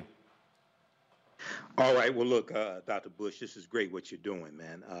start with you. All right. Well, look, Dr. Bush, this is great what you're doing,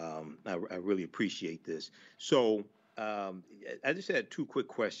 man. I really appreciate this. So I just had two quick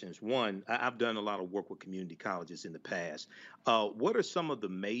questions. One, I've done a lot of work with community colleges in the past. What are some of the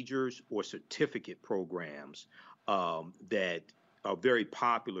majors or certificate programs that are very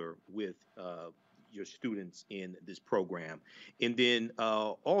popular with your students in this program? And then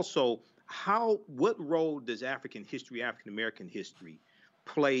also, what role does African American history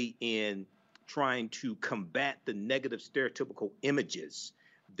play in trying to combat the negative stereotypical images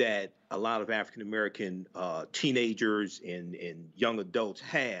that a lot of African American teenagers and young adults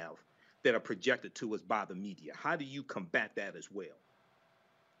have that are projected to us by the media? How do you combat that as well?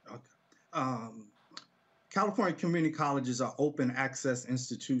 Okay. California Community College is an open access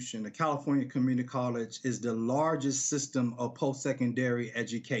institution. The California Community College is the largest system of post-secondary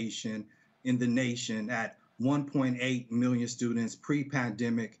education in the nation at 1.8 million students.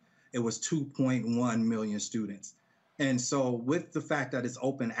 Pre-pandemic, it was 2.1 million students. And so with the fact that it's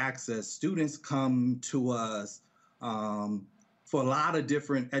open access, students come to us for a lot of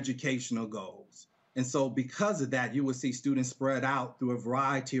different educational goals. And so because of that, you will see students spread out through a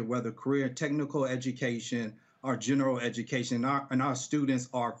variety of whether career technical education or general education, and our students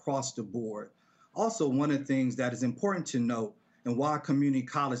are across the board. Also, one of the things that is important to note and why community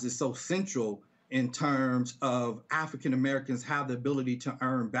college is so central in terms of African Americans have the ability to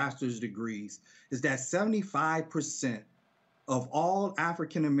earn bachelor's degrees is that 75% of all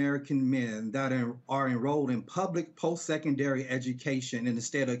African American men that are enrolled in public post-secondary education in the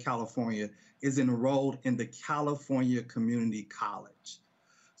state of California is enrolled in the California Community College.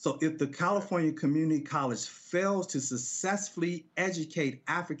 So if the California Community College fails to successfully educate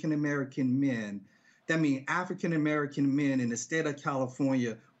African American men, that means African American men in the state of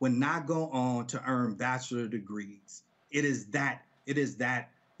California will not go on to earn bachelor degrees. It is that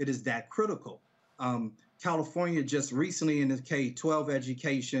critical. California just recently in the K-12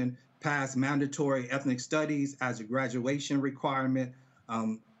 education passed mandatory ethnic studies as a graduation requirement.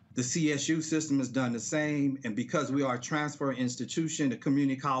 The CSU system has done the same. And because we are a transfer institution, the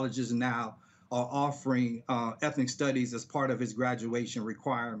community colleges now are offering ethnic studies as part of its graduation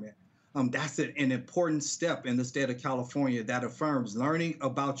requirement. That's an important step in the state of California that affirms learning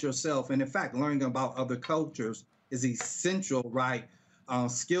about yourself. And in fact, learning about other cultures is essential, right?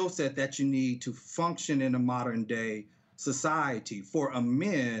 Skill set that you need to function in a modern day society. For a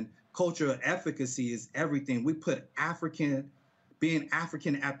men, cultural efficacy is everything. We put being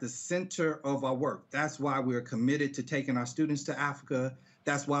African at the center of our work. That's why we're committed to taking our students to Africa.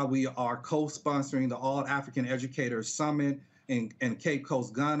 That's why we are co-sponsoring the All African Educators Summit in Cape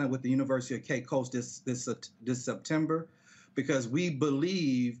Coast, Ghana with the University of Cape Coast this September, because we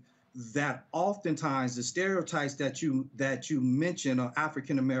believe that oftentimes the stereotypes that you mention of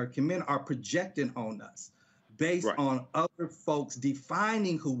African American men are projected on us based on other folks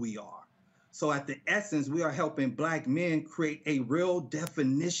defining who we are. So at the essence, we are helping Black men create a real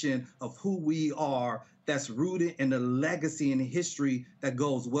definition of who we are that's rooted in the legacy and history that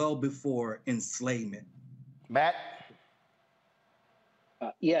goes well before enslavement. Matt?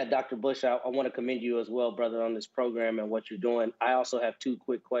 Yeah, Dr. Bush, I want to commend you as well, brother, on this program and what you're doing. I also have two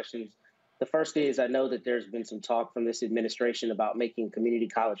quick questions. The first is, I know that there's been some talk from this administration about making community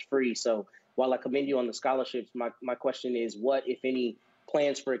college free. So while I commend you on the scholarships, my question is, what, if any,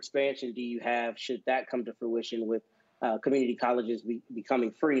 plans for expansion do you have should that come to fruition with community colleges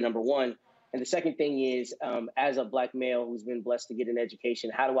becoming free, number one? And the second thing is, as a Black male who's been blessed to get an education,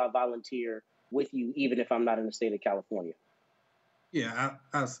 how do I volunteer with you, even if I'm not in the state of California? Yeah,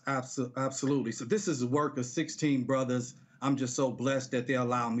 absolutely. So this is the work of 16 brothers. I'm just so blessed that they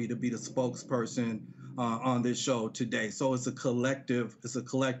allow me to be the spokesperson on this show today. So it's a collective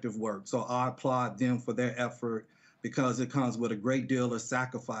work. So I applaud them for their effort because it comes with a great deal of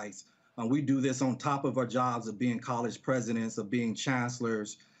sacrifice. We do this on top of our jobs of being college presidents, of being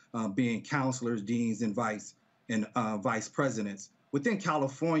chancellors, being counselors, deans, and vice presidents. Within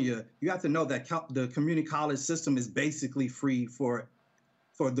California, you have to know that the community college system is basically free for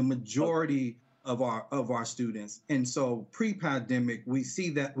the majority of our students. And so pre-pandemic, we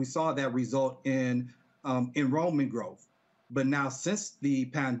saw that result in enrollment growth. But now since the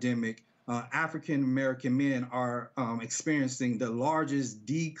pandemic, African American men are experiencing the largest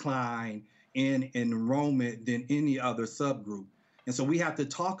decline in enrollment than any other subgroup. And so we have to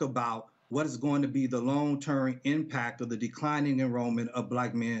talk about what is going to be the long-term impact of the declining enrollment of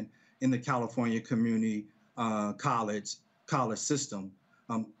Black men in the California community college system.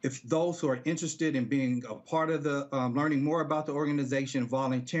 If those who are interested in being a part of the, learning more about the organization,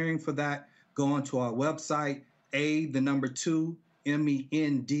 volunteering for that, go onto our website, MEND.org.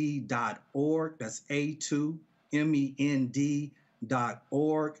 That's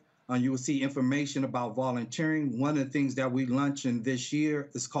A2MEND.org. You will see information about volunteering. One of the things that we launching this year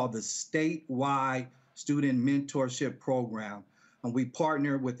is called the Statewide Student Mentorship Program. And we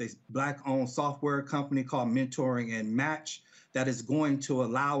partner with a Black-owned software company called Mentoring and Match that is going to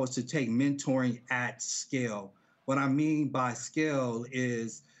allow us to take mentoring at scale. What I mean by scale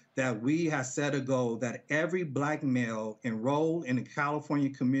is that we have set a goal that every Black male enrolled in the California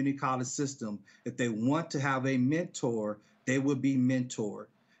community college system, if they want to have a mentor, they will be mentored.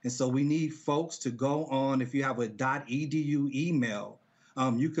 And so we need folks to go on. If you have a .edu email,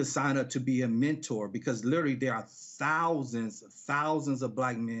 you could sign up to be a mentor, because literally there are thousands of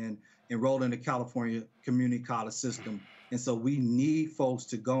Black men enrolled in the California community college system. And so we need folks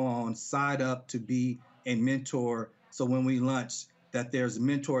to go on, sign up to be a mentor. So when we launch, that there's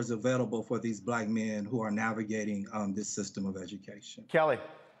mentors available for these Black men who are navigating this system of education. Kelly.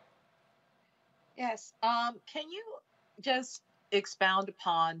 Yes. Can you just expound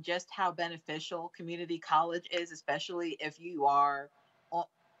upon just how beneficial community college is, especially if you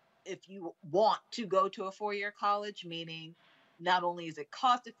want to go to a four-year college, meaning not only is it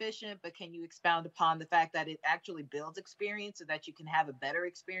cost efficient, but can you expound upon the fact that it actually builds experience so that you can have a better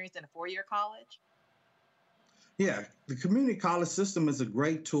experience in a four-year college? Yeah, the community college system is a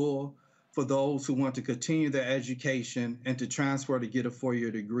great tool for those who want to continue their education and to transfer to get a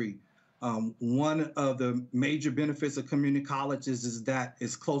four-year degree. One of the major benefits of community colleges is that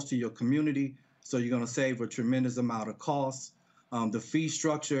it's close to your community, so you're going to save a tremendous amount of costs. The fee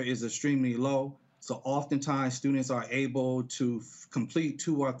structure is extremely low, so oftentimes students are able to complete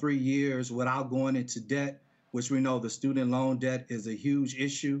 2 or 3 years without going into debt, which we know the student loan debt is a huge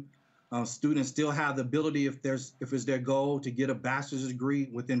issue. Students still have the ability, if it's their goal, to get a bachelor's degree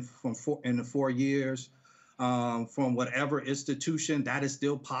in the 4 years. From whatever institution, that is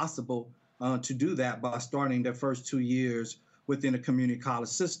still possible to do that by starting their first 2 years within a community college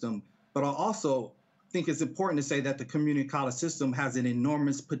system. But I also think it's important to say that the community college system has an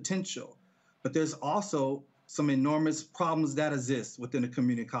enormous potential, but there's also some enormous problems that exist within the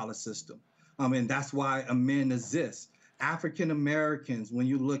community college system. And that's why AMEND exists. African Americans, when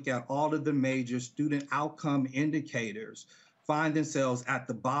you look at all of the major student outcome indicators, find themselves at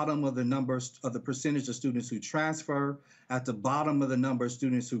the bottom of the numbers of the percentage of students who transfer, at the bottom of the number of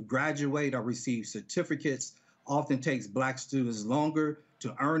students who graduate or receive certificates. Often takes Black students longer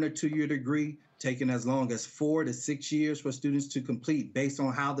to earn a 2-year degree, taking as long as 4 to 6 years for students to complete. Based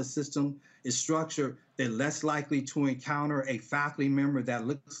on how the system is structured, they're less likely to encounter a faculty member that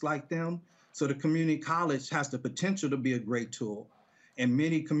looks like them. So the community college has the potential to be a great tool. And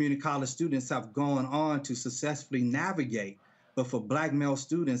many community college students have gone on to successfully navigate. But for Black male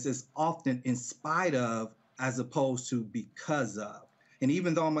students, it's often in spite of as opposed to because of. And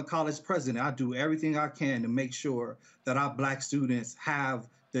even though I'm a college president, I do everything I can to make sure that our Black students have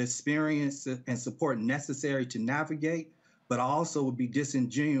the experience and support necessary to navigate. But I also would be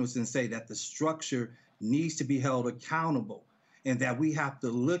disingenuous and say that the structure needs to be held accountable, and that we have to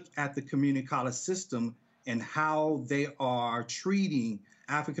look at the community college system and how they are treating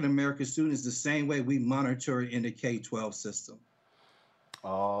African-American students the same way we monitor in the K-12 system.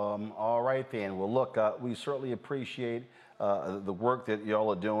 All right then. Well, look, we certainly appreciate the work that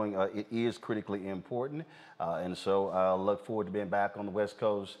y'all are doing. It is critically important. And so I look forward to being back on the West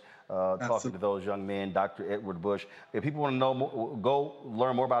Coast talking to those young men, Dr. Edward Bush. If people want to know more, go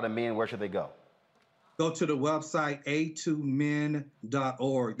learn more about men, where should they go? Go to the website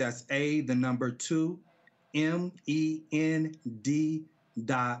a2men.org. That's A, the number 2, MEND.org.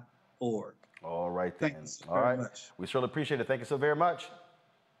 All right, then. Thanks All very right. much. We certainly appreciate it. Thank you so very much.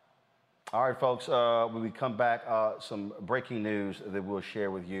 All right, folks, when we come back, some breaking news that we'll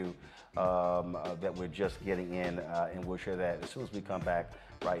share with you that we're just getting in, and we'll share that as soon as we come back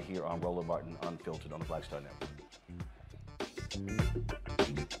right here on Roland Martin Unfiltered on the Black Star Network.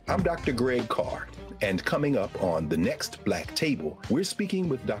 I'm Dr. Greg Carr, and coming up on The Next Black Table, we're speaking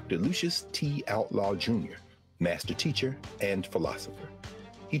with Dr. Lucius T. Outlaw Jr., master teacher and philosopher.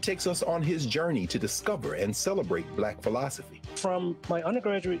 He takes us on his journey to discover and celebrate Black philosophy. From my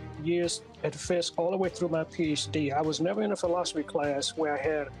undergraduate years at Fisk all the way through my PhD, I was never in a philosophy class where I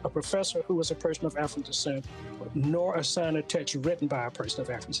had a professor who was a person of African descent, nor assigned a text written by a person of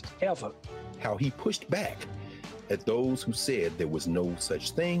African descent, ever. How he pushed back at those who said there was no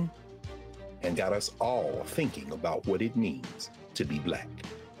such thing, and got us all thinking about what it means to be Black.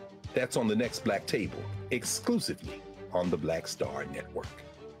 That's on The Next Black Table, exclusively on the Black Star Network.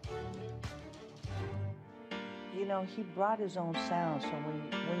 You know, he brought his own sound. So when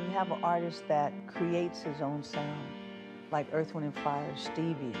you have an artist that creates his own sound, like Earth, Wind & Fire,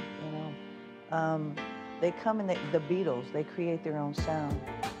 Stevie, you know, they come in, the Beatles, they create their own sound.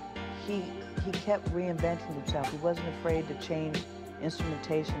 He kept reinventing himself. He wasn't afraid to change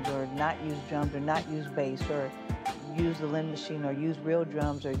instrumentations or not use drums or not use bass or use the Linn machine or use real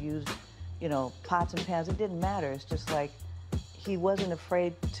drums or use, you know, pots and pans. It didn't matter. It's just like he wasn't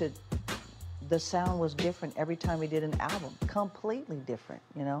afraid to, the sound was different every time he did an album, completely different,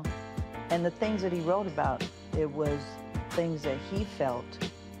 you know? And the things that he wrote about, it was things that he felt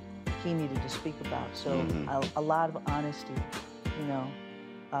he needed to speak about. So a lot of honesty, you know,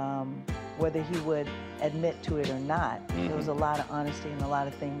 whether he would admit to it or not, there was a lot of honesty and a lot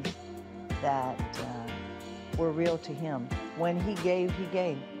of things that were real to him. When he gave,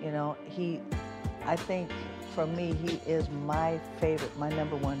 you know, I think for me, he is my favorite, my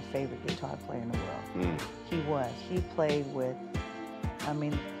 #1 favorite guitar player in the world. He was. He played with, I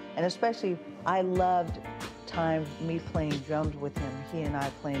mean, and especially I loved times me playing drums with him, he and I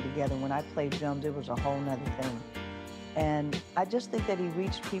playing together. When I played drums, it was a whole nother thing. And I just think that he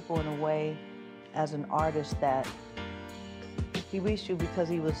reached people in a way as an artist that he reached you because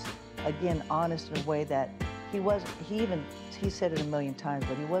he was, again, honest in a way that he said it a million times,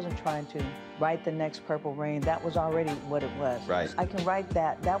 but he wasn't trying to write the next Purple Rain. That was already what it was. Right. I can write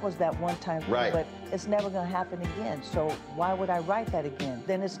that. That was that one time thing, right. But it's never going to happen again. So why would I write that again?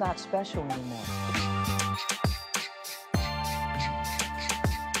 Then it's not special anymore.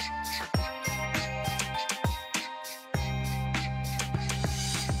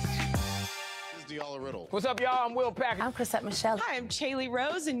 What's up, y'all? I'm Will Packer. I'm Chrisette Michelle. Hi, I'm Chaley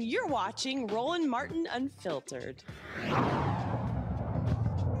Rose, and you're watching Roland Martin Unfiltered.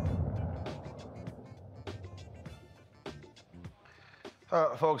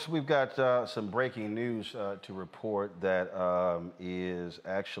 Folks, we've got some breaking news to report that is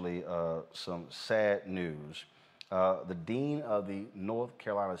actually some sad news. The dean of the North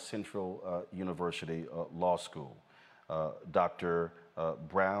Carolina Central University Law School, Dr.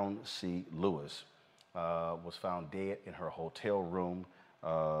 Brown C. Lewis, was found dead in her hotel room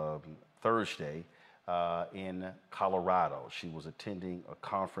Thursday in Colorado. She was attending a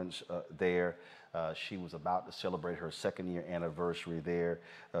conference there. She was about to celebrate her second-year anniversary there.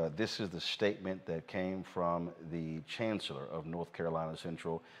 This is the statement that came from the Chancellor of North Carolina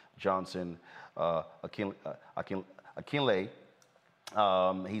Central, Johnson Akinleye.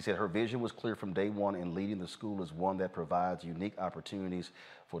 He said her vision was clear from day one, and leading the school is one that provides unique opportunities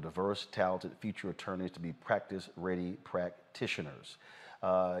for diverse, talented future attorneys to be practice-ready practitioners.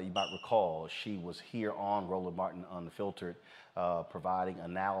 You might recall she was here on Roland Martin Unfiltered providing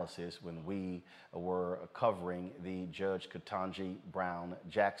analysis when we were covering the Judge Ketanji Brown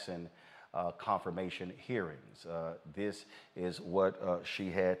Jackson confirmation hearings. This is what she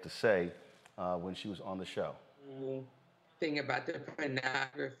had to say when she was on the show. Thing about the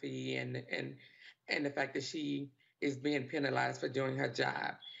pornography and the fact that she is being penalized for doing her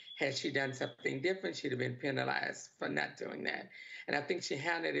job. Had she done something different, she'd have been penalized for not doing that. And I think she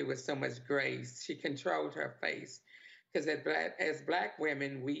handled it with so much grace. She controlled her face. Because as Black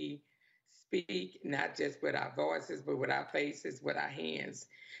women, we speak not just with our voices, but with our faces, with our hands,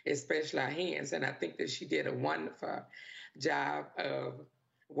 especially our hands. And I think that she did a wonderful job of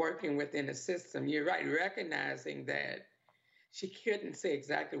working within the system. You're right, recognizing that she couldn't say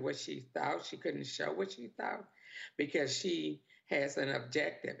exactly what she thought. She couldn't show what she thought because she has an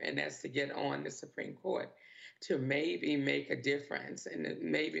objective, and that's to get on the Supreme Court to maybe make a difference and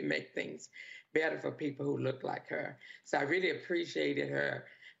maybe make things better for people who look like her. So I really appreciated her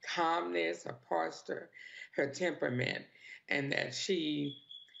calmness, her posture, her temperament, and that she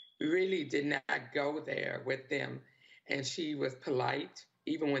really did not go there with them. And she was polite,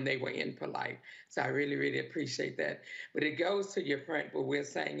 even when they were impolite. So I really, really appreciate that. But it goes to your point, what we're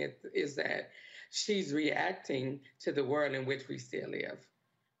saying is that she's reacting to the world in which we still live,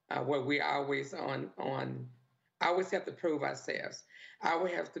 where we always always have to prove ourselves. I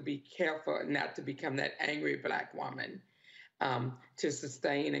would have to be careful not to become that angry Black woman, to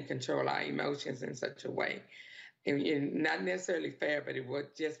sustain and control our emotions in such a way. And not necessarily fair, but it was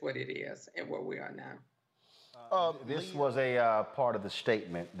just what it is and what we are now. This was a part of the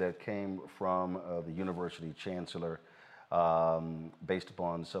statement that came from the university chancellor based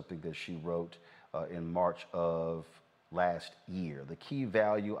upon something that she wrote in March of last year. The key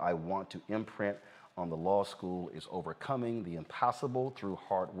value I want to imprint on the law school is overcoming the impossible through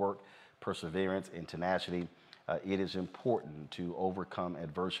hard work, perseverance, and tenacity. It is important to overcome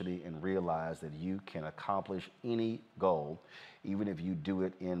adversity and realize that you can accomplish any goal, even if you do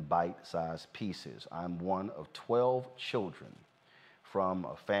it in bite-sized pieces. I'm one of 12 children from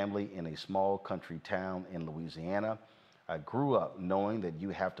a family in a small country town in Louisiana. I grew up knowing that you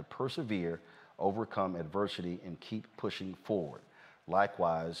have to persevere, overcome adversity, and keep pushing forward.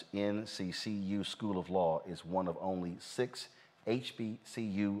 Likewise, NCCU School of Law is one of only 6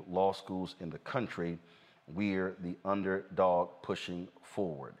 HBCU law schools in the country. We're the underdog pushing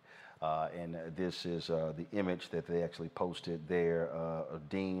forward. And this is the image that they actually posted there of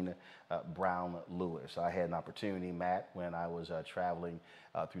Dean Brown Lewis. I had an opportunity, Matt, when I was traveling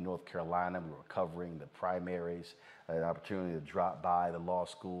through North Carolina. We were covering the primaries. I had an opportunity to drop by the law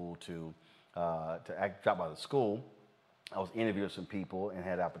school drop by the school. I was interviewing some people and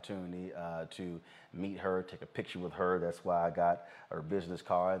had the opportunity to meet her, take a picture with her. That's why I got her business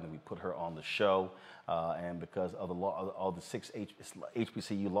card, and we put her on the show. And because of all the 6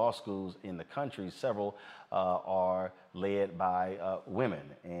 HBCU law schools in the country, several are led by women.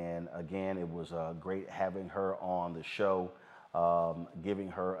 And again, it was great having her on the show,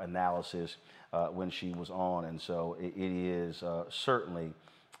 giving her analysis when she was on. And so it is certainly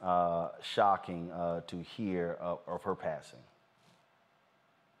shocking to hear of her passing.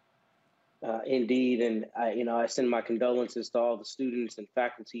 Indeed, and I send my condolences to all the students and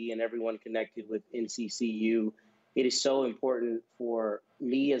faculty and everyone connected with NCCU. It is so important for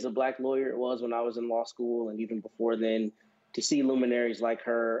me as a Black lawyer, it was when I was in law school and even before then, to see luminaries like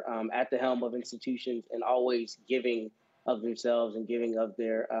her at the helm of institutions and always giving of themselves and giving of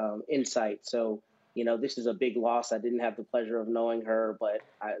their insight. So, this is a big loss. I didn't have the pleasure of knowing her, but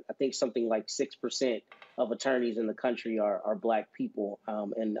I think something like 6% of attorneys in the country are Black people.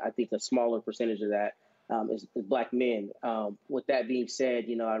 And I think a smaller percentage of that is Black men. With that being said,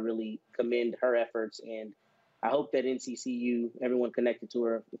 I really commend her efforts, and I hope that NCCU, everyone connected to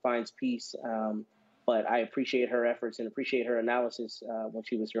her, finds peace. But I appreciate her efforts and appreciate her analysis when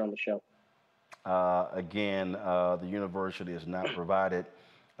she was here on the show. Again, the university has not provided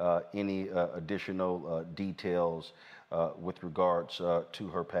any additional details with regards to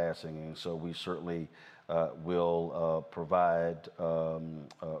her passing. And so we certainly will provide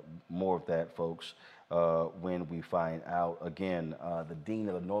more of that, folks, when we find out. Again, the Dean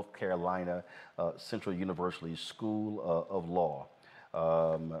of the North Carolina Central University School of Law,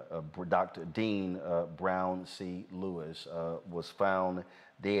 Dr. Dean Brown C. Lewis, was found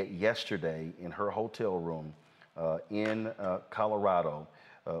dead yesterday in her hotel room in Colorado,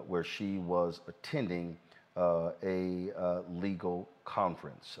 where she was attending a legal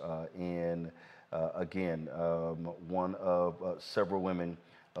conference. And again, one of several women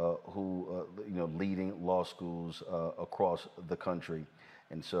who, leading law schools across the country.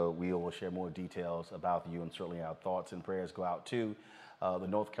 And so we will share more details about you, and certainly our thoughts and prayers go out to the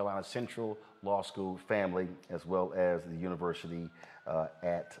North Carolina Central Law School family, as well as the university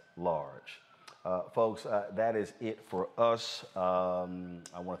at large. Folks, that is it for us.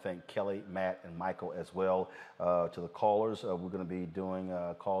 I want to thank Kelly, Matt, and Michael as well. To the callers, we're going to be doing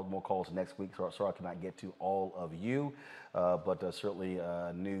more calls next week, so I cannot get to all of you, but certainly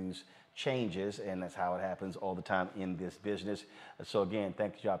news changes, and that's how it happens all the time in this business. So again,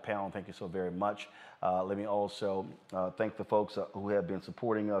 thank you to our panel. Thank you so very much. Let me also thank the folks who have been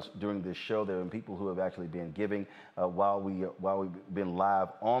supporting us during this show. There have been people who have actually been giving while we've been live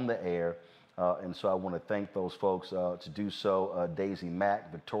on the air. And so I want to thank those folks to do so. Daisy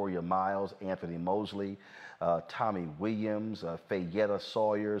Mack, Victoria Miles, Anthony Mosley, Tommy Williams, Fayetta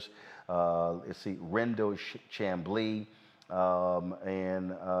Sawyers, let's see, Rendo Chambly, and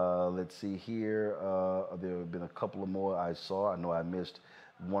let's see here, there have been a couple of more I saw. I know I missed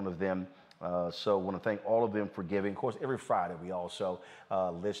one of them. So I want to thank all of them for giving. Of course, every Friday we also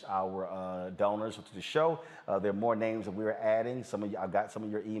list our donors to the show. There are more names that we're adding. I've got some of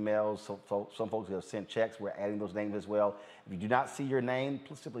your emails. Some folks have sent checks. We're adding those names as well. If you do not see your name,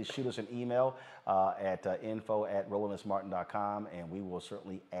 please simply shoot us an email at info@RolandSMartin.com, and we will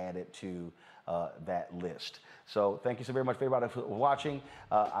certainly add it to that list. So thank you so very much for everybody for watching.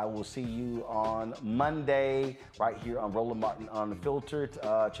 I will see you on Monday right here on Roland Martin Unfiltered.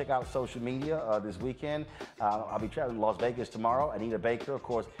 Check out social media this weekend. I'll be traveling to Las Vegas tomorrow. Anita Baker, of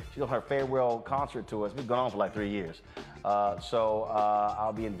course, she's doing her farewell concert to us. We've gone on for like 3 years. So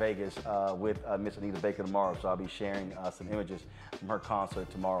I'll be in Vegas with Miss Anita Baker tomorrow. So I'll be sharing some images from her concert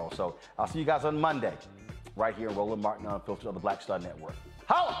tomorrow. So I'll see you guys on Monday right here on Roland Martin Unfiltered on the Black Star Network.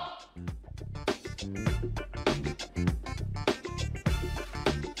 Holla!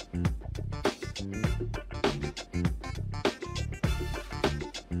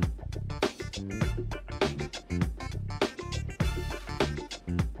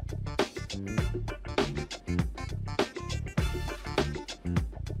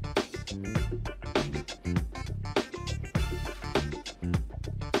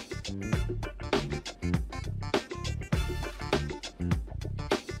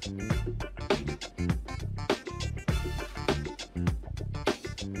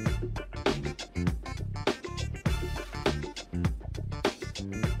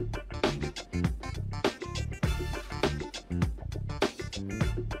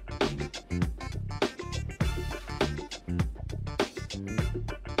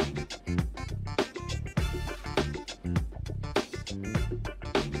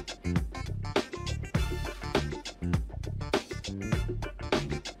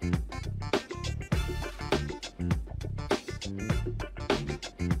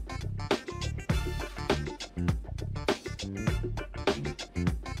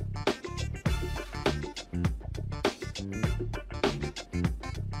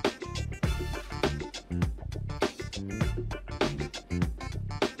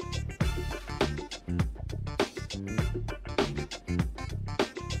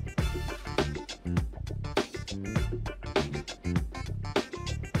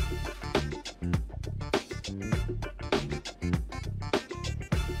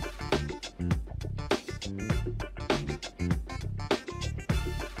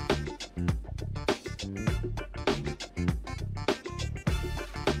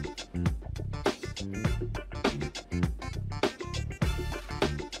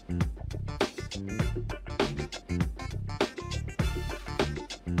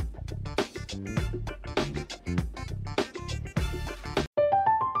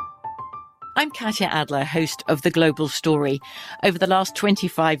 I'm Katya Adler, host of The Global Story. Over the last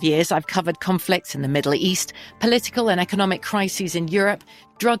 25 years, I've covered conflicts in the Middle East, political and economic crises in Europe,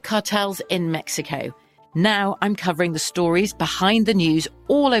 drug cartels in Mexico. Now I'm covering the stories behind the news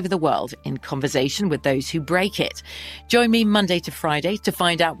all over the world in conversation with those who break it. Join me Monday to Friday to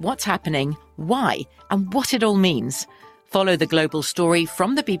find out what's happening, why, and what it all means. Follow The Global Story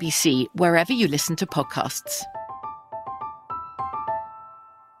from the BBC wherever you listen to podcasts.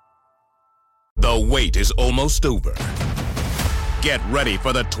 The wait is almost over. Get ready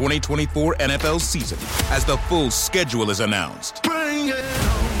for the 2024 NFL season as the full schedule is announced.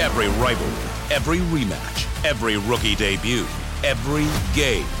 Every rivalry, every rematch, every rookie debut, every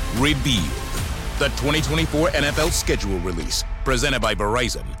game revealed. The 2024 NFL schedule release, presented by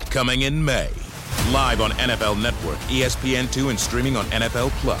Verizon, coming in May. Live on NFL Network, ESPN2, and streaming on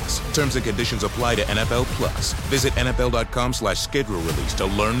NFL Plus. Terms and conditions apply to NFL Plus. Visit NFL.com/schedule release to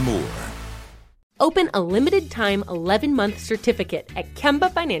learn more. Open a limited-time 11-month certificate at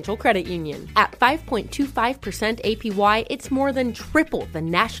Kemba Financial Credit Union. At 5.25% APY, it's more than triple the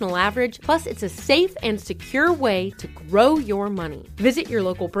national average, plus it's a safe and secure way to grow your money. Visit your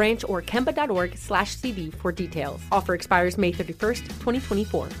local branch or kemba.org/cb for details. Offer expires May 31st,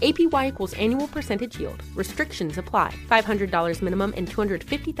 2024. APY equals annual percentage yield. Restrictions apply. $500 minimum and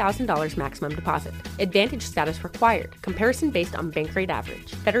 $250,000 maximum deposit. Advantage status required. Comparison based on bank rate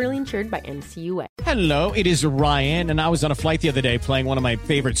average. Federally insured by NCUA. Hello, it is Ryan, and I was on a flight the other day playing one of my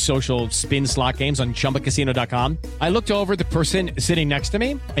favorite social spin slot games on ChumbaCasino.com. I looked over at the person sitting next to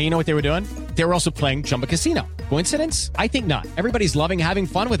me, and you know what they were doing? They were also playing Chumba Casino. Coincidence? I think not. Everybody's loving having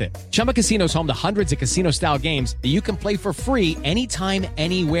fun with it. Chumba Casino is home to hundreds of casino-style games that you can play for free anytime,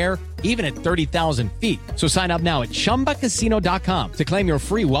 anywhere, even at 30,000 feet. So sign up now at ChumbaCasino.com to claim your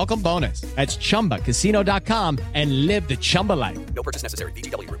free welcome bonus. That's ChumbaCasino.com and live the Chumba life. No purchase necessary.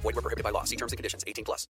 VGW. Void where prohibited by law. See terms and conditions. 18+.